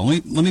basketball,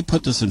 let me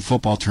put this in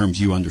football terms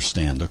you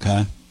understand,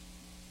 okay?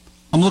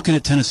 I'm looking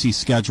at Tennessee's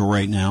schedule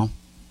right now.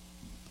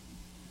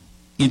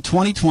 In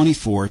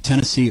 2024,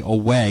 Tennessee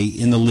away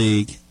in the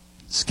league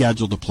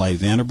scheduled to play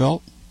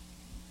Vanderbilt,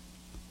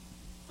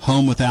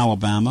 home with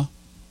Alabama,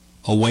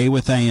 away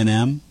with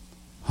A&M,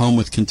 home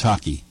with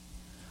Kentucky,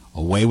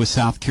 away with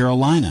South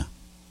Carolina,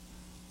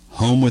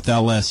 home with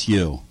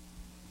LSU,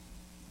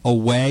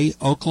 away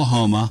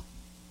Oklahoma,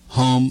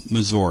 home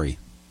Missouri.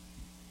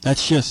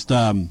 That's just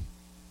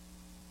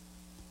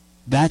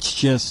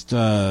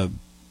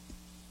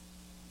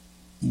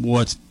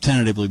what's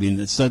tentatively being.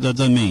 That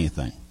doesn't mean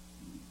anything.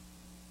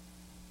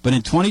 But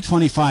in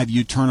 2025,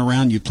 you turn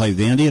around, you play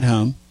Vandy at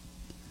home,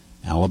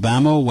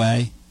 Alabama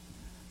away,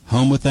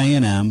 home with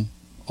A&M,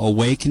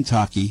 away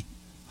Kentucky,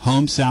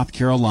 home South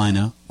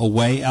Carolina,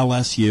 away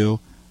LSU,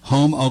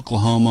 home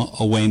Oklahoma,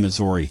 away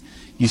Missouri.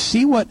 You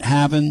see what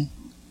having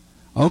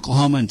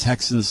Oklahoma and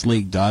Texas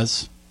League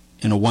does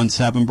in a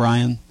 1-7,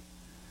 Brian?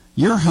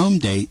 Your home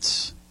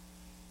dates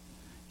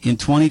in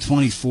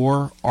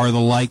 2024 are the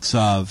likes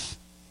of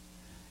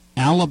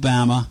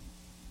Alabama,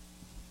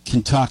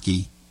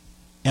 Kentucky,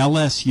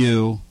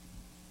 LSU,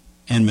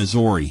 and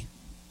Missouri.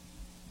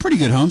 Pretty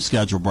good home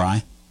schedule,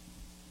 Bri.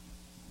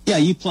 Yeah,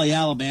 you play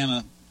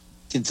Alabama,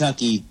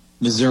 Kentucky,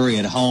 Missouri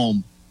at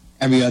home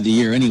every other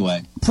year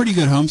anyway. Pretty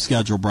good home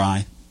schedule,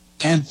 Bri.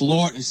 And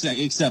Florida,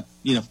 except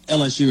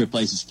LSU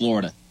replaces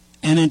Florida.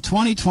 And in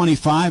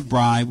 2025,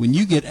 Bri, when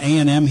you get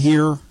A&M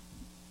here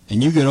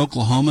and you get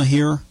Oklahoma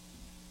here,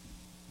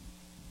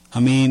 I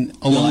mean,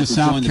 along with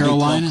South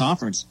Carolina,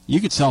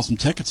 you could sell some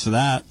tickets to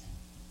that.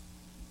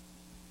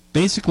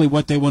 Basically,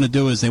 what they want to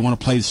do is they want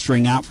to play the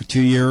string out for 2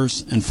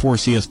 years and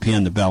force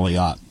ESPN to belly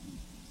up.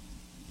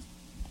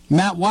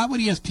 Matt, why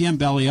would ESPN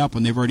belly up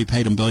when they've already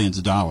paid them billions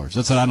of dollars?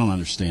 That's what I don't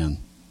understand.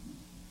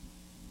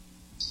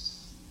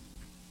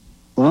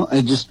 Well,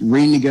 just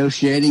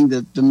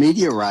renegotiating the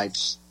media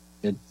rights.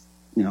 The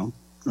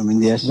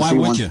SEC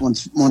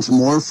wants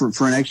more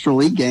for an extra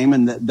league game,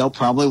 and they'll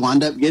probably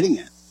wind up getting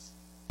it.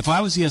 If I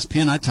was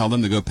ESPN, I'd tell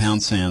them to go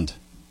pound sand.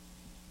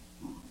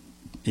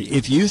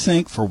 If you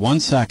think for 1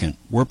 second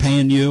we're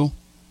paying you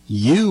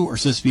are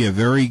supposed to be a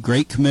very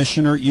great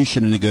commissioner, you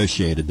should have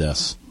negotiated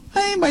this. How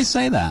did anybody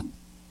say that?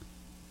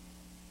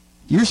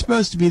 You're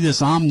supposed to be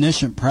this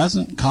omniscient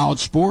presence in college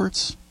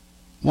sports.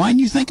 Why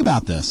didn't you think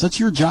about this? That's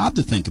your job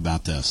to think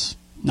about this.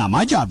 Not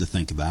my job to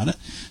think about it.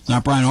 It's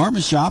not Brian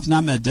Hartman's job. It's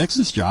not Matt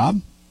Dixon's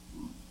job.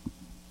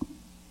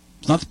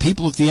 It's not the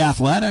people at The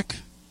Athletic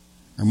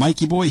or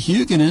Mikey Boy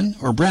Huguenin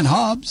or Brent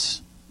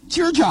Hubbs. It's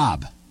your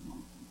job,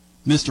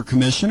 Mr.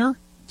 Commissioner.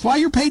 That's why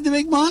you're paid the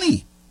big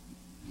money.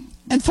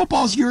 And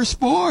football's your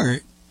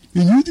sport.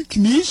 And you're the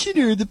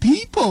commissioner, the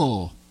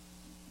people.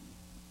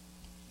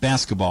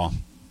 Basketball.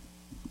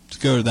 Let's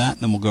go to that,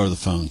 and then we'll go to the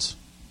phones.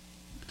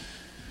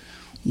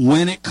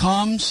 When it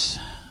comes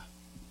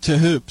to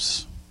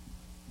hoops.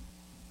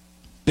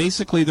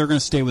 Basically, they're going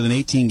to stay with an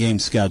 18-game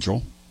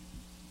schedule.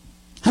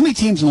 How many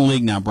teams in the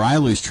league now, Brian? I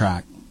lose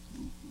track.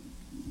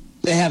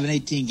 They have an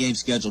 18-game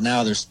schedule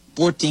now. There's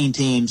 14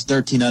 teams,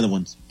 13 other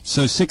ones.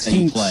 So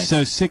 16.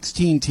 So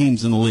 16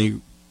 teams in the league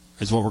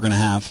is what we're going to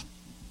have.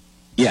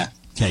 Yeah.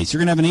 Okay, so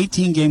you're going to have an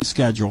 18-game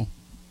schedule.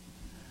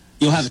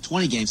 You'll have a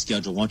 20-game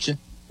schedule, won't you?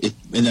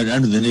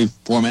 Under the new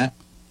format.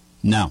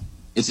 No.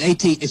 It's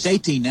 18. It's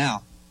 18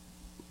 now.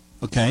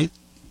 Okay,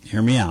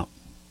 hear me out.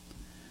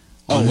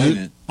 Wait a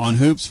minute. On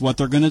hoops, what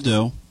they're going to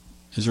do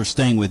is they're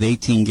staying with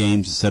 18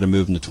 games instead of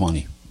moving to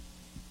 20.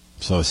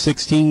 So a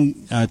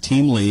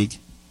 16-team league,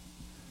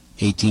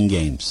 18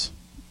 games.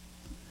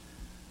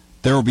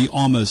 There will be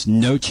almost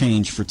no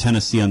change for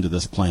Tennessee under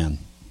this plan.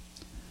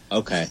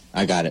 Okay,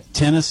 I got it.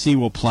 Tennessee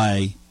will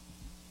play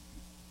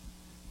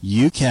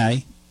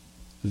UK,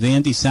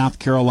 Vandy, South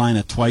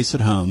Carolina twice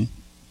at home.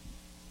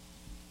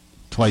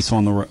 Twice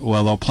on the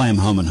well, they'll play them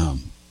home and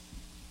home.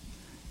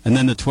 And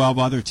then the 12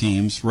 other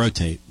teams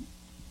rotate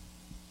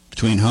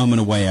between home and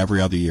away every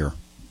other year.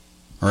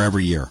 Or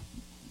every year.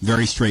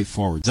 Very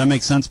straightforward. Does that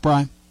make sense,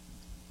 Brian?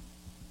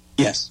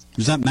 Yes.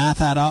 Does that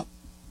math add up?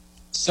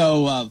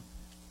 So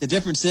the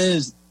difference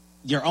is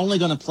you're only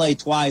going to play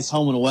twice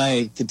home and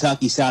away,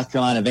 Kentucky, South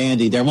Carolina,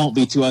 Vandy. There won't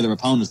be two other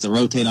opponents to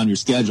rotate on your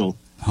schedule.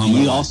 Home and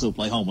you away. also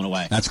play home and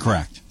away. That's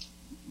correct.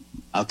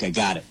 Okay,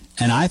 got it.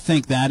 And I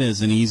think that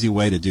is an easy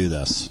way to do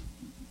this,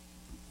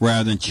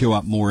 rather than chew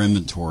up more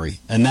inventory.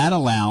 And that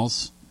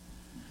allows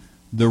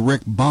the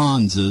Rick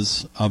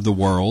Bondses of the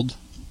world,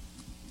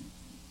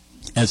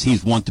 as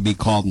he's wont to be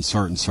called in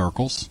certain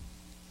circles,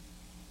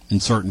 in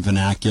certain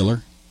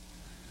vernacular,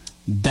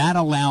 that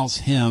allows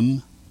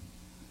him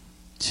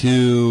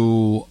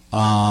to,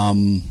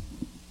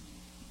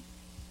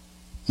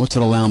 what's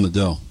it allow him to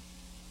do?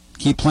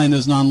 Keep playing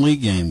those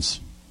non-league games.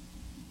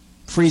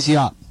 Frees you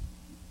up.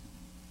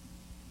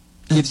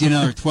 Gives you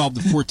another 12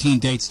 to 14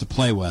 dates to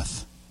play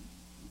with.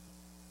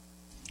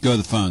 Go to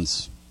the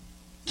phones.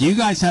 Do you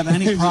guys have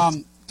any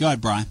problem? Go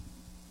ahead, Brian.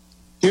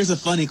 Here's a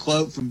funny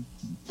quote from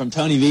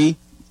Tony V.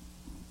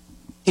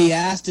 He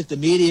asked if the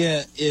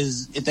media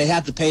if they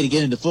have to pay to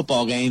get into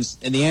football games,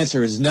 and the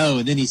answer is no.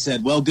 And then he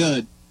said, well,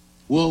 good.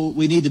 Well,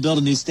 we need to build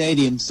a new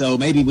stadium, so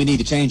maybe we need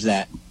to change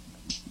that.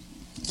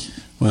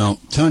 Well,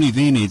 Tony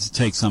V needs to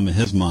take some of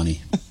his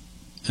money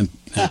and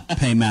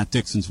pay Matt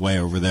Dixon's way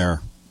over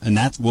there. And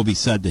that will be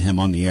said to him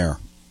on the air.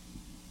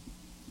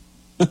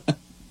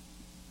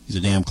 He's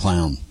a damn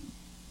clown.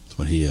 That's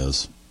what he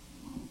is.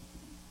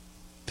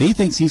 If he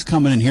thinks he's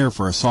coming in here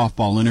for a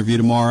softball interview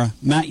tomorrow,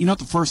 Matt, you know what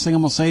the first thing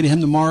I'm going to say to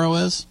him tomorrow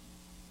is?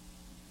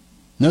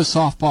 No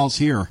softballs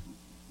here.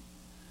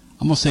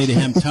 I'm going to say to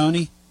him,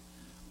 Tony,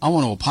 I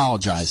want to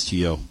apologize to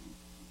you.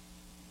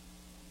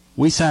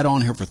 We sat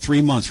on here for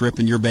 3 months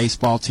ripping your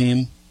baseball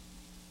team,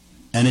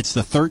 and it's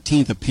the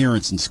 13th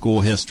appearance in school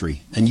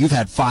history, and you've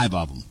had 5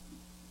 of them.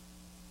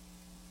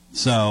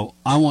 So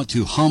I want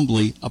to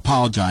humbly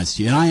apologize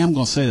to you, and I am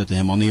going to say that to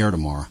him on the air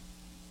tomorrow.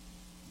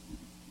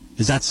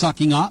 Is that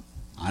sucking up?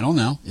 I don't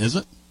know. Is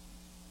it?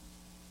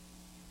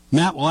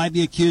 Matt, will I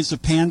be accused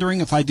of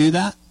pandering if I do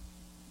that?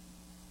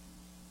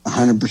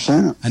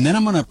 100%. And then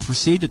I'm going to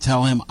proceed to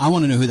tell him, I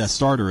want to know who that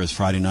starter is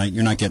Friday night.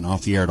 You're not getting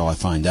off the air till I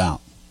find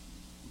out.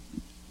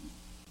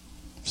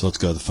 So let's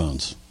go to the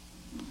phones.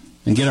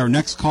 And get our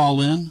next call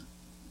in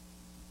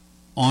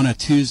on a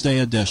Tuesday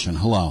edition.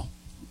 Hello.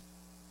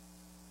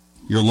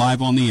 You're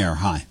live on the air.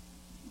 Hi.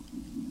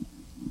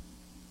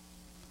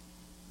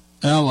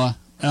 Ella,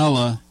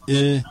 Ella,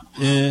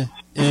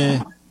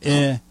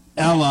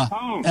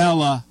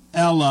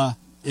 Ella,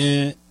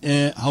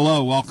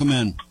 hello, welcome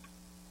in.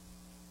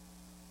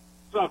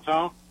 What's up,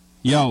 Tom?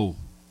 Yo.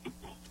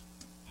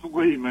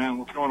 Sweet, man.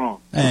 What's going on?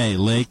 Hey,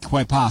 Lake,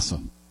 que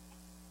pasa?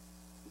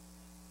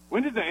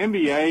 When did the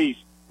NBA,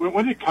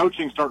 when did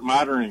coaching start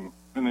mattering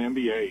in the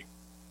NBA?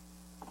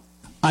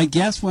 I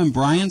guess when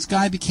Brian's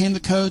guy became the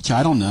coach,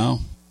 I don't know.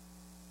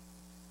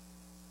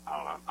 I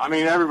don't know. I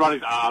mean,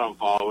 I don't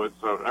follow it,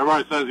 so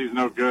everybody says he's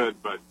no good,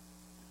 but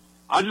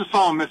I just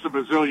saw him miss a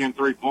bazillion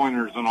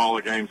three-pointers in all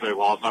the games they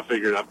lost. I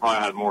figured that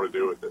probably had more to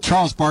do with it.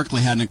 Charles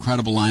Barkley had an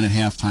incredible line at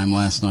halftime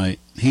last night.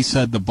 He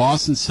said, the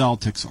Boston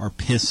Celtics are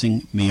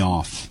pissing me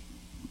off.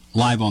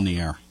 Live on the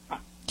air.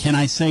 Can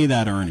I say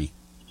that, Ernie?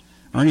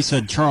 Ernie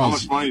said, Charles... How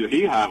much money did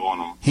he have on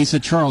him? He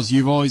said, Charles,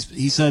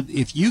 he said,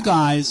 if you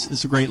guys, this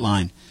is a great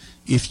line,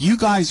 if you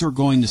guys are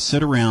going to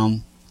sit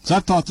around, because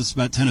I've thought this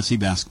about Tennessee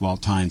basketball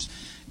at times,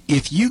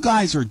 if you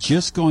guys are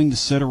just going to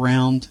sit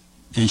around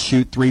and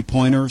shoot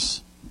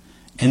three-pointers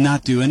and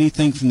not do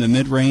anything from the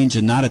mid-range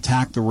and not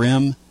attack the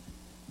rim,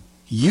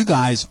 you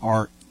guys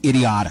are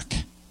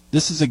idiotic.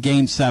 This is a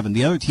Game 7.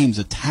 The other team's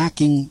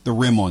attacking the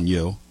rim on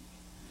you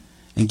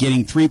and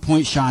getting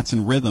three-point shots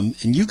in rhythm,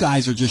 and you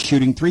guys are just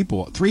shooting three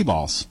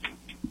balls.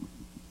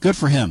 Good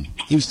for him.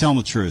 He was telling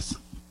the truth.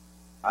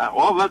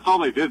 Well, that's all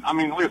they did. I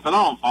mean, like I said,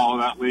 I don't follow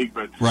that league,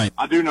 but right.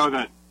 I do know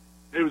that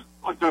it was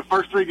like the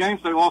first 3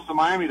 games they lost to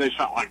Miami, they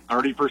shot like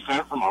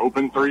 30% from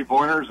open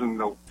three-pointers,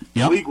 and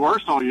Yep. The league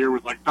worst all year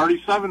was like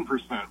 37%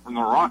 from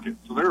the Rockets,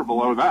 so they were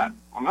below that.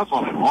 That's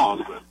why they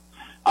lost, but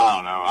I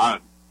don't know.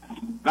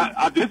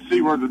 I did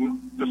see where the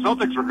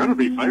Celtics were going to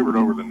be favored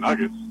over the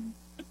Nuggets.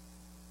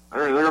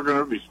 They're going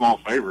to be small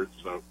favorites,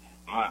 so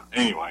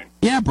anyway.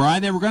 Yeah,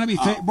 Brian, they were going to be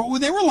but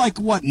they were like,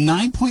 what,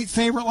 9-point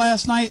favorite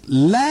last night?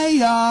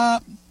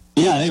 Layup.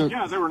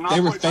 Yeah, they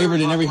were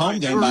favored in every home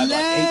game by like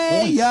 8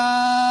 points.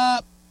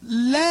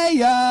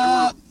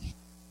 Layup.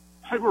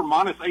 They were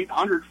minus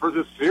 800 for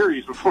this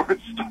series before it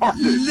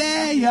started.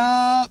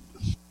 Layup.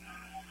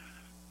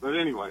 But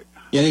anyway.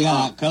 Yeah, they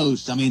got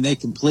outcoached. I mean, they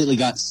completely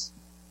got...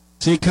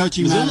 See,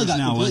 coaching matters got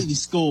now, completely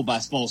schooled by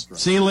Spoelstra.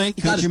 See, Lee,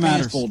 coaching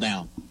matters. Pulled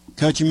down.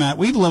 Coaching matters.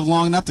 We've lived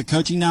long enough that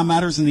coaching now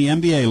matters in the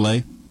NBA,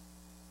 Lee.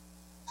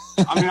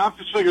 I mean, I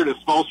just figured if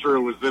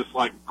Spoelstra was this,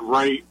 like,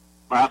 great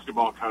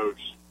basketball coach,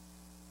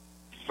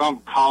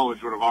 some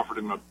college would have offered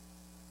him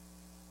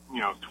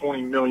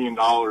 $20 million,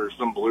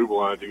 some blue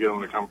blood, to get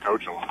him to come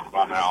coach them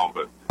by now.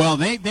 But well,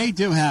 they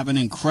do have an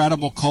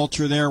incredible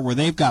culture there where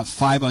they've got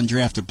 5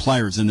 undrafted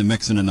players in the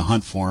mix and in the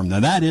hunt for him. Now,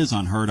 that is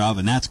unheard of,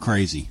 and that's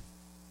crazy.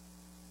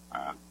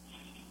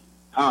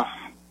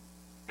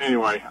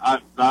 Anyway,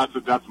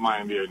 that's my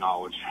NBA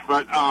knowledge.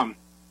 But I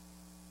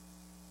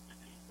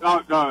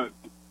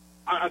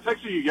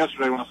texted you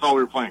yesterday when I saw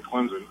we were playing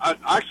Clemson. I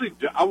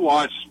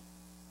watched.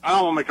 I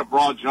don't want to make a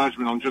broad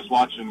judgment on just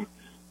watching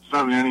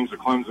 7 innings of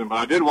Clemson, but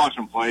I did watch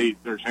them play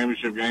their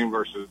championship game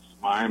versus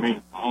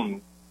Miami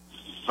on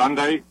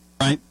Sunday.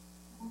 Right.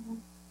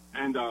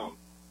 And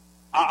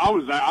I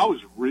was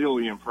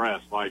really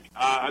impressed. Like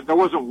there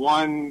wasn't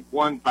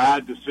one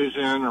bad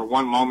decision or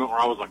one moment where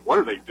I was like, "What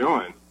are they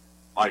doing?"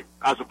 Like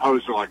as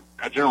opposed to like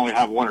I generally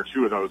have 1 or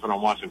 2 of those when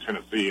I'm watching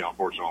Tennessee,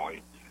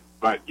 unfortunately.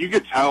 But you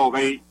could tell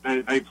they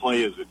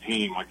play as a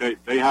team. Like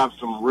they have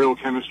some real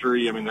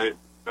chemistry. I mean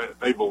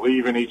they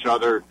believe in each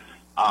other.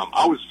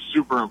 I was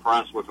super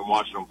impressed with them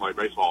watching them play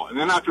baseball. And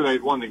then after they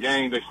won the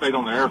game, they stayed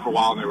on the air for a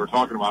while and they were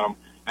talking about them.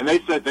 And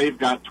they said they've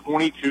got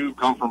 22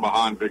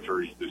 come-from-behind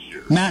victories this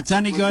year. Matt, is that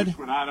any good?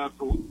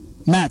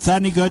 Matt, is that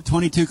any good?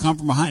 22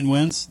 come-from-behind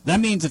wins? That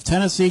means if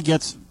Tennessee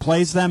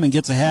plays them and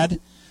gets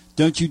ahead,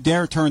 don't you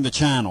dare turn the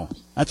channel.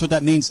 That's what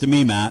that means to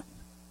me, Matt.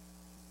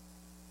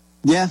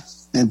 Yeah,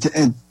 and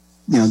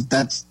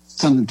that's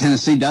something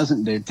Tennessee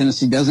doesn't do.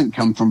 Tennessee doesn't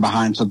come from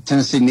behind, so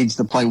Tennessee needs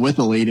to play with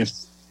the lead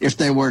if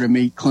they were to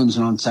meet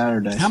Clemson on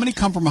Saturday. How many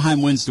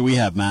come-from-behind wins do we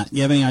have, Matt?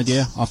 You have any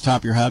idea off the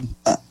top of your head?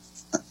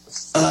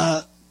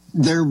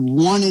 They're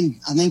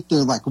I think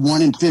they're like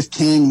 1 in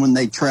 15 when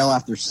they trail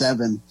after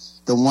 7.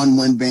 The one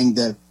win being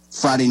the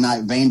Friday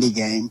night Vandy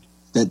game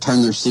that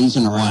turned their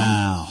season around.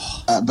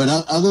 Wow. But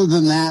other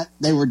than that,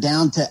 they were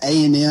down to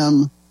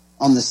A&M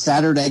on the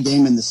Saturday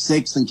game in the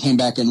 6th and came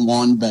back and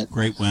won. But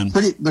great win.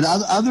 But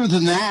other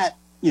than that,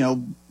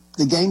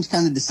 the game's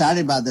kind of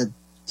decided by the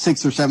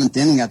 6th or 7th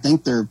inning. I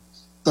think they're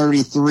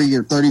 33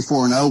 or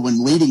 34-0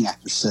 when leading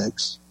after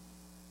 6.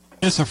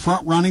 It's a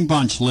front-running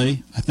bunch,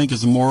 Lee, I think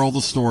is the moral of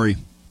the story.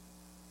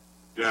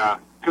 Yeah,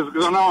 because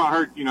I know I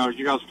heard, you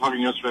guys were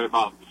talking yesterday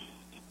about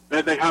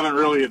that they haven't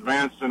really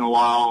advanced in a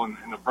while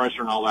and the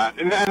pressure and all that.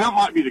 And that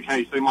might be the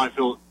case. They might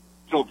feel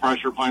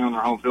pressure playing on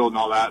their home field and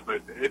all that,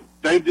 but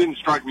they didn't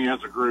strike me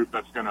as a group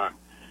that's gonna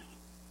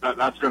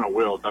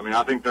wilt. I mean,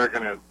 I think they're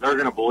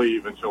gonna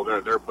believe until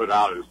they're put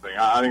out of this thing.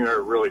 I think they're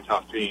a really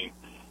tough team.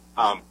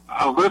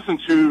 I listened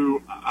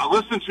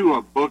to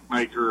a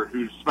bookmaker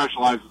who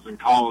specializes in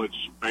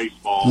college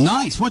baseball.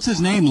 Nice. What's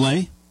his name,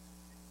 Lee?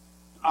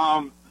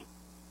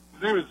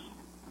 His name is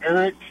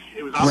Eric.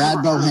 It was Brad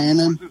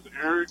Bohannon.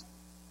 Eric.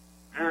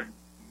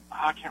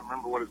 I can't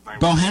remember what his name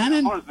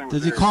Bohannon? was.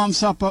 Does he call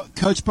himself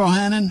Coach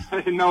Bohannon?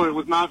 No, it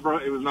was not.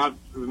 It was not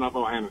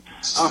Bohannon.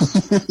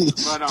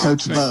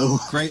 Coach Bo.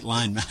 Great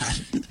line,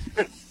 Matt.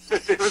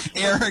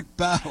 Eric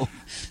Bo.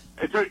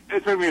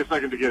 It took me a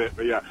second to get it,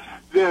 but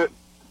yeah.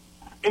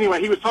 Anyway,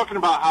 he was talking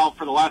about how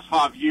for the last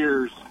 5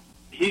 years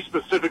he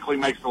specifically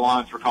makes the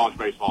lines for college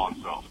baseball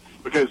himself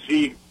because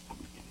he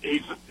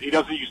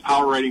doesn't use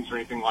power ratings or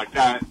anything like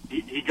that.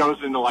 He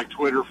goes into like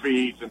Twitter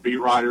feeds and beat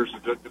writers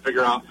to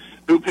figure out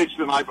who pitched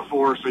the night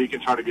before so he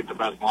can try to get the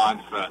best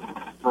line set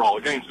for all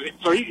the games.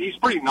 So he's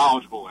pretty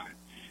knowledgeable in it.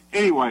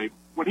 Anyway,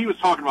 when he was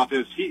talking about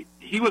this,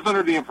 he was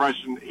under the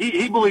impression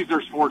he believes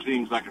there's 4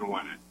 teams that can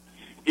win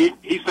it.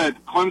 He said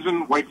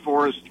Clemson, Wake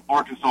Forest,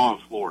 Arkansas,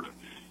 and Florida.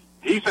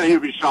 He said he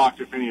would be shocked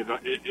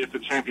if the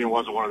champion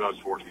wasn't one of those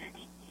 4 teams.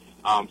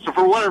 So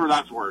for whatever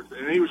that's worth,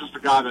 and he was just a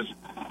guy that's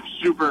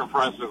super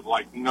impressive,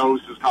 like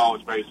knows his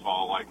college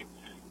baseball. Like,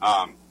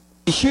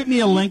 shoot me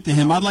a link to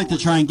him. I'd like to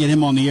try and get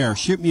him on the air.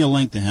 Shoot me a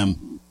link to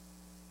him.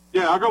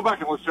 Yeah, I'll go back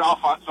and listen. So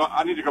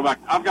I need to go back.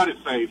 I've got it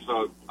saved,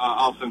 so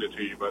I'll send it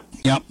to you. But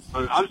yep.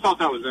 But I just thought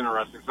that was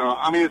interesting. So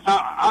I mean,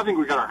 I think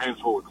we got our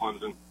hands full with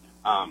Clemson.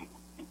 I mean,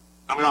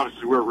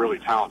 obviously we're really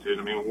talented.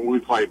 I mean, when we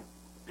play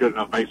good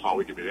enough baseball,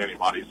 we could beat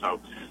anybody. So,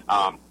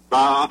 but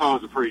I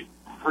thought it was a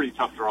pretty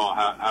tough draw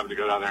having to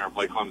go down there and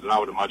play Clemson. I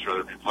would have much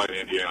rather been playing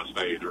Indiana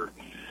State or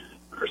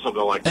or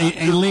something like that.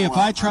 Hey, Lee, if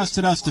I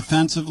trusted us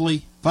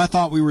defensively, if I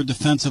thought we were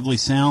defensively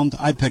sound,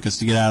 I'd pick us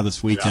to get out of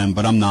this weekend,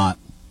 but I'm not.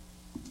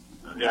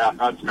 Yeah,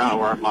 that's kind of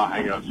where my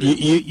hang-up is.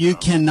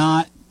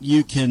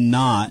 You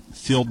cannot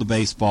field the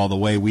baseball the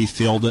way we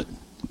field it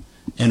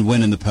and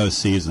win in the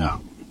postseason.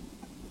 No.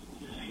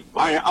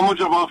 I'm going to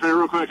jump off here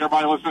real quick.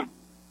 Everybody listen.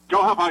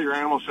 Go help out your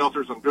animal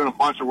shelters. I'm doing a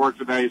bunch of work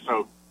today,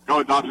 so go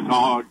adopt a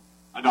dog,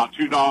 adopt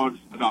 2 dogs,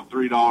 adopt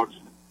 3 dogs.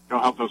 Go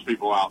help those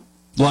people out.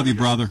 Love you,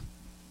 brother.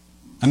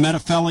 I met a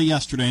fella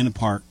yesterday in the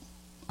park.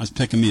 I was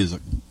picking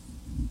music.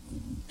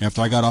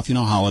 After I got off,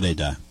 holiday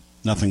day.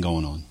 Nothing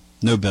going on.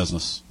 No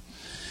business.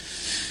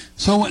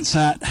 So I went and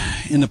sat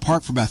in the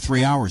park for about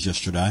 3 hours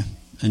yesterday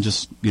and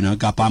just,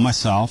 got by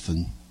myself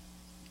and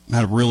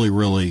had a really,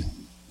 really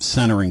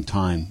centering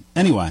time.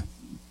 Anyway,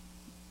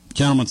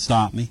 gentleman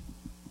stopped me.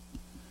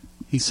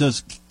 He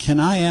says, "Can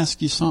I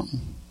ask you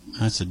something?"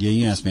 I said, "Yeah,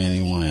 you ask me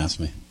anything you want to ask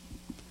me."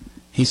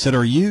 He said,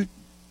 "Are you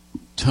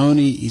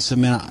Tony?" He said,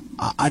 "Man,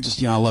 I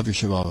just, I love your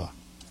show, blah, blah."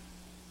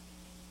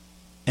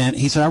 And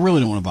he said, "I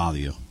really don't want to bother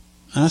you."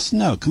 And I said,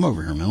 "No, come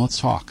over here, man. Let's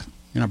talk.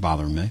 You're not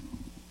bothering me."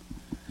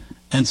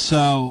 And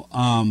so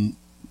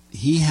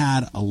he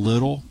had a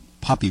little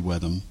puppy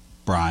with him,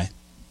 Bri,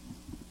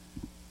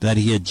 that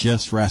he had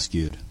just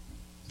rescued.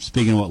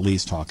 Speaking of what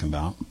Lee's talking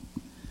about.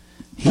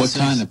 What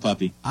kind of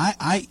puppy?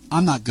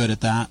 I'm not good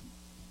at that.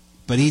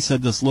 But he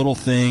said this little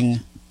thing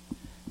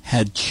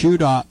had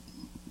chewed up.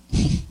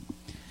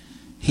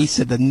 He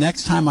said, the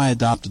next time I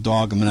adopt a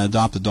dog, I'm going to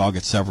adopt a dog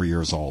at several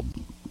years old.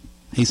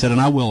 He said, and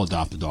I will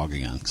adopt a dog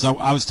again. Because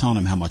I was telling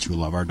him how much we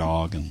love our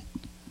dog and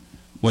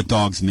what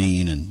dogs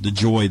mean and the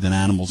joy that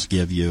animals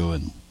give you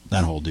and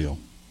that whole deal.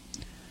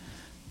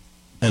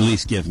 At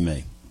least give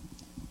me.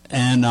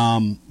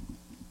 And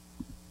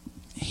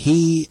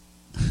he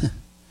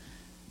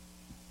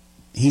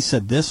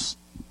said this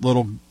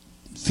little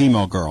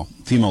female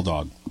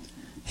dog,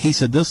 he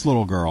said this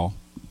little girl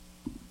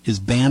is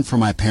banned from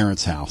my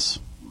parents' house.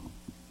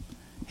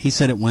 He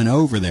said it went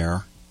over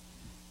there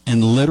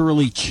and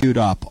literally chewed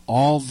up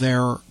all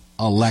their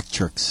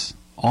electrics,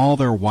 all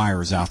their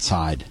wires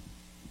outside.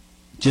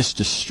 Just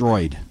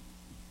destroyed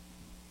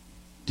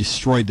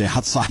the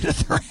outside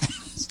of their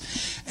house.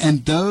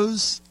 And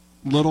those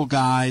little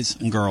guys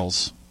and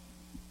girls,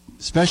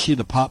 especially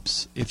the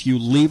pups, if you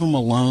leave them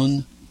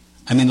alone,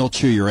 they'll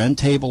chew your end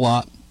table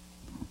up.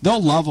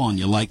 They'll love on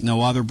you like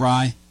no other,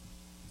 Bri.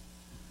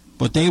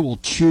 But they will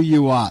chew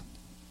you up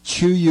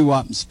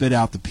and spit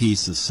out the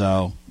pieces.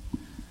 So,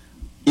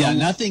 yeah,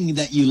 nothing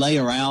that you lay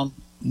around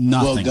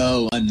will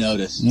go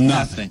unnoticed.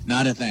 Nothing.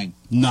 Not a thing.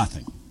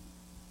 Nothing.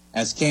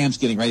 As Cam's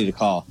getting ready to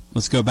call.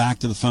 Let's go back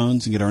to the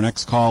phones and get our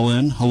next call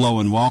in. Hello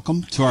and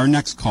welcome to our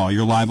next call.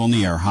 You're live on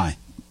the air. Hi.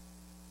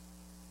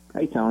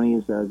 Hey, Tony.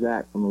 It's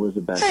Zach from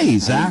Elizabeth. Hey,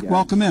 Zach.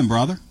 Welcome in,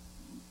 brother.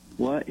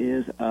 What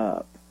is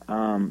up?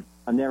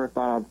 I never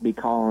thought I'd be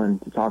calling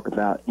to talk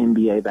about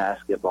NBA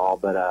basketball,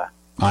 but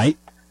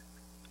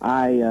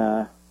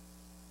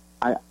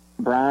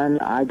Brian,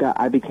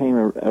 I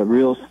became a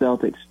real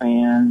Celtics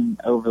fan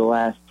over the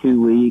last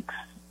 2 weeks.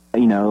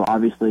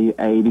 Obviously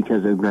A,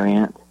 because of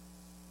Grant,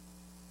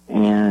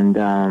 and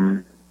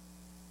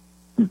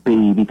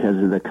B,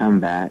 because of the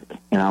comeback.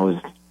 And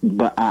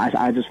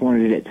I just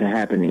wanted it to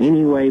happen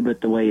anyway,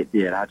 but the way it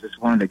did, I just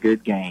wanted a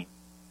good game.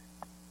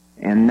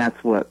 And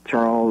that's what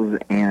Charles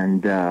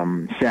and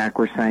Shaq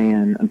were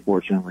saying.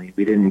 Unfortunately,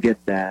 we didn't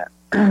get that.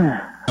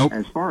 Nope.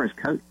 As far as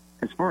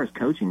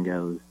coaching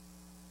goes,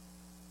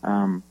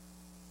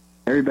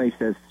 everybody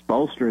says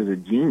Spoelstra is a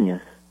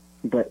genius,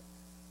 but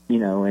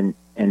and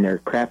they're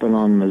crapping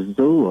on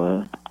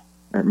Missoula,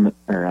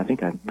 or I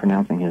think I'm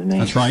pronouncing his name.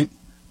 That's right.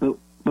 But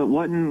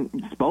wasn't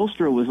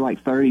Spoelstra was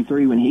like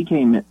 33 when he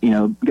came,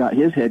 got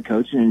his head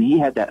coaching, and he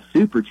had that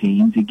super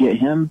team to get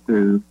him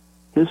through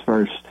his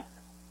first,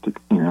 2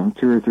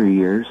 or 3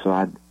 years. So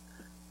I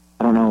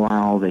don't know why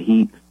all the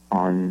heat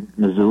on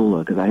Missoula,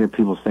 because I hear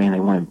people saying they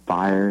want him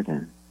fired.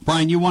 And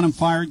Brian, you want him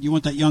fired? You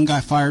want that young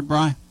guy fired,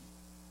 Brian?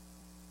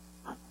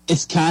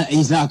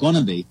 He's not going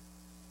to be.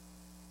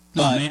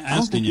 No, I'm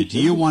asking you. Do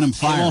you want him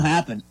fired? It won't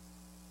happen.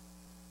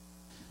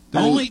 The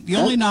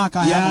only knock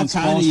I have on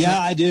Spoelstra. Yeah,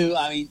 I do.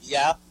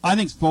 Yeah. I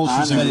think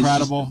Spoelstra's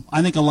incredible.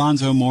 I think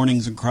Alonzo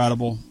Mourning's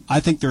incredible.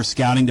 I think their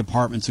scouting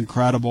department's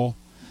incredible.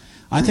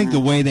 I think the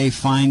way they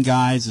find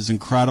guys is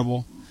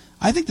incredible.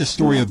 I think the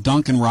story of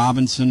Duncan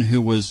Robinson,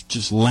 who was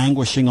just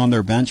languishing on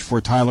their bench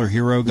before Tyler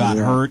Hero got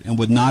hurt and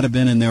would not have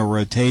been in their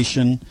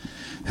rotation,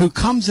 who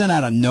comes in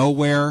out of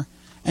nowhere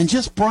and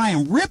just,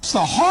 Brian, rips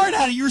the heart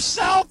out of your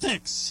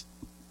Celtics.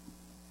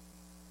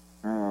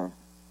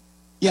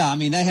 Yeah,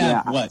 they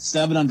have,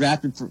 7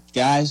 undrafted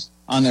guys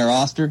on their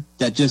roster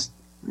that just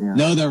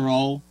know their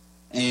role,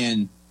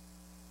 and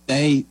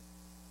they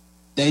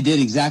did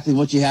exactly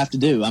what you have to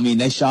do.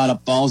 They shot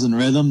up balls in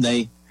rhythm.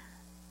 They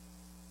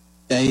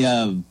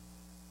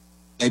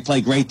play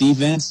great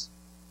defense,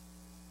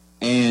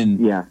 and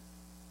here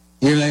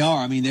they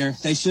are.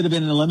 They should have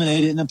been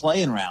eliminated in the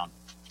play-in round.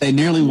 They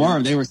nearly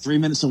were. They were 3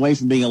 minutes away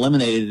from being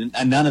eliminated,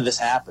 and none of this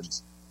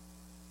happens.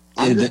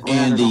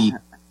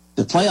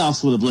 the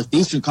playoffs would have looked, the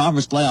Eastern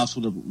Conference playoffs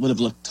would have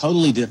looked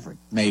totally different,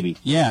 maybe.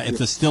 Yeah, if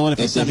the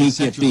Philadelphia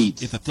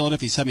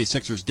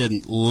 76ers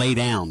didn't lay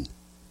down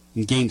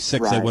in Game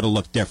 6, they would have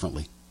looked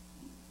differently.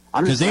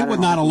 Because they would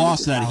not have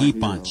lost to that Heat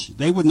bunch.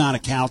 They would not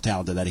have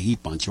kowtowed to that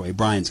Heat bunch the way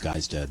Brian's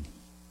guys did.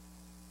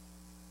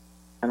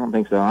 I don't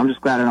think so. I'm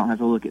just glad I don't have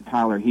to look at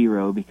Tyler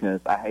Hero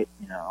because I hate,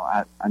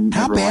 I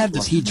How bad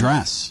does he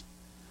dress?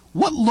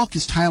 What look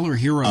is Tyler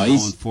Hero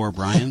going for,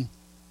 Brian?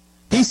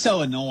 He's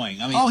so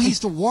annoying. I mean, he's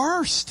the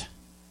worst.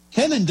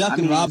 Him and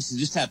Duncan Robinson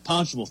just have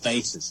punchable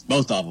faces,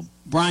 both of them.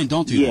 Brian,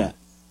 don't do that.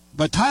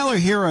 But Tyler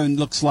Hero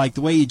looks like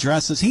the way he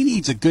dresses, he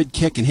needs a good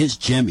kick in his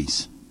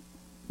jimmies.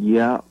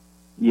 Yeah.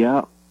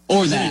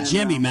 Or that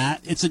Jimmy,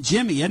 Matt. It's a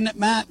Jimmy, isn't it,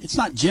 Matt? It's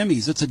not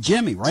Jimmy's. It's a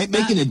Jimmy, right,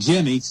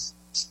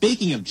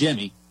 Speaking of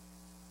Jimmy,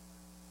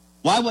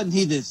 why wasn't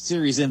he the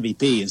series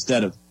MVP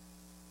instead of?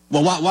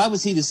 Well, why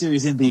was he the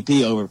series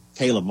MVP over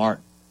Caleb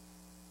Martin?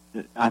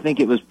 I think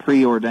it was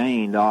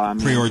preordained.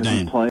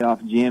 Preordained.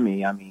 Playoff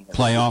Jimmy.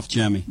 Playoff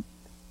Jimmy.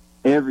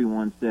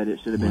 Everyone said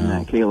it should have been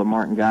that Caleb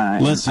Martin guy.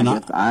 Listen,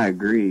 I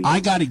agree. I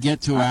got to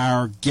get to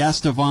our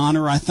guest of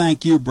honor. I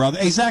thank you, brother.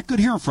 Hey, Zach, good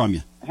hearing from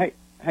you.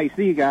 Hey,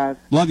 see you guys.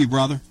 Love you,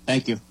 brother.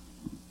 Thank you.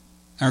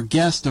 Our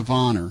guest of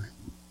honor.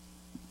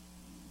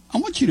 I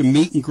want you to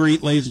meet and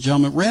greet, ladies and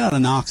gentlemen, right out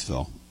of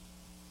Knoxville,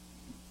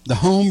 the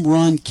home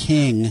run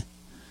king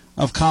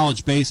of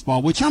college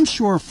baseball, which I'm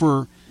sure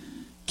for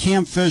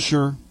Cam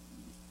Fisher,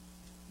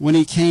 when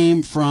he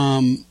came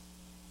from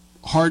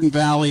Hardin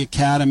Valley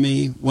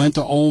Academy, went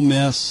to Ole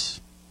Miss,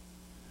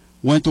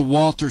 went to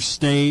Walter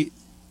State,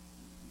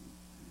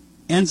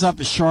 ends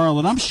up at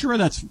Charlotte, I'm sure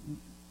that's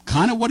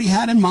kind of what he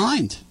had in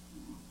mind.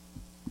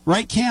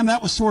 Right, Cam?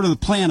 That was sort of the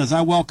plan as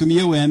I welcome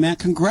you in, man.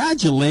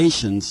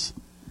 Congratulations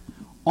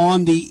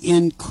on the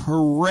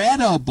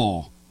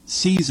incredible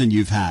season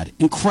you've had.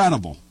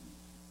 Incredible.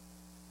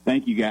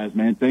 Thank you, guys,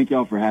 man. Thank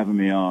y'all for having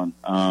me on.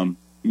 I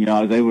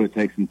was able to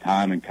take some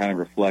time and kind of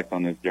reflect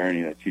on this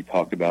journey that you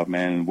talked about,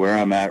 man, and where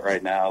I'm at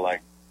right now.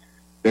 Like,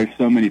 there's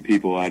so many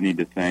people I need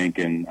to thank,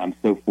 and I'm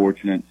so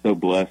fortunate, so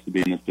blessed to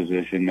be in this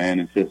position,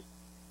 man.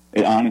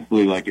 It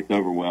honestly, like, it's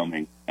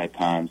overwhelming at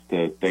times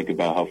to think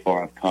about how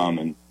far I've come,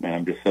 and, man,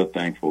 I'm just so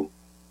thankful.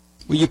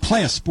 Well, you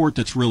play a sport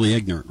that's really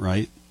ignorant,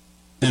 right?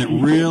 And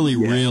it really,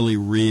 really,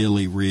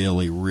 really,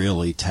 really,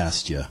 really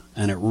tests you,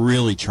 and it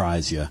really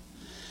tries you.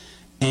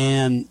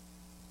 And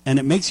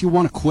it makes you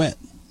want to quit.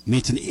 I mean,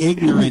 it's an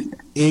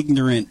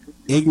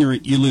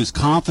ignorant, you lose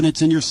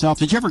confidence in yourself.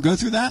 Did you ever go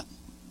through that?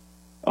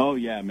 Oh,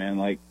 yeah, man.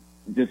 Like,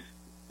 this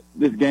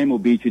game will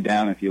beat you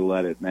down if you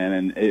let it,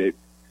 man. And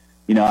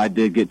I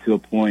did get to a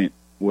point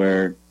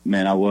where,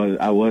 man, I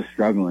was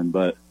struggling,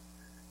 but,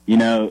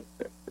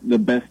 the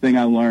best thing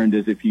I learned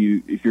is if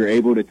you're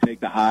able to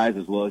take the highs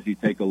as well as you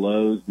take the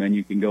lows, man,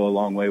 you can go a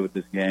long way with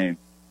this game.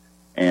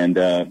 And,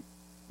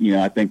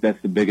 I think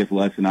that's the biggest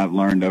lesson I've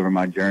learned over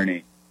my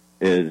journey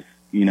is,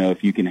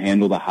 if you can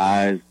handle the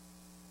highs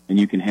and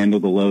you can handle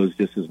the lows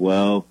just as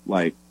well,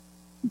 like,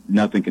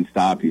 nothing can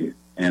stop you.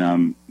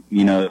 And,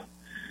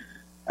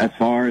 as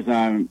far as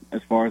I'm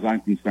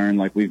concerned,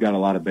 like, we've got a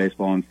lot of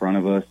baseball in front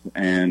of us,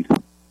 and,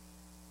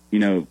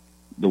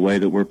 the way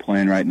that we're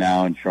playing right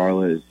now in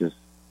Charlotte is just,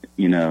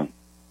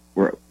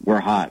 we're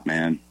hot,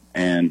 man.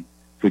 And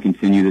if we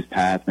continue this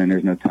path, man,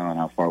 there's no telling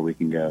how far we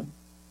can go.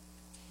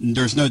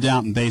 There's no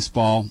doubt in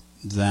baseball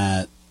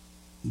that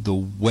the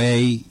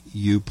way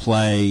you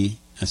play,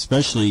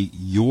 especially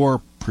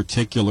your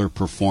particular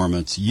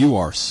performance, you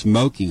are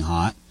smoking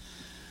hot.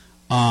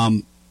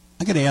 I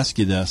got to ask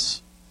you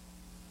this.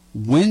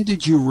 When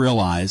did you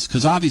realize,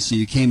 because obviously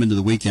you came into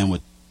the weekend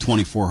with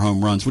 24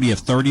 home runs. What do you have,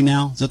 30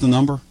 now? Is that the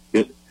number?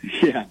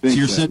 Yeah, I think so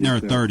you're so. sitting there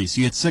Yes, at sir. 30. So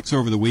you had 6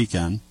 over the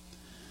weekend.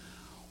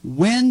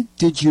 When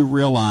did you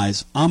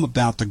realize I'm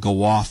about to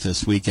go off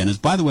this weekend? As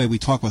by the way, we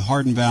talk with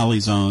Hardin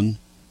Valley's own.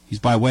 He's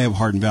by way of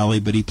Hardin Valley,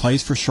 but he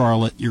plays for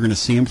Charlotte. You're going to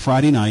see him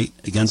Friday night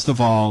against the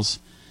Vols.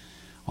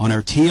 On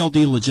our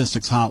TLD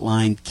Logistics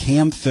hotline,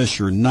 Cam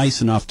Fisher,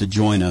 nice enough to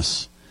join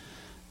us.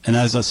 And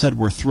as I said,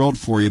 we're thrilled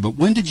for you. But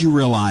when did you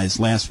realize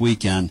last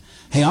weekend,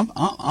 hey, I'm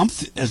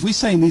as we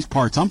say in these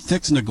parts, I'm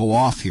fixing to go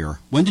off here?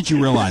 When did you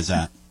realize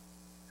that?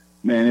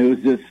 Man, it was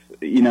just,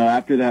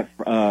 after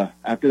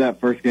that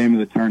first game of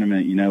the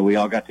tournament, we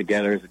all got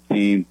together as a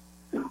team.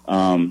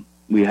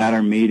 We had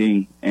our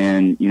meeting,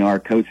 and, our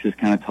coach just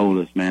kind of told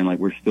us, man, like,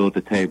 we're still at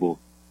the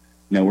table.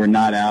 We're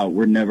not out.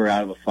 We're never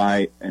out of a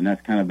fight, and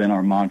that's kind of been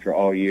our mantra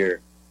all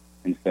year.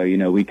 And so,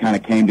 we kind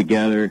of came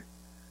together,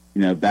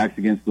 backs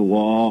against the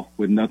wall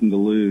with nothing to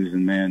lose.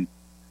 And, man,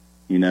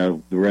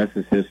 the rest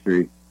is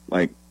history.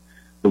 Like,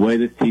 the way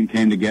this team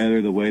came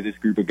together, the way this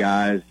group of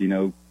guys,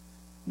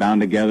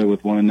 bound together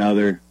with one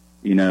another,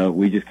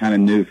 we just kind of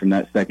knew from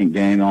that second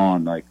game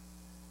on, like,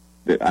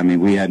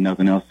 we had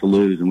nothing else to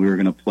lose, and we were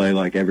going to play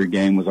like every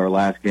game was our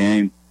last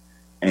game.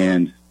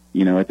 And,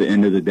 at the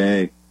end of the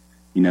day,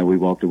 we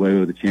walked away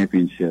with a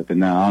championship. And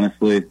now,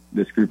 honestly,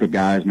 this group of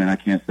guys, man, I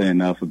can't say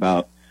enough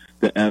about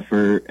the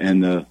effort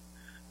and the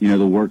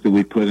work that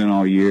we put in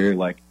all year.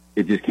 Like,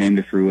 it just came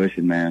to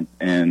fruition, man.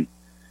 And,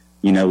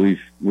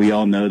 we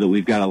all know that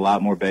we've got a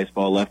lot more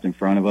baseball left in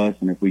front of us,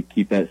 and if we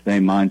keep that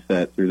same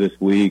mindset through this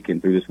week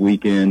and through this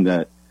weekend,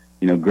 that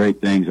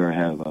great things are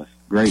ahead of us.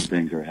 Great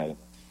things are ahead of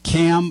us.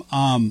 Cam,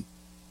 you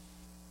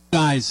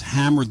guys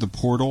hammered the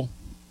portal,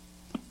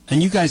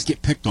 and you guys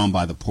get picked on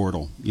by the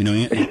portal.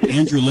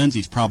 Andrew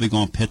Lindsay's probably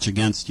going to pitch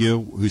against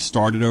you, who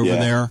started over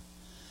there.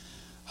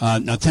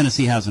 Now,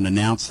 Tennessee hasn't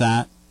announced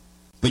that,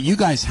 but you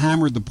guys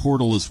hammered the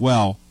portal as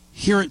well.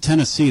 Here at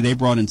Tennessee, they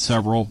brought in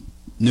several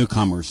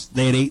newcomers.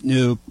 They had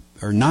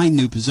 9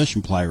 new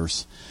position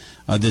players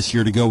this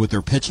year to go with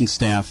their pitching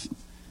staff,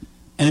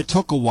 and it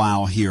took a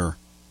while here.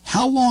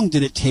 How long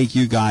did it take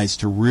you guys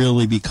to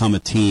really become a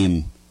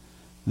team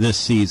this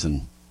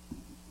season?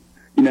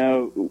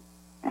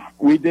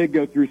 We did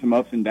go through some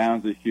ups and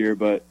downs this year,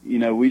 but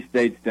we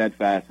stayed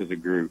steadfast as a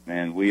group,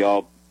 man. We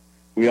all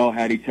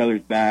had each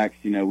other's backs.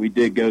 We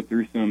did go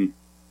through some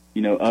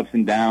ups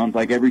and downs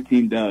like every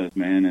team does,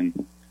 man.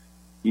 And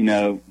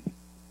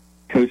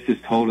Coach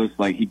just told us,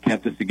 he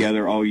kept us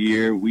together all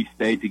year. We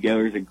stayed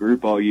together as a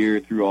group all year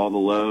through all the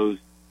lows,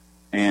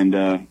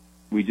 and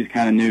we just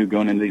kind of knew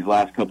going into these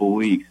last couple of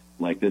weeks,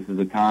 this is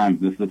the time.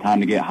 This is the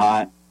time to get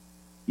hot.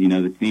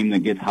 The team that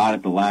gets hot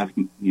at the last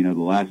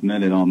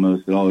minute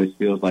almost, it always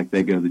feels like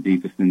they go the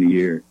deepest in the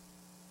year.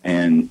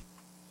 And,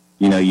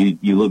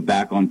 you look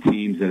back on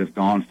teams that have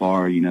gone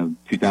far.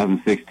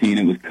 2016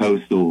 it was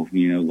Coastal.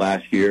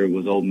 Last year it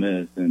was Ole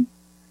Miss. And,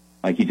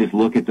 you just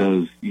look at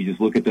those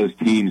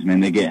teams, man.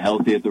 They get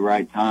healthy at the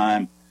right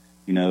time.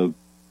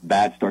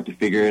 Bats start to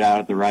figure it out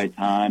at the right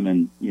time.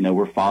 And,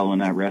 we're following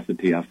that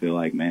recipe, I feel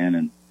like, man.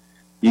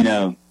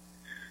 And,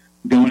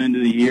 going into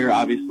the year,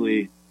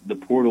 obviously, the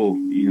portal,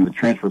 the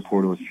transfer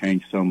portal has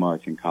changed so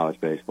much in college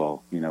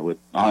baseball, with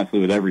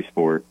every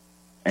sport.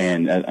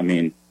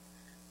 And,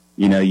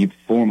 you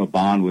form a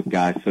bond with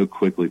guys so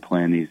quickly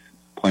playing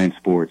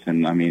sports.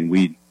 And,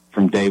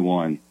 from day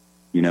one,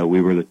 we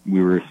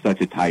were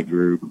such a tight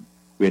group.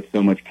 We had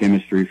so much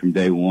chemistry from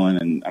day one.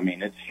 And,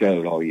 it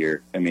showed all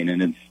year. And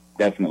it's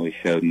definitely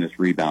showed in this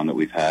rebound that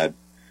we've had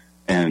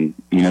and,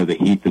 the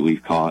heat that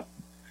we've caught.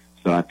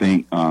 So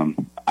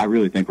I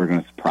really think we're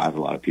going to surprise a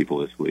lot of people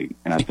this week,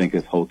 and I think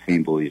this whole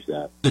team believes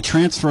that. The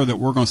transfer that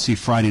we're going to see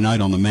Friday night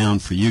on the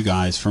mound for you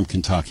guys from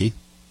Kentucky,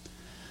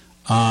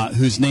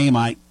 whose name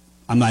I'm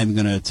not even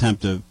going to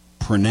attempt to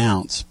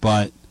pronounce,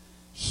 but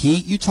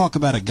you talk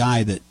about a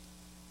guy that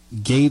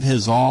gave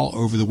his all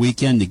over the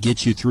weekend to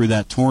get you through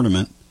that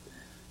tournament.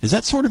 Is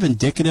that sort of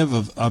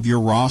indicative of your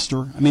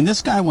roster?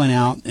 This guy went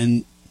out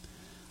and,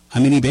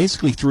 he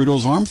basically threw till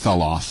his arm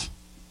fell off.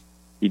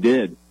 He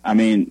did.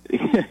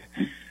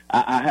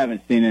 I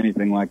haven't seen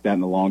anything like that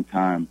in a long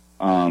time.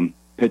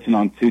 Pitching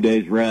on 2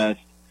 days rest,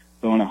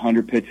 throwing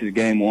 100 pitches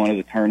game one of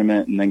the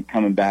tournament, and then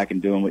coming back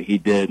and doing what he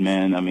did,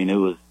 man. It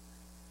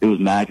was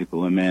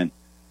magical. And man,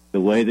 the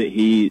way that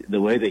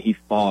he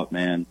fought,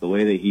 man, the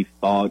way that he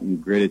fought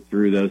and gritted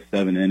through those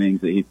 7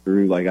 innings that he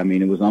threw,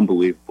 it was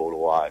unbelievable to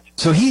watch.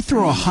 So he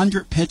threw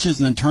 100 pitches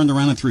and then turned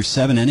around and threw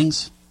 7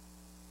 innings?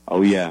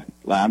 Oh yeah.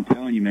 I'm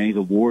telling you, man, he's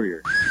a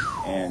warrior.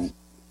 And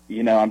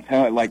I'm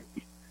telling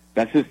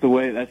that's just the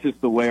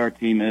way our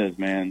team is,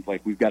 man.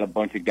 We've got a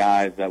bunch of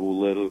guys that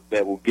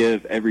will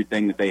give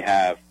everything that they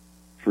have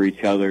for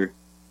each other.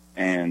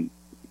 And,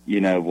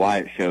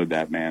 Wyatt showed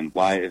that, man.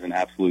 Wyatt is an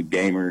absolute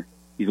gamer.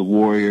 He's a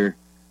warrior.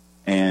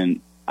 And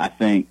I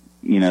think,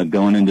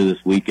 going into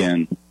this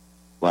weekend,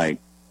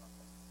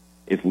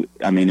 if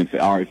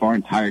our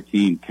entire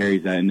team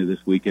carries that into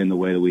this weekend the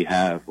way that we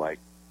have,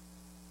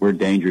 we're a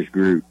dangerous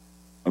group.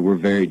 We're a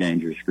very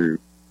dangerous group.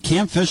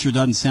 Cam Fisher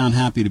doesn't sound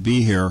happy to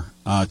be here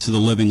to the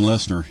living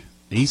listener.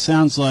 He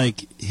sounds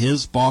like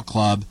his ball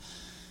club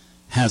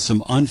has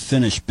some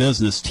unfinished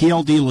business.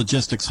 TLD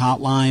Logistics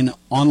Hotline,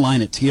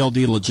 online at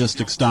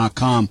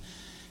tldlogistics.com.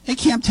 Hey,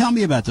 Cam, tell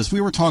me about this.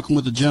 We were talking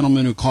with the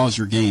gentleman who calls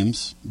your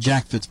games,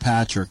 Jack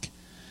Fitzpatrick.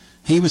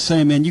 He was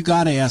saying, man, you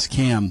got to ask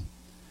Cam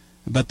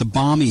about the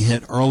bomb he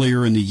hit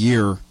earlier in the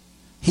year.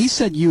 He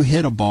said you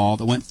hit a ball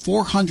that went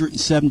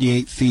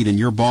 478 feet in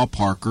your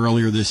ballpark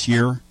earlier this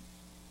year.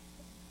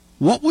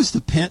 What was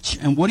the pitch,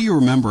 and what do you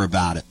remember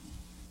about it?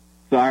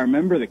 So I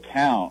remember the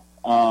count.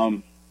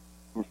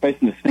 We're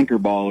facing a sinker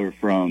baller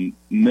from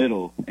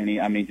middle, and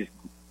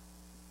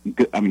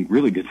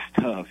really good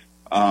stuff.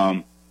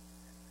 And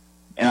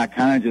I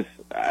kind of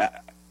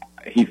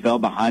he fell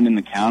behind in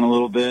the count a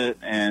little bit,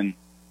 and,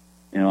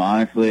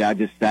 honestly, I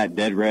just sat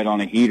dead red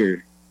on a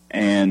heater,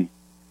 and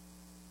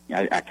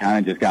I kind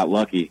of just got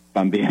lucky, if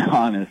I'm being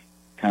honest.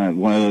 Kind of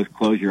one of those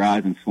close your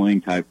eyes and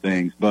swing type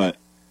things, but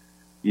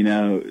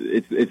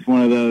it's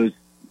one of those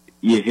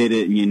you hit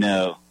it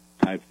and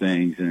type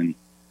things. And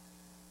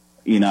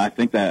I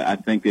think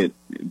that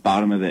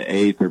bottom of the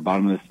 8th or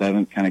bottom of the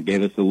 7th kind of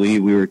gave us the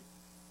lead. We were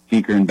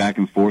tinkering back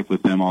and forth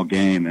with them all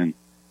game, and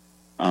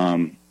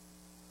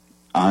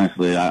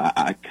honestly,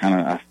 I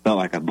felt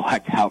like I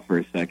blacked out for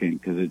a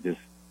second because it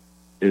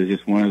was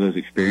just one of those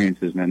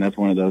experiences, man. That's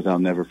one of those I'll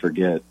never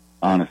forget,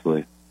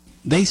 honestly.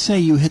 They say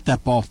you hit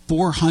that ball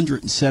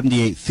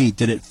 478 feet.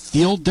 Did it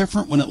feel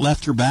different when it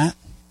left your bat?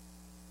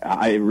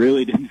 I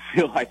really didn't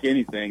feel like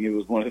anything. It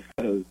was one of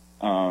those,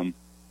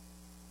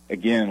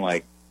 again,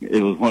 like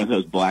it was one of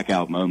those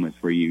blackout moments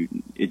where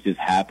it just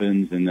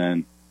happens, and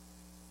then,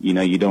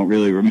 you don't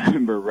really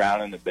remember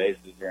rounding the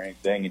bases or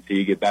anything until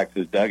you get back to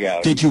the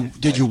dugout. Did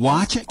you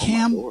watch it,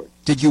 Cam?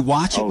 Did you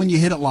watch it when you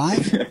hit it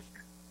live?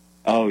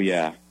 Oh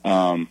yeah.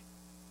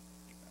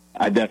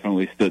 I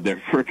definitely stood there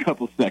for a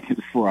couple seconds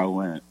before I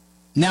went.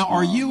 Now,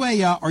 are you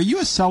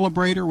a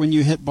celebrator when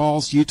you hit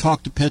balls? Do you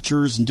talk to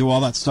pitchers and do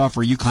all that stuff, or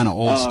are you kind of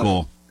old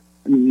school?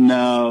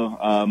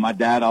 No, my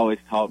dad always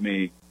taught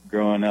me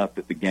growing up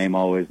that the game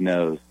always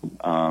knows.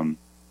 The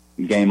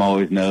game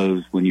always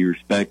knows when you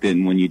respect it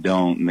and when you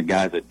don't, and the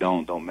guys that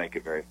don't make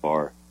it very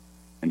far.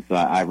 And so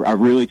I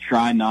really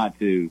try not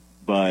to,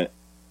 but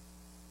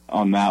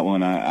on that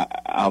one,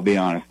 I'll be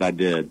honest, I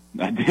did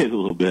a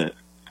little bit.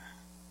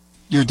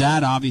 Your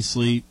dad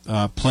obviously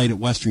played at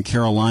Western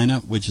Carolina,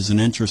 which is an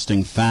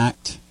interesting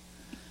fact.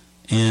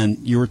 And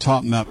you were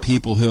talking about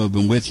people who have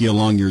been with you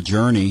along your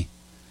journey.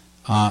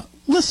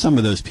 List some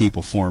of those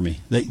people for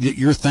me that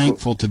you're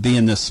thankful to be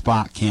in this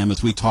spot, Cam,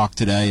 as we talk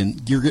today.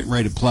 And you're getting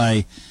ready to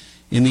play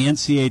in the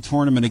NCAA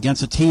tournament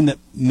against a team that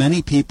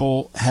many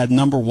people had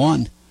number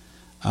one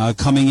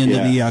coming into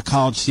the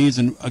college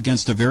season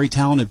against a very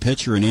talented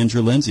pitcher in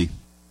Andrew Lindsay.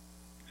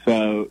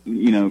 So,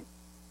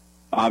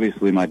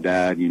 obviously my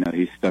dad,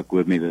 he's stuck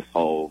with me this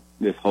whole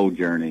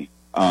journey.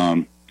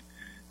 My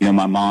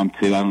mom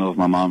too. I don't know if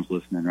my mom's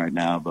listening right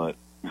now, but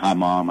hi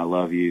Mom, I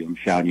love you. I'm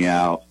shouting you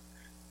out.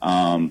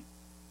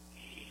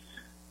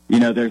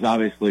 There's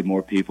obviously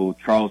more people.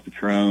 Charles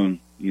Petrone,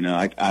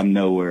 I'm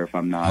nowhere if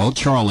I'm not. Oh,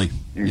 Charlie.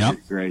 In his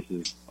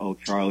graces. Oh,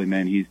 Charlie,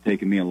 man, he's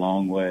taken me a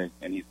long way,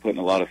 and he's putting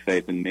a lot of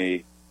faith in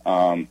me.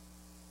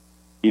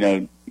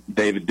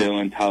 David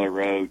Dillon, Tyler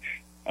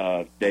Roach,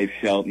 Dave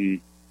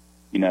Shelton.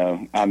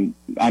 I'm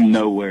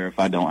nowhere if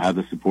I don't have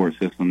the support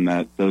system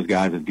that those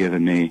guys have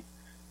given me,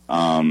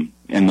 and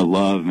the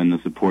love and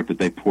the support that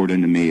they poured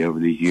into me over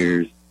these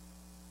years.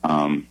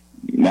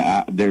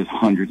 There's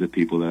hundreds of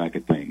people that I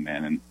could thank,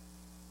 man, and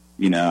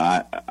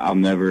I'll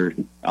never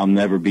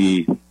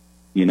be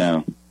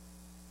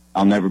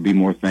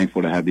more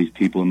thankful to have these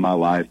people in my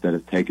life that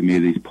have taken me to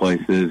these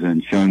places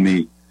and shown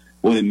me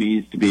what it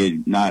means to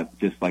be not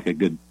just like a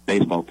good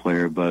baseball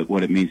player, but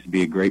what it means to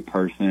be a great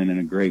person and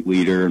a great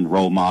leader and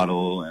role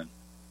model. And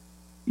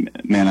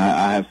man,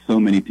 I have so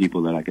many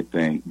people that I could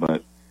thank,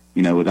 but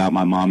without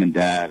my mom and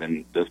dad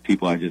and those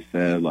people I just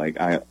said, like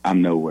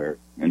I'm nowhere.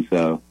 And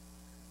so,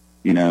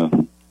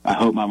 I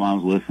hope my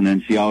mom's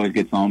listening. She always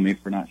gets on me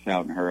for not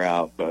shouting her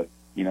out, but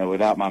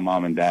without my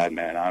mom and dad,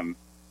 man,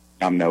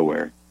 I'm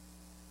nowhere.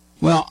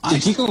 Well,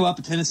 did you grow up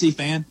a Tennessee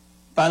fan,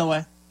 by the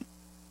way?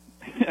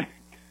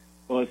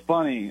 Well, it's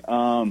funny.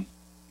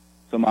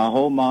 So my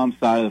whole mom's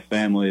side of the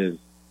family is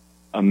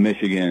they're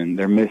Michigan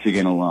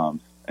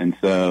alums. And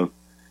so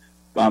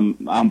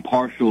I'm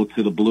partial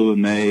to the blue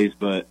and maize,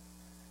 but,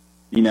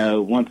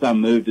 once I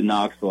moved to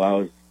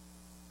Knoxville,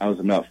 I was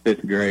about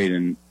fifth grade,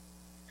 and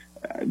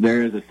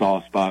there is a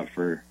soft spot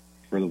for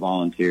the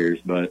Volunteers,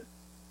 but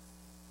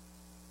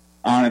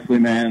honestly,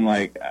 man,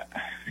 like,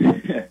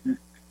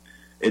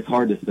 it's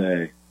hard to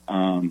say.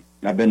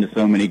 I've been to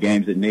so many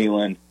games at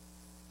Neyland.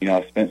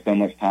 I've spent so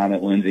much time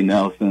at Lindsey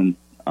Nelson.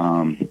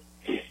 So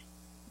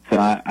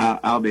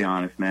I'll be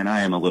honest, man, I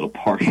am a little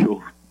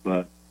partial,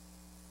 but,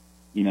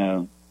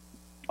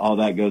 all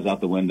that goes out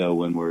the window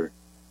when we're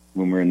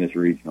in this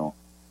regional.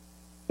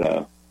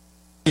 So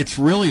it's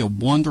really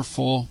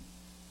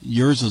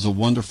yours is a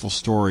wonderful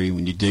story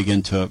when you dig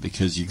into it,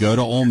 because you go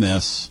to Ole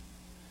Miss.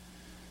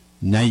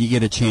 Now you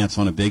get a chance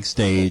on a big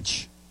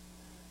stage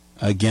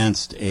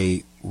against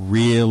a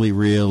really,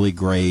 really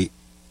great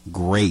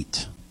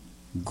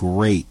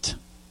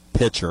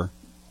pitcher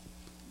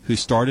who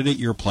started at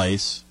your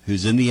place,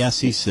 who's in the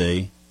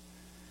SEC,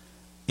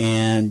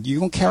 and you're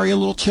going to carry a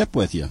little chip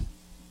with you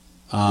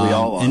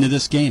into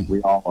this game.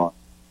 We all are.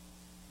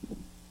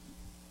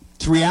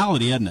 It's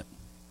reality, isn't it?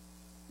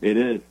 It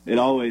is. It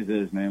always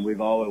is, man.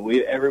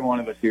 Every one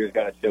of us here has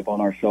got a chip on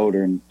our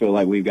shoulder and feel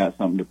like we've got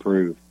something to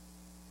prove.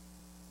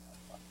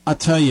 I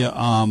tell you,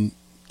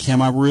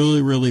 Cam, I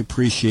really, really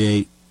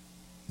appreciate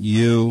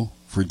you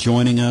for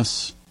joining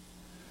us.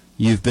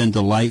 You've been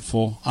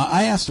delightful.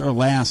 I asked our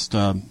last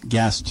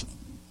guest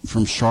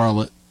from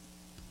Charlotte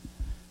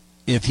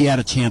if he had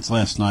a chance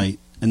last night,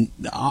 and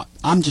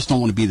I just don't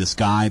want to be this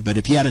guy, but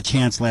if he had a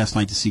chance last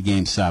night to see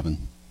Game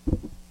 7.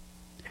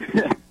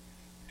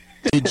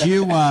 Did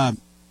you,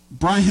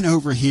 Brian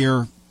over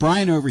here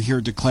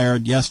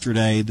declared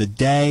yesterday the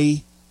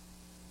day,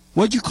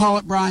 what'd you call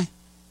it, Brian?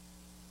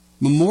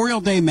 Memorial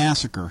Day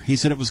Massacre. He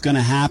said it was going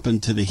to happen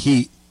to the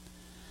Heat.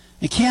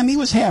 And Cam, he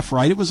was half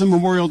right. It was a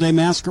Memorial Day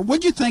Massacre.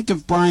 What'd you think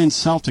of Brian's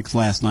Celtics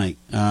last night,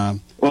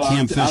 Cam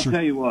Fisher? I'll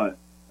tell you what.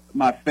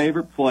 My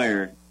favorite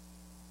player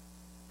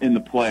in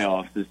the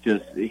playoffs is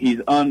just,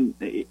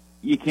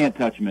 you can't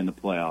touch him in the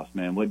playoffs,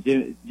 man. What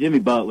Jimmy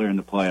Butler in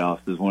the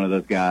playoffs is one of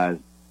those guys.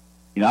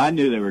 I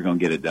knew they were going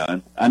to get it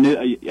done.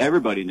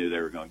 Everybody knew they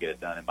were going to get it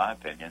done, in my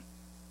opinion.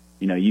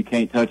 You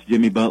can't touch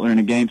Jimmy Butler in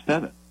a Game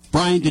 7.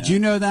 Brian, did you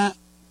know that?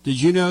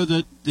 Did you know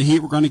that the Heat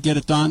were going to get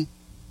it done?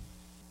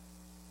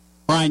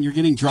 Brian, you're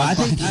getting drugged.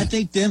 I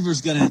think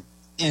Denver's going to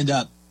end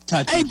up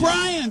touching.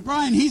 Hey,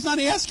 Brian, he's not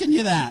asking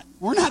you that.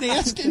 We're not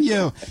asking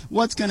you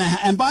what's going to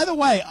happen. And by the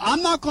way,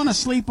 I'm not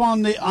sleeping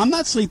on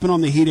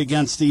the Heat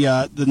against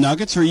the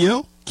Nuggets. Are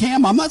you,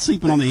 Cam? I'm not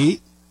sleeping on the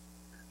Heat.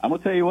 I'm going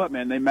to tell you what,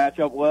 man, they match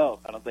up well.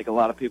 I don't think a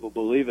lot of people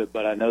believe it,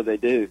 but I know they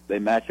do. They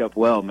match up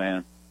well,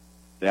 man.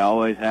 They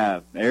always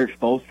have. Eric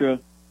Spoelstra,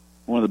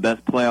 one of the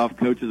best playoff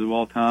coaches of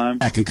all time.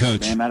 I can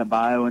coach. Bam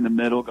Adebayo in the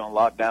middle, going to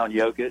lock down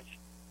Jokic.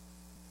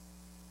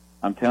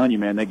 I'm telling you,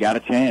 man, they got a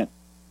chance.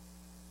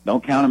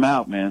 Don't count them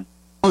out, man.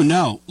 Oh,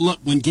 no. Look,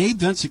 when Gabe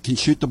Vincent can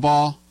shoot the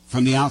ball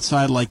from the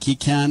outside like he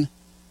can,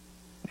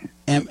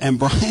 and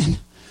Brian,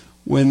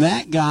 when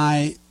that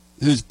guy,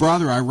 whose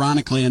brother,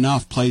 ironically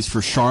enough, plays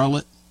for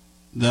Charlotte,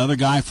 the other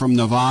guy from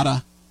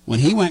Nevada, when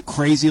he went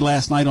crazy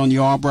last night on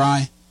you all,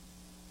 Bri,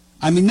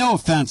 I mean, no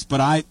offense, but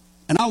I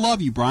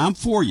love you, Bri. I'm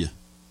for you,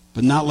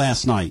 but not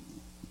last night.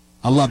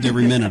 I loved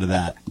every minute of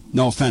that.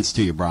 No offense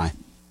to you, Bri.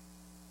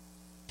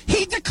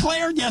 He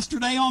declared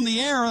yesterday on the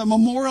air a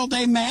Memorial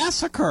Day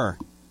massacre.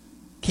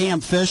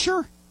 Cam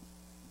Fisher?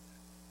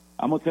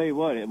 I'm going to tell you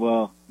what,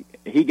 well,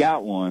 he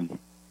got one.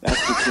 That's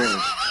for sure.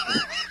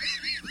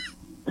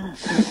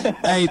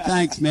 Hey,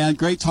 thanks, man.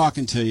 Great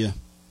talking to you.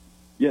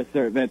 Yes,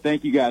 sir. Man,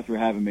 thank you guys for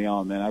having me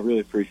on, man. I really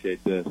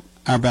appreciate this.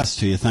 Our best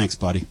to you. Thanks,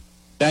 buddy.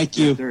 Thank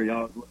you. Yes, sir,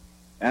 y'all.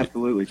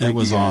 Absolutely. Thank it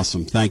was you guys.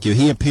 awesome. Thank you.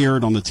 He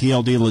appeared on the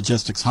TLD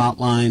Logistics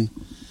hotline.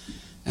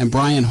 And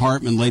Brian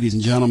Hartman, ladies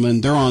and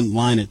gentlemen, they're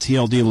online at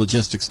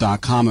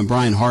tldlogistics.com, and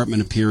Brian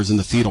Hartman appears in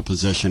the fetal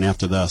position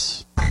after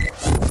this.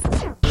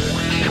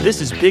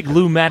 This is Big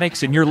Lou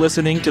Maddox, and you're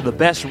listening to the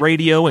best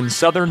radio in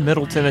southern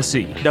Middle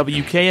Tennessee,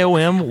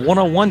 WKOM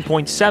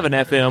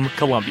 101.7 FM,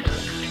 Columbia.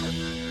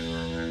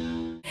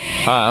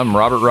 Hi, I'm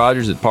Robert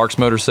Rogers at Parks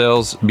Motor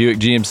Sales Buick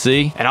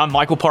GMC. And I'm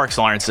Michael Parks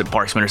Lawrence at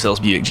Parks Motor Sales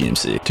Buick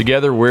GMC.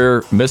 Together,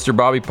 we're Mr.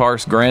 Bobby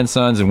Parks'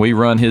 grandsons, and we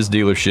run his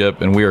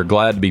dealership, and we are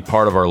glad to be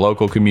part of our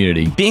local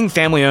community. Being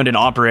family-owned and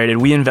operated,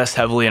 we invest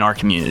heavily in our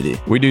community.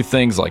 We do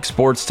things like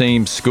sports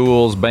teams,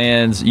 schools,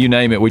 bands, you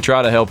name it. We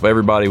try to help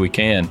everybody we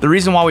can. The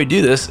reason why we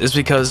do this is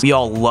because we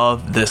all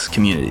love this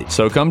community.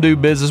 So come do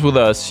business with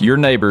us, your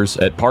neighbors,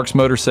 at Parks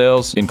Motor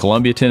Sales in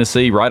Columbia,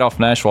 Tennessee, right off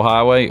Nashville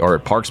Highway, or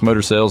at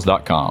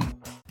parksmotorsales.com.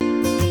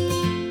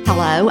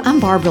 Hello, I'm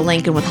Barbara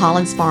Lincoln with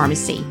Holland's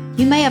Pharmacy.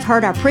 You may have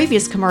heard our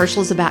previous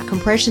commercials about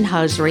compression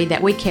hosiery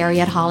that we carry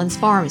at Holland's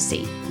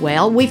Pharmacy.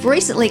 Well, we've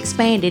recently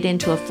expanded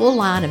into a full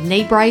line of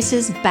knee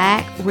braces,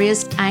 back,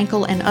 wrist,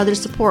 ankle, and other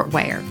support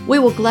wear. We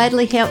will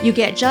gladly help you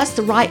get just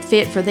the right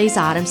fit for these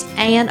items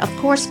and, of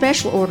course,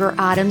 special order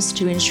items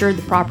to ensure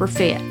the proper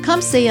fit.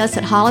 Come see us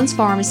at Holland's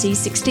Pharmacy,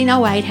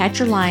 1608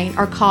 Hatcher Lane,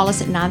 or call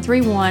us at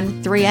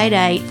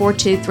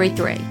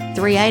 931-388-4233.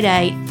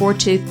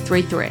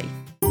 388-4233.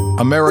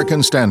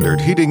 American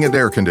Standard Heating and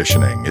Air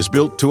Conditioning is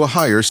built to a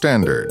higher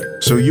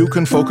standard, so you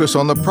can focus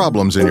on the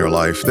problems in your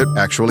life that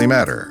actually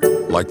matter,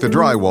 like the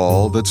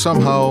drywall that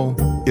somehow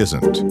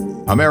isn't.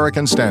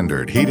 American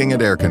Standard Heating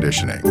and Air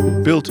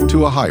Conditioning, built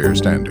to a higher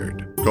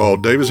standard. Call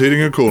Davis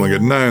Heating and Cooling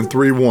at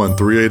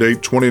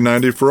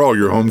 931-388-2090 for all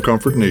your home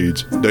comfort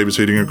needs. Davis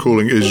Heating and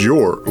Cooling is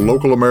your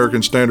local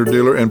American Standard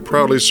dealer and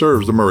proudly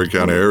serves the Murray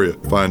County area.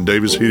 Find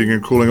Davis Heating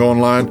and Cooling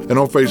online and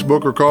on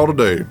Facebook or call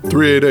today,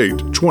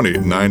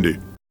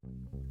 388-2090.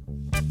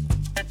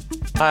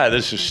 Hi,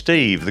 this is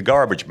Steve, the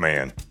garbage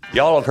man.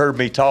 Y'all have heard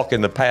me talk in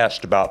the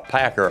past about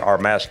Packer, our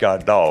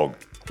mascot dog.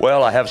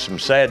 Well, I have some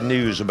sad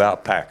news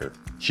about Packer.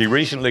 She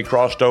recently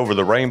crossed over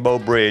the Rainbow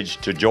Bridge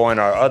to join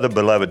our other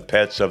beloved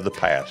pets of the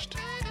past.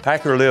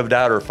 Packer lived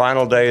out her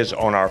final days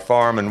on our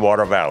farm in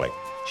Water Valley.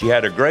 She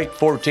had a great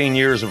 14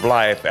 years of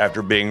life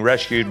after being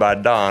rescued by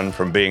Don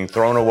from being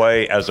thrown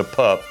away as a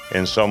pup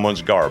in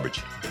someone's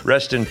garbage.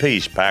 Rest in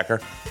peace, Packer.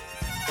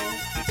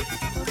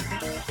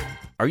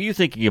 Are you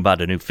thinking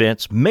about a new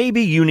fence?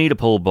 Maybe you need a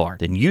pole barn.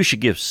 Then you should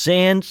give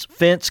Sands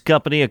Fence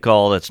Company a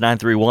call. That's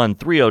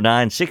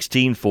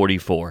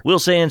 931-309-1644. Will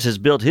Sands has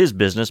built his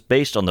business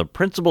based on the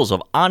principles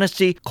of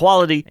honesty,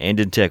 quality,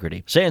 and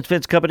integrity. Sands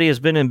Fence Company has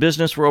been in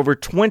business for over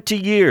 20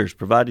 years,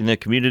 providing the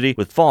community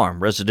with farm,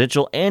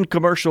 residential, and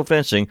commercial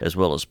fencing, as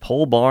well as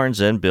pole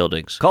barns and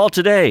buildings. Call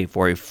today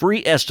for a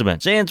free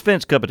estimate. Sands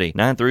Fence Company,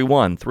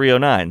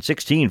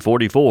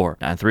 931-309-1644.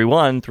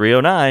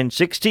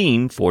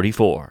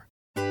 931-309-1644.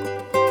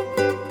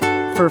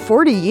 For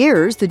 40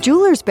 years, the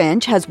Jewelers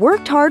Bench has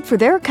worked hard for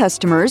their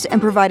customers and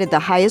provided the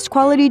highest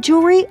quality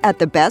jewelry at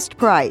the best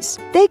price.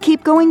 They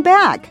keep going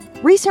back.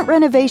 Recent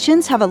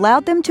renovations have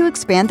allowed them to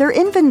expand their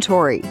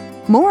inventory.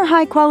 More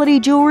high-quality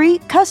jewelry,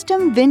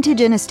 custom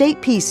vintage and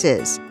estate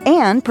pieces,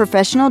 and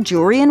professional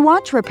jewelry and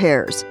watch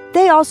repairs.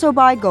 They also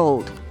buy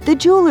gold. The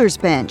Jewelers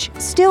Bench,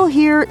 still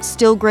here,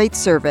 still great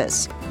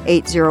service.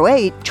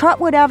 808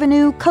 Trotwood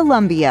Avenue,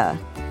 Columbia.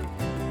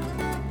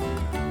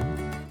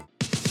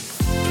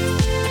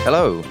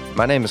 Hello,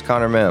 my name is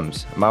Connor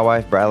Mims. My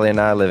wife Bradley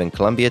and I live in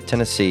Columbia,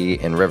 Tennessee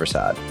in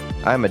Riverside.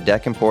 I'm a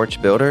deck and porch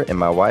builder, and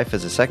my wife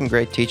is a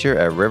second-grade teacher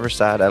at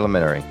Riverside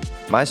Elementary.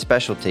 My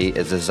specialty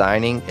is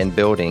designing and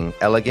building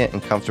elegant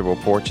and comfortable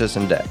porches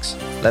and decks.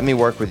 Let me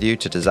work with you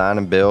to design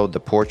and build the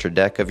porch or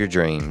deck of your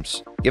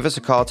dreams. Give us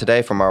a call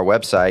today from our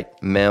website,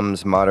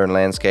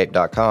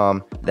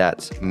 mimsmodernlandscape.com.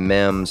 That's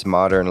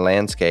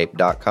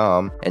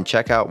mimsmodernlandscape.com, and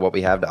check out what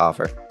we have to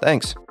offer.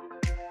 Thanks.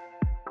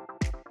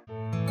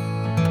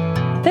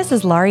 This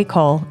is Laurie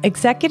Cole,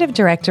 Executive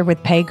Director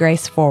with Pay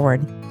Grace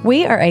Forward.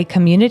 We are a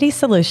community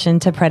solution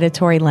to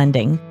predatory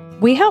lending.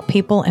 We help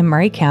people in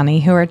Murray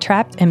County who are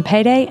trapped in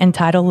payday and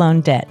title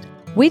loan debt.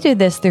 We do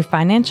this through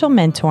financial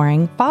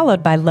mentoring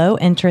followed by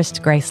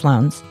low-interest grace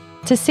loans.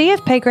 To see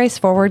if Pay Grace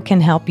Forward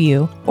can help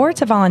you or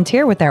to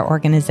volunteer with our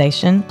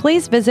organization,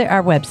 please visit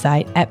our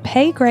website at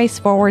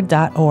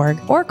paygraceforward.org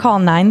or call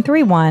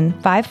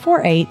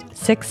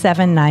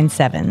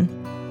 931-548-6797.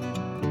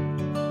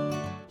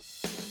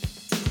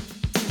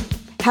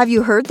 Have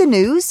you heard the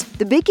news?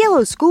 The Big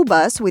Yellow School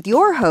Bus with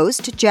your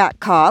host, Jack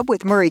Cobb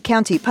with Murray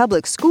County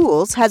Public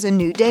Schools has a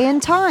new day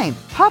and time.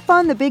 Hop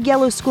on the Big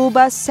Yellow School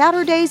Bus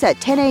Saturdays at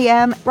 10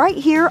 a.m. right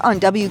here on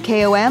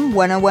WKOM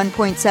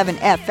 101.7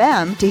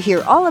 FM to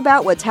hear all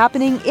about what's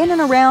happening in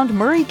and around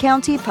Murray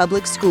County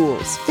Public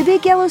Schools. The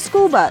Big Yellow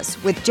School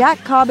Bus with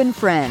Jack Cobb and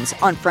Friends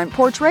on Front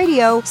Porch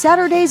Radio,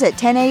 Saturdays at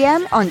 10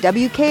 a.m. on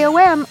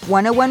WKOM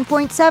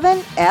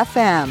 101.7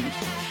 FM.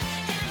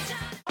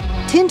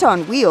 Tint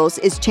on Wheels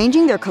is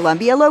changing their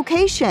Columbia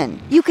location.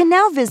 You can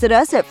now visit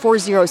us at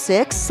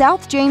 406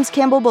 South James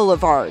Campbell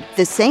Boulevard.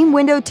 The same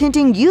window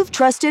tinting you've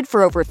trusted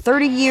for over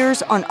 30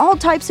 years on all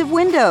types of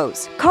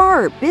windows,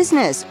 car,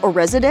 business, or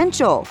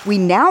residential. We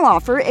now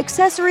offer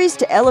accessories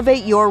to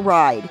elevate your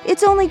ride.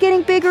 It's only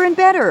getting bigger and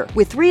better.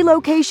 With 3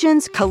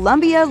 locations,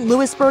 Columbia,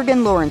 Lewisburg,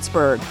 and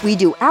Lawrenceburg. We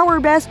do our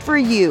best for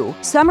you.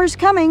 Summer's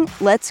coming.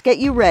 Let's get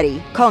you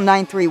ready. Call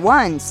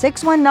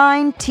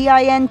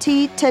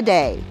 931-619-TINT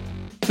today.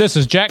 This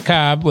is Jack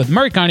Cobb with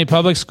Murray County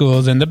Public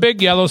Schools and the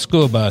Big Yellow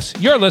School Bus.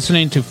 You're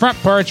listening to Front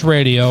Porch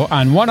Radio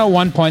on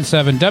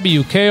 101.7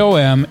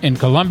 WKOM in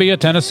Columbia,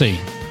 Tennessee.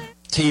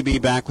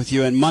 TB back with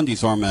you, and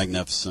Mondays are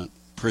magnificent,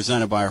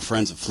 presented by our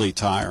friends at Fleet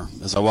Tire.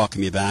 As I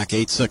welcome you back,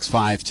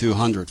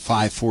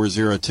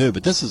 865-200-5402.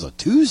 But this is a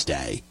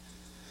Tuesday,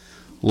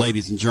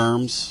 ladies and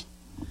germs.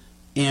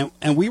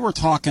 And we were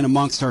talking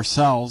amongst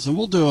ourselves, and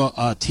we'll do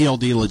a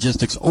TLD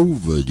Logistics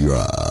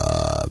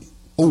overtime.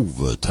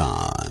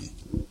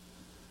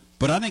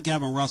 But I think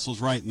Gavin Russell's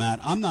right,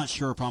 Matt. I'm not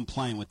sure if I'm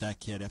playing with that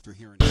kid after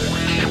hearing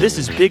it. This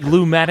is Big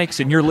Lou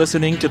Maddox, and you're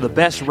listening to the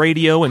best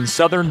radio in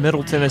southern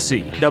Middle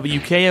Tennessee.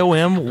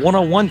 WKOM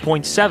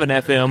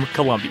 101.7 FM,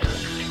 Columbia.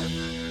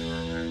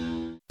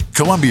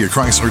 Columbia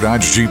Chrysler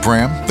Dodge Jeep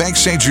Ram thanks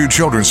St. Jude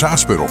Children's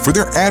Hospital for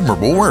their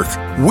admirable work.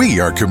 We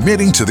are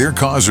committing to their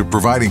cause of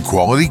providing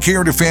quality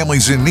care to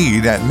families in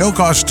need at no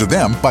cost to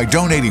them by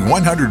donating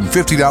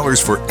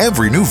 $150 for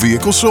every new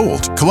vehicle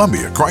sold.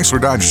 Columbia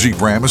Chrysler Dodge Jeep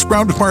Ram is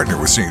proud to partner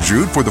with St.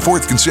 Jude for the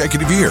 4th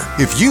consecutive year.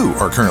 If you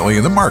are currently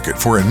in the market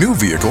for a new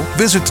vehicle,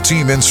 visit the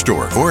team in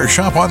store or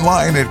shop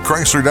online at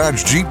Chrysler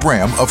Dodge Jeep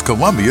Ram of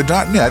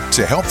Columbia.net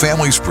to help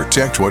families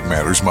protect what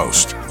matters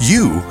most.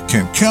 You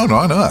can count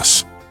on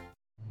us.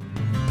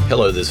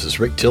 Hello, this is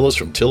Rick Tillis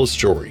from Tillis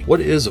Jewelry. What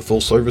is a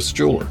full-service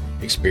jeweler?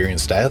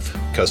 Experienced staff,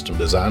 custom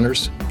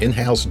designers,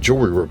 in-house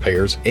jewelry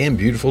repairs, and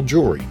beautiful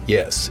jewelry.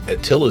 Yes, at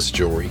Tillis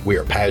Jewelry, we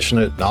are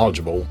passionate,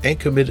 knowledgeable, and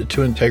committed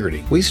to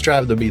integrity. We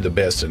strive to be the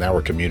best in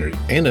our community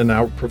and in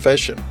our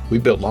profession. We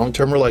build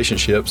long-term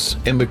relationships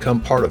and become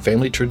part of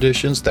family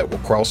traditions that will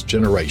cross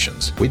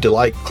generations. We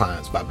delight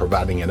clients by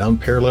providing an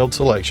unparalleled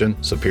selection,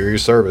 superior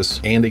service,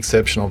 and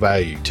exceptional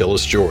value.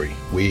 Tillis Jewelry,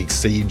 we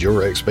exceed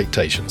your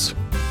expectations.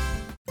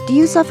 Do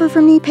you suffer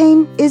from knee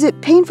pain? Is it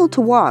painful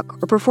to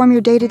walk or perform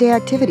your day-to-day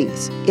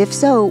activities? If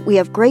so, we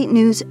have great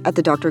news at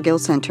the Dr. Gill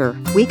Center.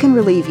 We can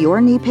relieve your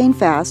knee pain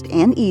fast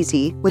and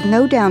easy with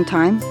no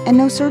downtime and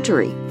no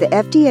surgery. The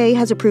FDA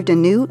has approved a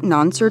new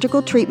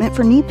non-surgical treatment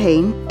for knee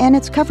pain, and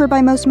it's covered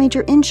by most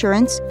major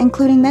insurance,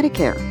 including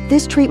Medicare.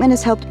 This treatment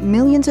has helped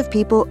millions of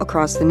people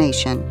across the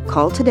nation.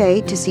 Call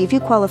today to see if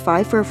you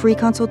qualify for a free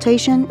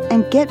consultation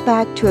and get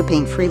back to a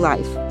pain-free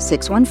life.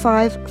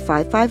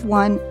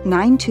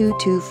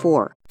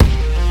 615-551-9224.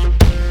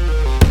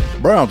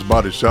 Brown's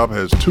Body Shop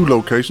has 2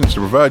 locations to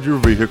provide your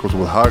vehicles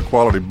with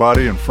high-quality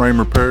body and frame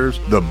repairs,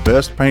 the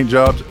best paint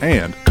jobs,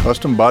 and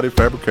custom body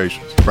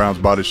fabrications. Brown's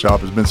Body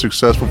Shop has been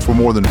successful for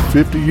more than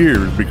 50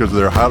 years because of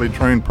their highly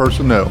trained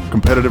personnel,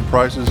 competitive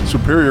prices,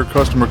 superior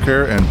customer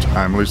care, and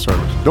timely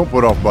service. Don't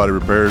put off body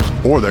repairs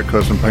or that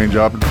custom paint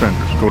job at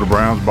Fenders. Go to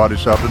Brown's Body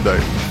Shop today.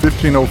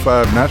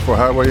 1505 Nashville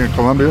Highway in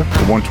Columbia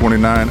to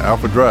 129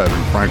 Alpha Drive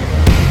in Franklin.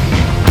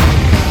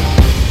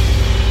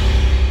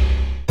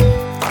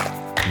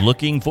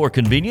 Looking for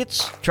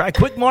convenience? Try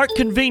Quick Mart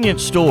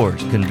Convenience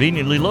Stores,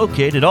 conveniently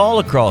located all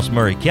across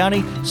Murray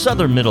County,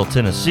 southern Middle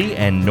Tennessee,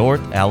 and North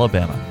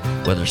Alabama.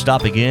 Whether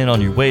stopping in on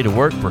your way to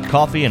work for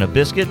coffee and a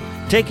biscuit,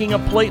 taking a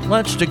plate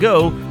lunch to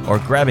go, or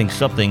grabbing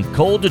something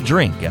cold to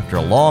drink after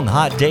a long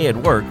hot day at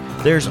work,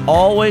 there's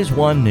always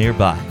one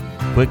nearby.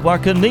 Quick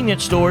Mart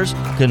convenience stores,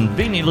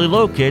 conveniently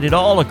located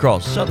all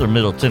across southern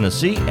Middle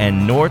Tennessee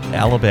and North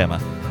Alabama.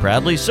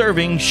 Proudly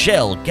serving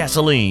Shell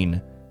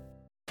gasoline.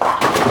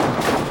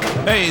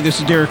 Hey, this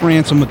is Derek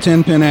Ransom with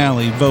 10 Pin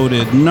Alley,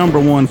 voted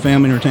 #1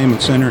 family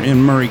entertainment center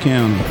in Murray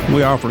County.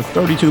 We offer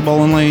 32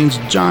 bowling lanes,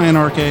 giant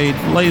arcade,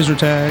 laser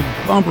tag,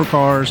 bumper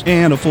cars,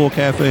 and a full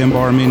cafe and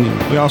bar menu.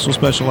 We also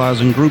specialize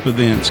in group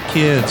events,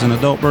 kids and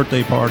adult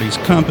birthday parties,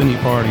 company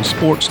parties,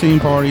 sports team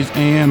parties,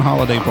 and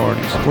holiday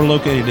parties. We're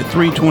located at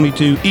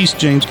 322 East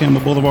James Campbell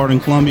Boulevard in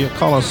Columbia.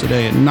 Call us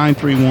today at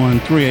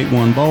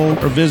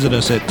 931-381-BOWL or visit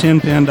us at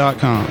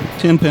 10pin.com.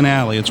 10 Pin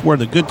Alley, it's where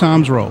the good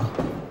times roll.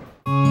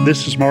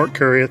 This is Mark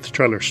Curry at the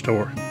Trailer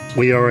Store.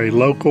 We are a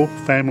local,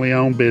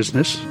 family-owned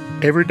business.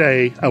 Every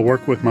day, I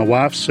work with my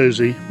wife,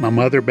 Susie, my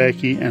mother,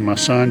 Becky, and my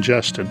son,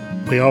 Justin.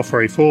 We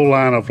offer a full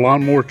line of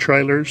lawnmower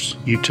trailers,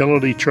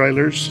 utility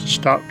trailers,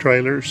 stock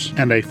trailers,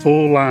 and a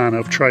full line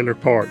of trailer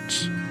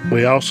parts.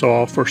 We also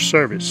offer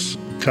service.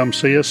 Come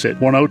see us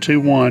at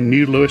 1021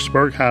 New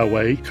Lewisburg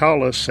Highway.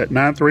 Call us at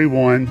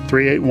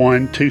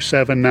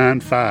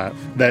 931-381-2795.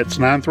 That's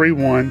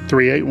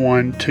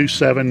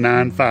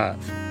 931-381-2795.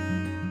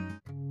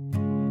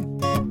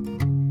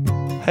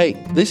 Hey,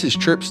 this is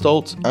Trip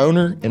Stoltz,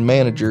 owner and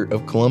manager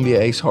of Columbia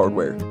Ace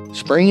Hardware.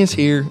 Spring is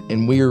here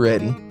and we are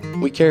ready.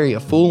 We carry a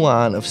full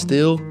line of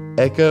Stihl,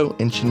 Echo,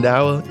 and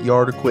Chindawa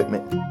yard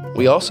equipment.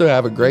 We also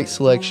have a great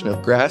selection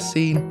of grass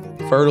seed,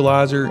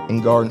 fertilizer,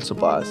 and garden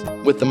supplies.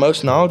 With the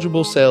most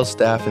knowledgeable sales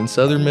staff in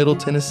southern Middle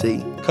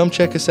Tennessee, come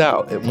check us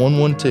out at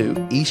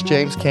 112 East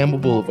James Campbell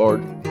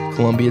Boulevard,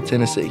 Columbia,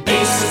 Tennessee.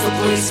 Ace is the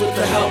place with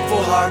the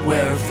helpful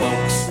hardware,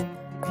 folks.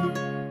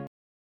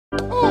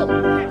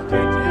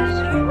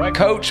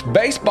 Coach,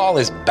 baseball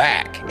is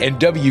back, and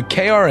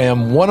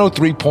WKRM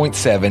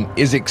 103.7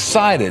 is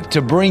excited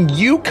to bring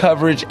you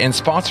coverage and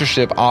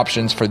sponsorship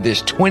options for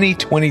this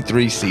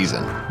 2023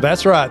 season.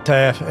 That's right,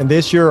 Taff. And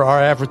this year,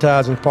 our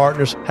advertising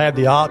partners have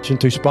the option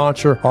to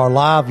sponsor our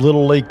live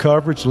Little League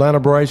coverage, Atlanta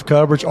Braves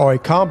coverage, or a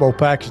combo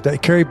package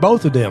that carry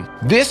both of them.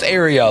 This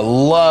area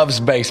loves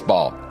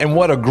baseball, and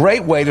what a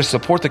great way to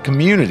support the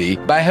community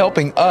by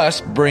helping us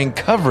bring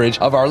coverage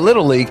of our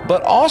Little League,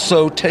 but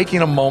also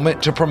taking a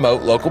moment to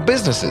promote local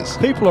businesses.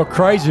 People are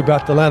crazy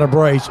about the Atlanta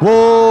Braves.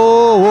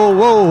 Whoa, whoa,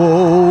 whoa,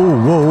 whoa,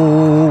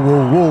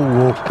 whoa, whoa,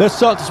 whoa. There's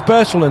something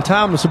special and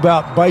timeless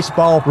about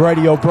baseball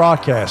radio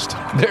broadcast.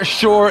 There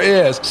sure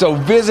is. So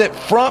visit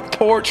Front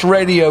Porch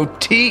Radio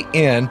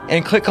TN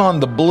and click on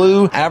the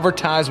blue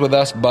Advertise With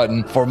Us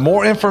button for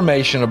more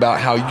information about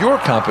how your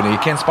company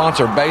can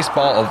sponsor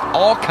baseball of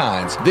all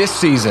kinds this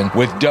season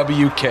with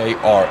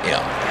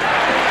WKRM.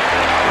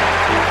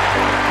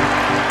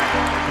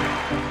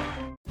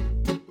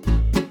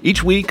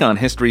 Each week on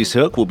History's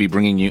Hook, we'll be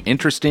bringing you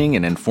interesting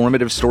and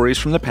informative stories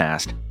from the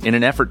past in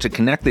an effort to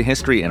connect the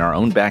history in our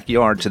own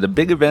backyard to the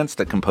big events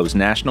that compose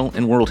national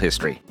and world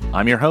history.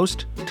 I'm your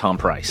host, Tom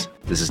Price.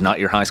 This is not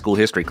your high school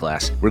history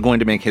class. We're going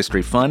to make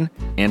history fun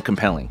and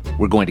compelling.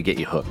 We're going to get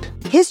you hooked.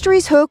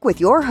 History's Hook with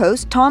your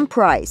host, Tom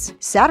Price.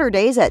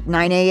 Saturdays at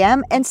 9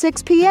 a.m. and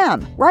 6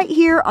 p.m. right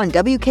here on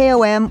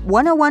WKOM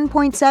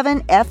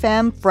 101.7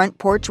 FM Front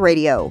Porch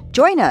Radio.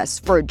 Join us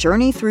for a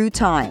journey through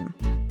time.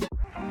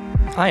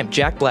 I am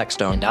Jack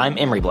Blackstone. And I'm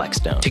Emery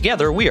Blackstone.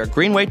 Together, we are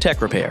Greenway Tech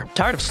Repair.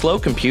 Tired of slow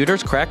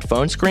computers, cracked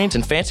phone screens,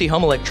 and fancy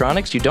home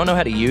electronics you don't know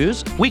how to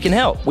use? We can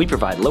help. We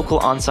provide local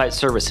on-site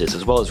services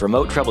as well as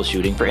remote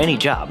troubleshooting for any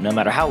job, no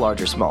matter how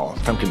large or small,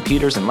 from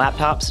computers and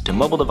laptops to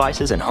mobile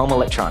devices and home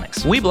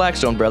electronics. We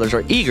Blackstone brothers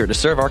are eager to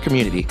serve our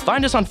community.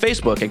 Find us on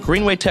Facebook at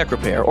Greenway Tech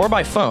Repair or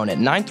by phone at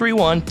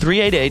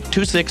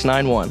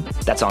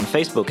 931-388-2691. That's on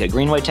Facebook at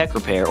Greenway Tech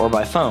Repair or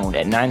by phone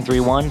at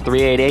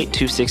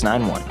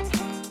 931-388-2691.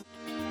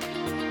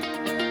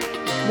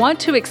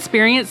 Want to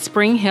experience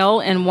Spring Hill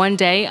in one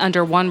day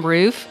under one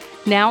roof?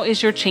 Now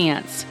is your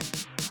chance.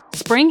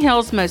 Spring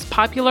Hill's most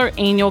popular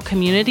annual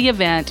community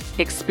event,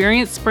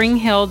 Experience Spring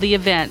Hill the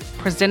Event,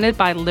 presented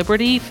by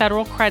Liberty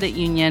Federal Credit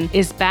Union,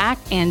 is back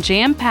and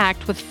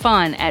jam-packed with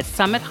fun at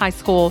Summit High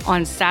School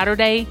on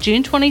Saturday,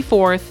 June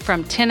 24th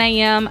from 10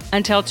 a.m.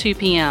 until 2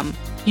 p.m.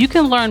 You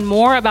can learn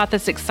more about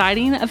this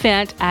exciting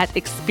event at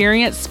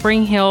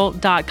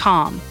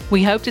experiencespringhill.com.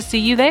 We hope to see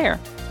you there.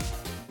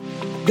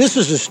 This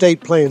is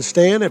Estate Plan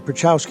Stan at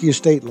Perchowski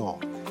Estate Law.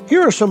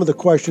 Here are some of the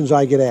questions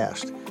I get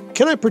asked.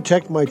 Can I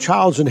protect my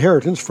child's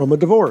inheritance from a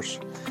divorce?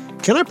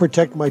 Can I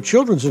protect my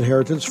children's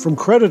inheritance from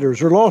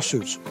creditors or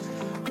lawsuits?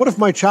 What if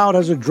my child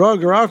has a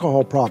drug or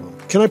alcohol problem?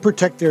 Can I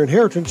protect their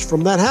inheritance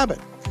from that habit?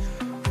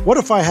 What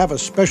if I have a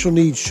special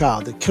needs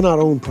child that cannot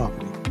own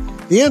property?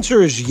 The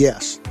answer is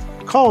yes.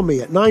 Call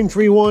me at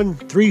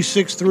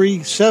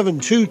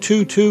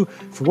 931-363-7222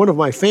 for one of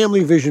my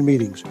family vision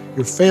meetings.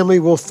 Your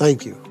family will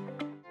thank you.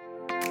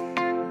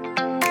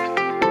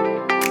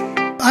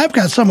 I I've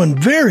got someone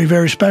very,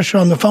 very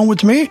special on the phone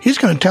with me. He's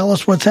going to tell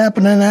us what's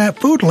happening at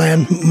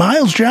Foodland.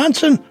 Miles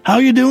Johnson, how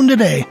you doing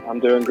today?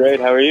 I'm doing great.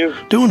 How are you?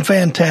 Doing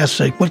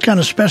fantastic. What kind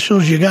of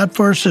specials you got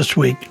for us this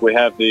week? We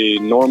have the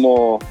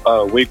normal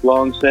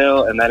week-long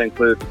sale, and that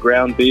includes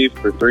ground beef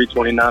for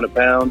 $3.29 a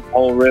pound,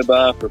 whole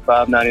ribeye for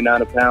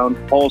 $5.99 a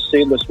pound, whole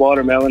seedless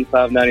watermelon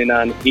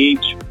 $5.99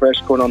 each, fresh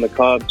corn on the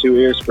cob 2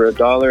 ears for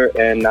 $1,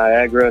 and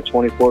Niagara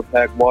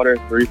 24-pack water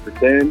 3 for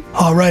 $10.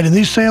 All right, and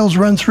these sales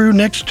run through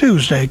next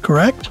Tuesday,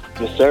 correct?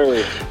 Yes,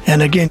 sir.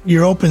 And again,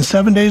 you're open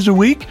 7 days a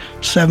week,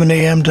 7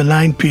 a.m. to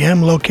 9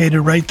 p.m.,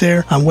 located right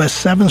there on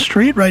West 7th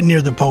Street, right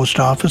near the post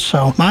office.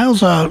 So,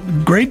 Miles,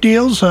 great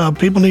deals.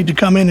 People need to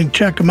come in and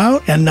check them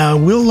out, and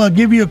we'll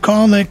give you a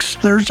call next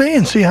Thursday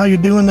and see how you're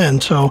doing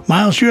then. So,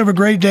 Miles, you have a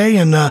great day,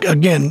 and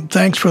again,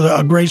 thanks for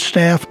a great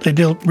staff. They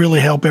do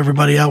really help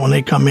everybody out when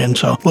they come in.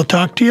 So, we'll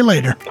talk to you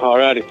later. All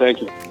righty.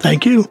 Thank you.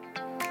 Thank you.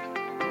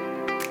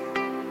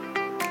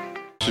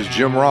 This is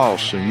Jim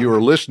Ross, and you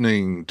are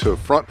listening to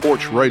Front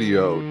Porch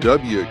Radio,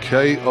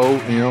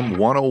 WKOM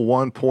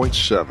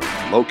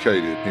 101.7,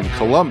 located in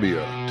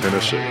Columbia,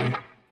 Tennessee.